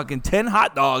like fucking 10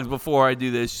 hot dogs before I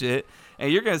do this shit,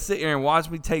 and you're gonna sit here and watch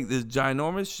me take this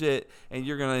ginormous shit, and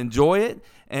you're gonna enjoy it,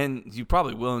 and you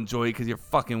probably will enjoy it because you're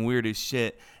fucking weird as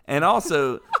shit, and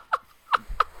also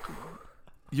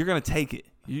you're gonna take it.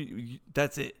 You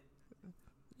that's it.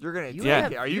 You're gonna take Yeah.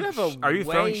 it. Are you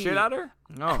throwing shit at her?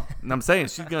 No, I'm saying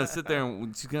she's gonna sit there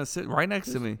and she's gonna sit right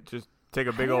next to me. Just take a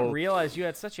I big didn't old. realize you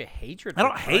had such a hatred. I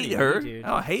don't for hate Cardi her. B, dude. I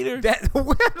don't hate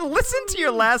her. Listen to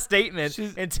your last statement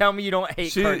and tell me you don't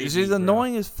hate Cardi B. She's bro.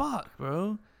 annoying as fuck,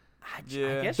 bro. I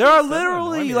Yeah. guess There she are doesn't annoy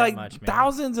literally me like that much, man.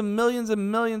 thousands and millions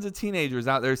of teenagers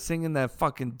out there singing that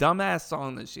fucking dumbass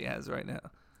song that she has right now.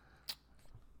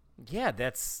 Yeah,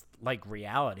 that's like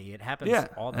reality. It happens Yeah,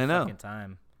 all I the know. fucking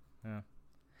time. Yeah.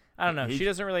 I don't know. He- She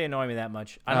doesn't really annoy me that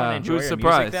much. I don't enjoy who's her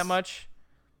surprised? music that much.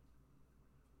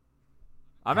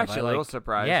 I'm Have actually I, a little like-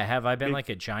 surprised. Yeah, have I been Be- like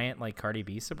a giant like Cardi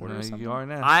B supporter or something? You are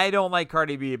now. I don't like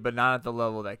Cardi B, but not at the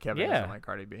level that Kevin Yeah. doesn't like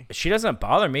Cardi B. She doesn't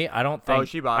bother me. I don't think.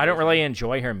 she I bothers don't really me.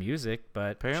 enjoy her music,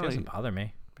 but Apparently- she doesn't bother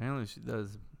me. Apparently she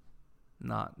does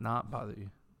not bother you.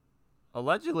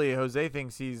 Allegedly, Jose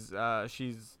thinks she's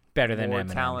Better than more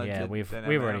Eminem. talented Yeah, we've than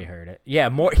already Eminem. heard it. Yeah,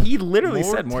 more. He literally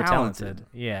More said more talented. talented.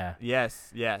 Yeah.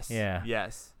 Yes. Yeah.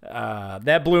 Yes.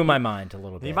 That blew my mind a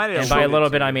little bit. He might have and by a showed it little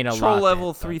to bit, you. I mean a Troll lot.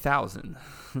 level bit, but 3000.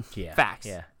 Yeah. Facts.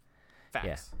 Yeah. Facts.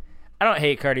 Yeah. I don't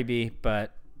hate Cardi B,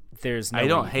 but there's no. I way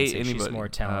don't you can hate say anybody. She's more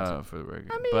talented. For the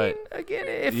record. I mean, but again,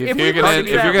 if if you're we gonna- listened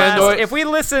to if that you're gonna last- annoy- if we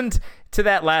listened to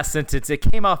that last sentence, it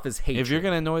came off as hatred. if you're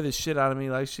gonna annoy the shit out of me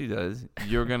like she does,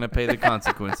 you're gonna pay the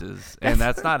consequences, and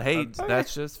that's not hate.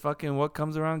 That's just fucking what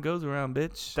comes around goes around,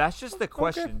 bitch. That's just the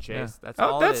question, Chase. Yeah. That's Oh,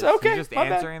 all that's it is. okay. He's just My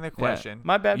bad. answering the question.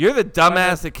 My bad. You're the My dumbass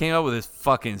bad. that came up with this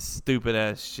fucking stupid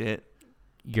ass shit.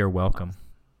 You're welcome.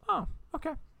 Oh,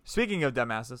 okay. Speaking of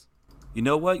dumbasses, You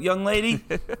know what, young lady?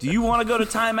 Do you want to go to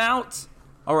timeout?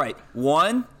 All right,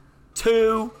 1,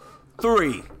 2,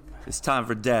 3. It's time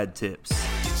for dad tips.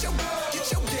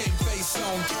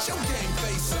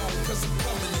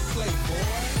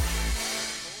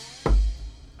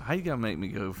 How you gonna make me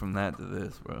go from that to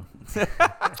this, bro?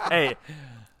 hey,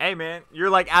 man, you're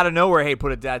like out of nowhere. Hey,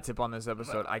 put a dad tip on this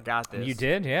episode. I got this. You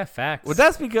did, yeah. Facts. Well,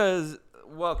 that's because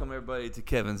welcome everybody to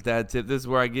Kevin's Dad Tip. This is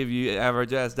where I give you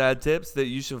average ass dad tips that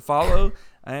you should follow,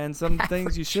 and some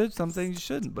things you should, some things you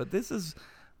shouldn't. But this is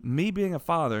me being a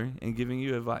father and giving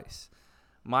you advice.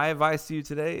 My advice to you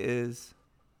today is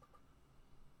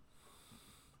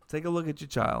take a look at your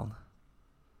child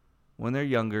when they're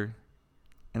younger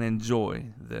and enjoy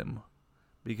them,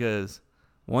 because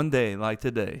one day like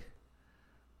today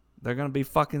they're gonna be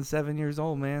fucking 7 years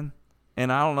old, man.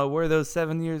 And I don't know where those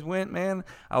 7 years went, man.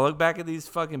 I look back at these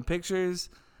fucking pictures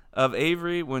of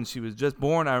Avery when she was just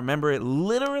born. I remember it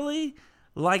literally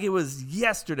like it was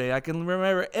yesterday. I can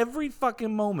remember every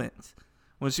fucking moment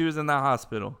when she was in the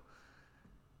hospital.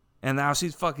 And now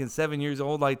she's fucking 7 years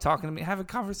old, like talking to me, having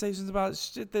conversations about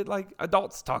shit that like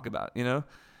adults talk about, you know?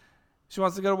 She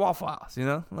wants to go to Waffle House, you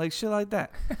know? Like shit like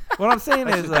that. What I'm saying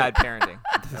That's is just like, bad parenting.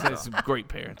 it's great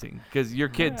parenting. Because your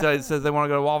kid says they want to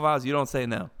go to Waffle House, you don't say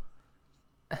no.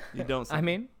 You don't say I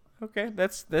mean, okay,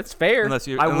 that's fair. unless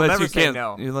you I will unless never you say can't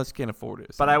no. unless you can't afford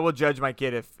it. But I will judge my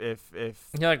kid if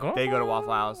You're like, they go to "Oh,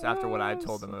 Waffle House after what I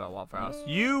told them about Waffle House.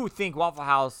 You think Waffle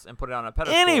House and put it on a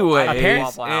pedestal. Anyway, I think Apparently-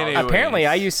 Waffle House. anyway. Apparently,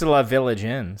 I used to love Village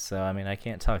Inn, so I mean, I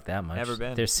can't talk that much. Never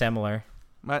been. They're similar.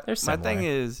 my they're thing similar.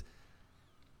 is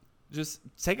just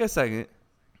take a second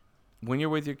when you're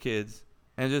with your kids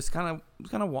and just kind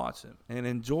of watch them and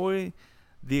enjoy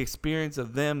the experience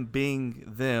of them being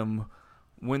them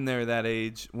when they're that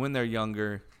age, when they're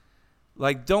younger.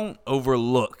 Like, don't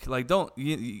overlook. Like,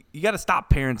 you got to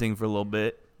stop parenting for a little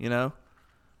bit, you know?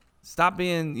 Stop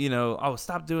being,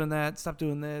 stop doing that, stop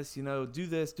doing this, do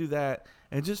this, do that,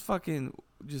 and just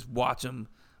watch them.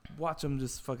 Watch them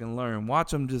just fucking learn.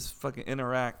 Watch them just fucking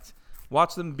interact.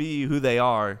 Watch them be who they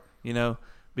are,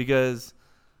 because,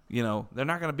 they're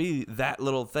not going to be that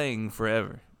little thing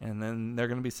forever. And then they're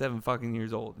going to be 7 fucking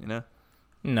years old,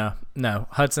 No.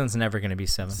 Hudson's never going to be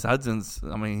 7. Hudson's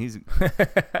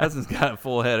got a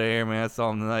full head of hair, man. I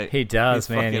saw him tonight. He does,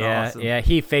 He's man. fucking Yeah, awesome. yeah.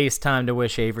 He FaceTimed to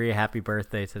wish Avery a happy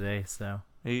birthday today. So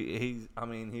He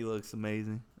looks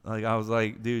amazing. Like, I was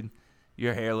like, dude,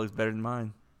 your hair looks better than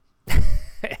mine.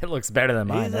 it looks better than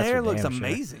mine. His that's hair for looks damn sure.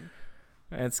 amazing.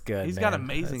 That's good. He's man. got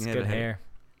amazing That's head good of hair.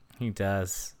 He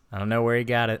does. I don't know where he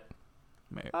got it.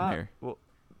 Hair. Well,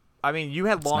 I mean, you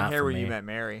had It's long not hair for when you me. met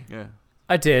Mary. Yeah.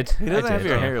 I did. He doesn't I have did,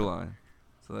 your yeah. hairline,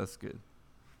 so that's good.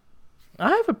 I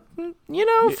have a,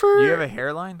 for You have a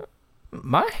hairline?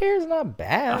 my hair's not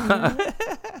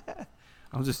bad.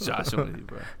 I'm just joshing with you,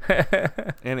 bro.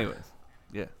 Anyways,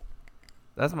 yeah.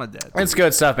 That's my dad. It's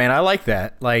good stuff, man. I like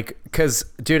that. Like, because,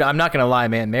 dude, I'm not going to lie,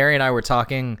 man. Mary and I were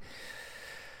talking,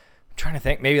 I'm trying to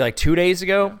think, maybe like 2 days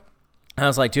ago. And I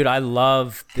was like, dude, I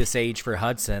love this age for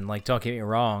Hudson. Like, don't get me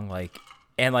wrong. Like,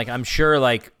 and like, I'm sure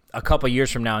like a couple years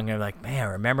from now, I'm going to be like, man,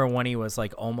 remember when he was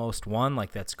like almost 1?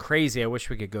 Like, that's crazy. I wish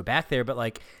we could go back there. But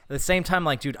like, at the same time,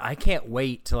 like, dude, I can't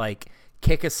wait to like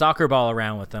kick a soccer ball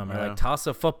around with them or like toss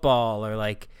a football or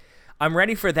like, I'm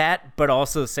ready for that, but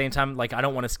also at the same time, like, I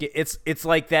don't want to skip. It's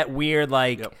like that weird,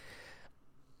 like,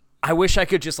 I wish I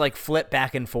could just, like, flip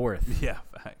back and forth. Yeah,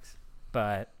 facts.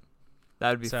 But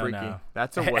that would be freaky. No.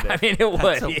 That's a what if. I mean, it would.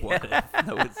 That's a what if.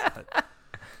 No, it's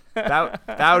not.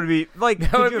 That would be, like,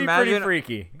 that could would you be imagine, pretty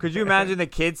freaky. Could you imagine the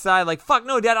kid's side? Like, fuck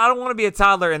no, Dad, I don't want to be a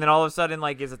toddler. And then all of a sudden,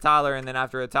 like, he's a toddler. And then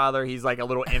after a toddler, he's like a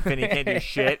little infant. He can't do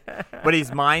shit. But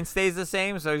his mind stays the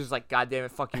same. So he's just like, God damn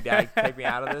it, fuck you, Dad. Take me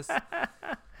out of this.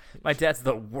 My dad's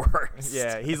the worst.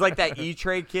 Yeah, he's like that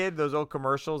E-Trade kid, those old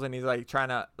commercials, and he's like trying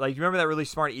to, like, you remember that really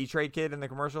smart E-Trade kid in the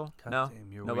commercial? God no,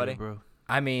 damn, you're nobody. weird, bro.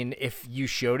 I mean, if you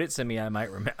showed it to me, I might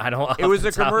remember. I don't. It was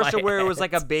a commercial where it was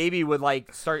like a baby would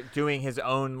like start doing his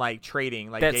own like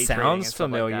trading, like that day sounds trading and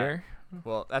familiar. Like that.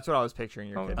 Well, that's what I was picturing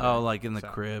your kid. Oh, doing, like in the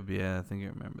crib. Yeah, I think I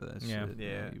remember that Yeah. shit.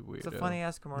 Yeah, You it's a weirdo. funny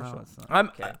ass commercial. No, it's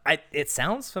not. Okay. It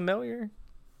sounds familiar.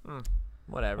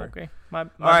 Whatever. Okay. My All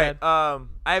right. bad.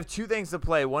 I have 2 things to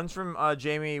play. One's from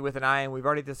Jamie with an eye, and we've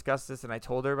already discussed this, and I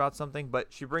told her about something,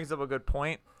 but she brings up a good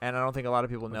point, and I don't think a lot of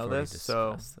people know this.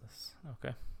 So,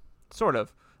 okay. sort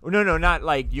of. No, not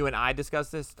like you and I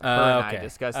discussed this. Her and I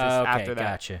discussed this after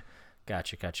that.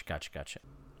 Gotcha.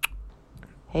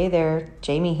 Hey there,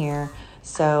 Jamie here.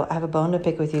 So I have a bone to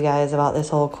pick with you guys about this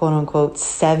whole quote-unquote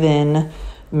 7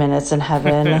 minutes in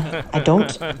heaven. I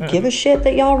don't give a shit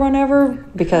that y'all run over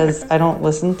because I don't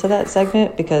listen to that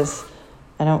segment because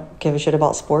I don't give a shit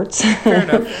about sports.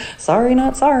 Sorry,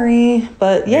 not sorry.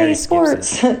 But yay,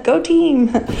 sports. Go team.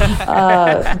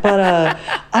 I'm going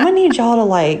to need y'all to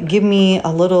like give me a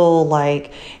little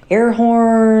like air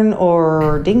horn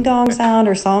or ding dong sound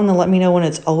or something to let me know when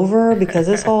it's over because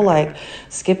this whole like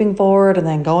skipping forward and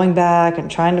then going back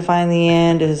and trying to find the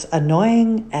end is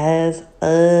annoying as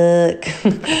fuck.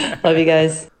 Love you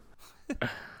guys.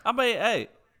 I mean, hey,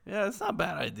 yeah, it's not a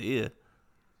bad idea.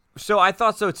 So I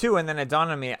thought so too, and then it dawned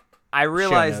on me. I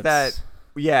realized that,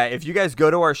 yeah, if you guys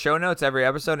go to our show notes every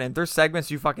episode, and if there's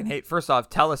segments you fucking hate, first off,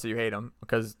 tell us that you hate them,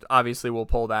 because obviously we'll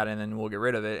pull that and then we'll get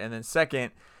rid of it. And then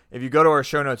second, if you go to our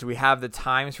show notes, we have the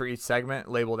times for each segment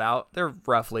labeled out. They're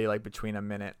roughly like between a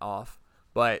minute off,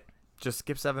 but just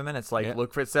skip 7 minutes. Like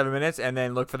look for 7 minutes, and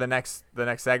then look for the next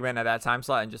segment at that time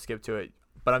slot, and just skip to it.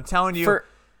 But I'm telling you,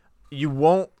 you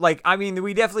won't like. I mean,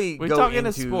 we definitely we're go talking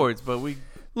into sports, but we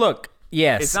look.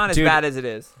 Yes, it's not as dude, bad as it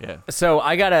is. Yeah. So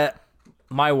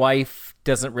my wife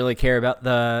doesn't really care about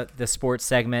the sports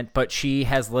segment, but she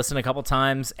has listened a couple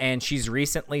times, and she's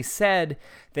recently said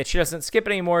that she doesn't skip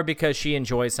it anymore because she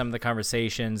enjoys some of the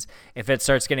conversations. If it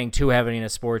starts getting too heavy into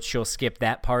sports, she'll skip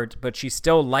that part, but she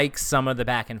still likes some of the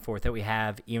back and forth that we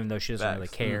have, even though she doesn't really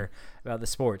care about the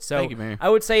sports. So Thank you, Mary. I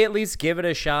would say at least give it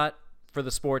a shot for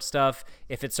the sports stuff.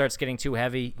 If it starts getting too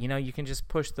heavy, you can just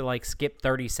push the like skip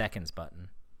 30 seconds button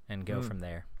and go from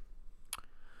there.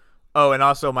 Oh, and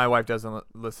also my wife doesn't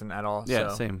listen at all. Yeah,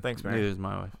 so same. Thanks, Mary. Neither is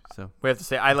my wife. So we have to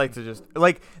say, I like to just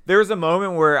like. There was a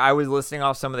moment where I was listing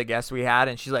off some of the guests we had,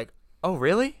 and she's like, "Oh,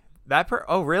 really?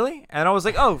 Oh, really?" And I was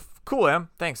like, "Oh, cool, Em.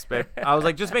 Thanks, babe." I was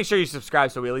like, "Just make sure you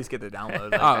subscribe so we at least get the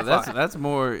download." Like, that's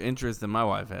more interest than my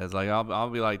wife has. Like I'll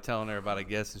be like telling her about a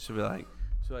guest, and she'll be like,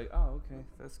 "Oh, okay,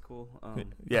 that's cool."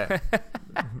 Yeah.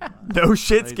 No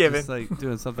shit's like, given. Just like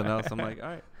doing something else. I'm like, all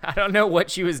right. I don't know what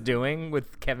she was doing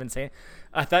with Kevin saying.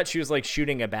 I thought she was like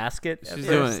shooting a basket.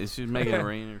 She's making it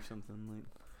rain or something.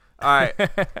 Like. All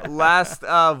right, last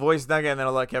voice nugget, and then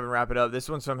I'll let Kevin wrap it up. This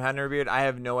one's from Henrybeard. I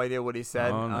have no idea what he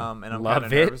said, and I'm kind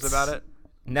of nervous about it.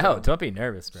 No, don't be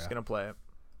nervous, bro. Just gonna play it.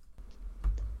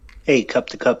 Hey, Cup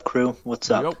to Cup crew, what's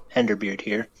up? Henderbeard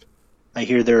here. I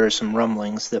hear there are some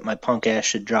rumblings that my punk ass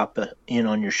should drop in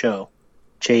on your show.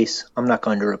 Chase, I'm not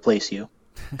going to replace you.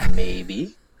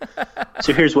 Maybe.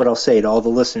 So here's what I'll say to all the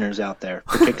listeners out there,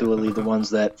 particularly the ones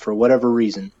that, for whatever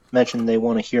reason, mention they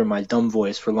want to hear my dumb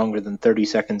voice for longer than 30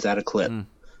 seconds at a clip.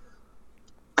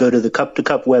 Go to the Cup to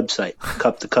Cup website,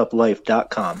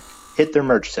 cuptocuplife.com, hit their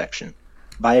merch section,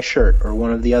 buy a shirt or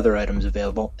one of the other items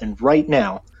available, and right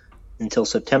now, until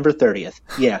September 30th,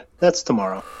 yeah, that's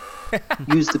tomorrow,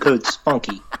 use the code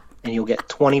SPUNKY and you'll get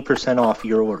 20% off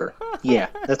your order. Yeah,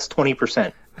 that's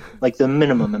 20%. like the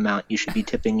minimum amount you should be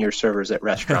tipping your servers at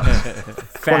restaurants.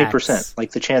 20%,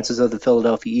 like the chances of the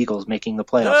Philadelphia Eagles making the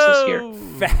playoffs this year.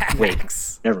 Facts.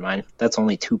 Wait, never mind. That's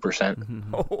only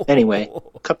 2%. Anyway,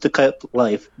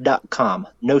 cuptocuplife.com,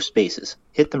 no spaces.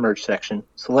 Hit the merch section,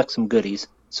 select some goodies,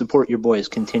 support your boys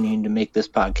continuing to make this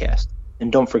podcast.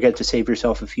 And don't forget to save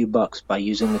yourself a few bucks by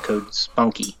using the code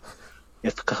SPUNKY.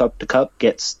 If Cup to Cup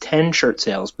gets 10 shirt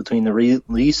sales between the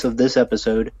release of this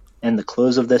episode and the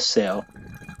close of this sale,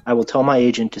 I will tell my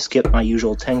agent to skip my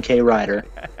usual 10K rider,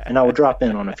 and I will drop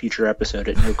in on a future episode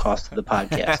at no cost to the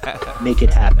podcast. Make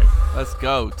it happen. Let's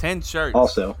go. 10 shirts.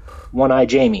 Also, One Eye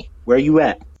Jamie, where you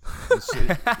at?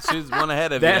 She's one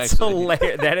ahead of That's you, actually.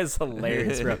 hilarious. That is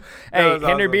hilarious, bro. Hey,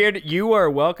 Hinderbeard, you are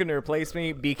welcome to replace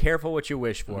me. Be careful what you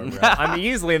wish for, bro. I'm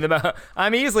easily the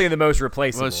most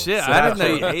replaceable. Well, shit, so. I didn't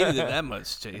know you hated it that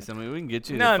much, Chase. I mean, we can get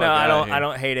you. No, the fuck out of here. I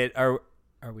don't hate it. Are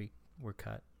we? We're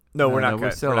cut. No, we're not we're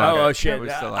cut. still We're on. not cut. Oh shit!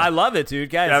 We're still on. I love it, dude.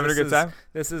 Guys, You having a good time?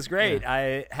 This is great.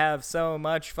 I have so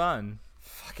much fun.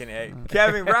 Fucking A.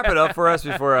 Kevin, wrap it up for us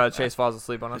before Chase falls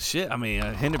asleep on us. Shit, I mean,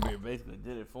 Hinderbeard basically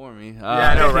did it for me. Yeah,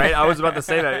 I know, right? I was about to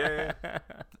say that. Yeah.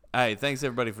 Hey, thanks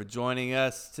everybody for joining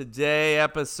us today.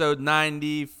 Episode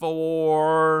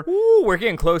 94. Ooh, we're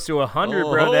getting close to 100,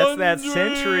 bro. That's that 100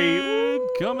 century. Ooh.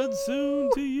 Coming soon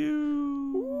to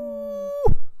you.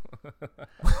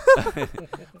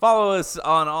 Follow us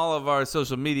on all of our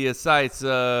social media sites.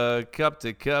 Cup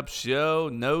to Cup Show,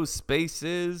 no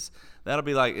spaces. That'll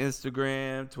be like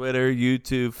Instagram, Twitter,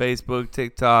 YouTube, Facebook,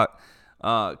 TikTok.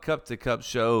 Cup to Cup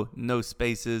Show, no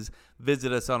spaces.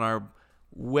 Visit us on our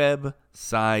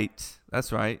website.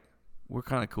 That's right. We're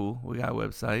kind of cool. We got a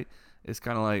website. It's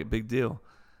kind of like a big deal.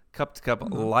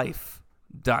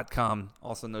 cuptocuplife.com.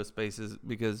 Also no spaces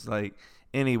because like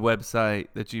any website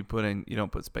that you put in, you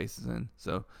don't put spaces in.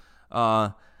 So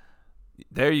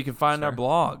there you can find our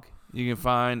blog. You can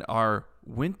find our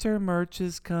winter merch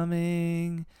is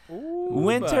coming. Ooh,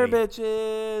 winter buddy.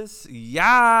 bitches.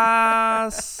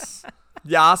 Yes.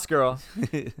 Yas, girl.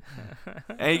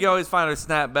 And you can always find our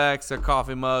snapbacks, our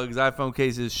coffee mugs, iPhone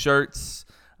cases, shirts.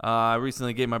 I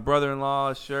recently gave my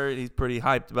brother-in-law a shirt. He's pretty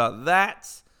hyped about that.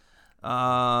 Dude,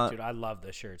 I love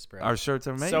the shirts, bro. Our shirts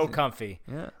are amazing. So comfy.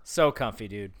 Yeah. So comfy,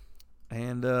 dude.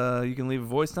 And you can leave a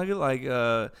voice nugget like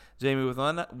Jamie with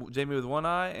one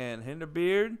eye and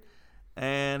Hinderbeard.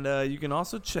 And you can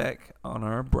also check on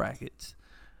our brackets.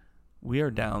 We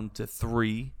are down to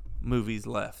 3 movies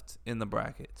left in the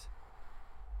bracket.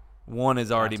 One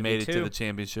has already made it to the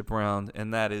championship round,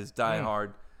 and that is Die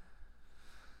Hard.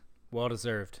 Well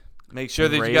deserved. Make sure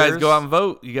And that Raiders. you guys go out and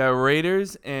vote. You got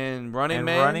Raiders and Running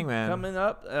Man Man coming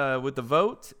up with the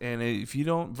vote. And if you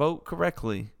don't vote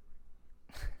correctly,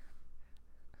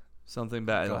 something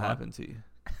bad will happen to you.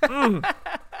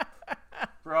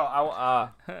 Bro,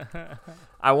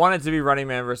 I want it to be Running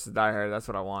Man versus Die Hard. That's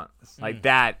what I want. Like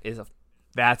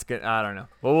that's good. I don't know.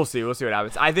 Well, we'll see. We'll see what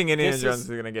happens. I think Indiana Jones is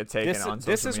gonna get taken on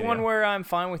social This is media. one where I'm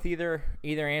fine with either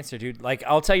answer, dude. Like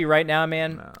I'll tell you right now,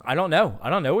 man. No. I don't know. I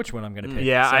don't know which one I'm gonna pick.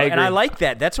 Yeah, I agree. And I like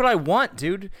that. That's what I want,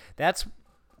 dude.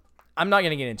 I'm not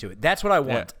gonna get into it. That's what I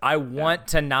want. Yeah. I want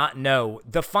to not know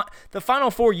the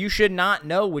final 4. You should not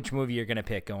know which movie you're gonna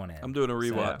pick going in. I'm doing a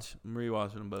rewatch. I'm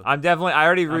rewatching them both. I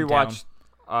already rewatched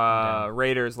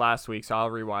Raiders last week, so I'll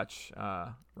rewatch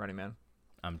Running Man.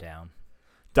 I'm down.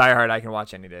 Die Hard I can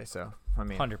watch any day, so I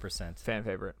mean 100% fan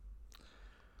favorite.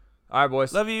 All right,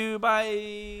 boys. Love you.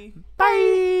 Bye.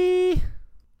 Bye.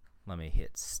 Let me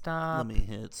hit stop.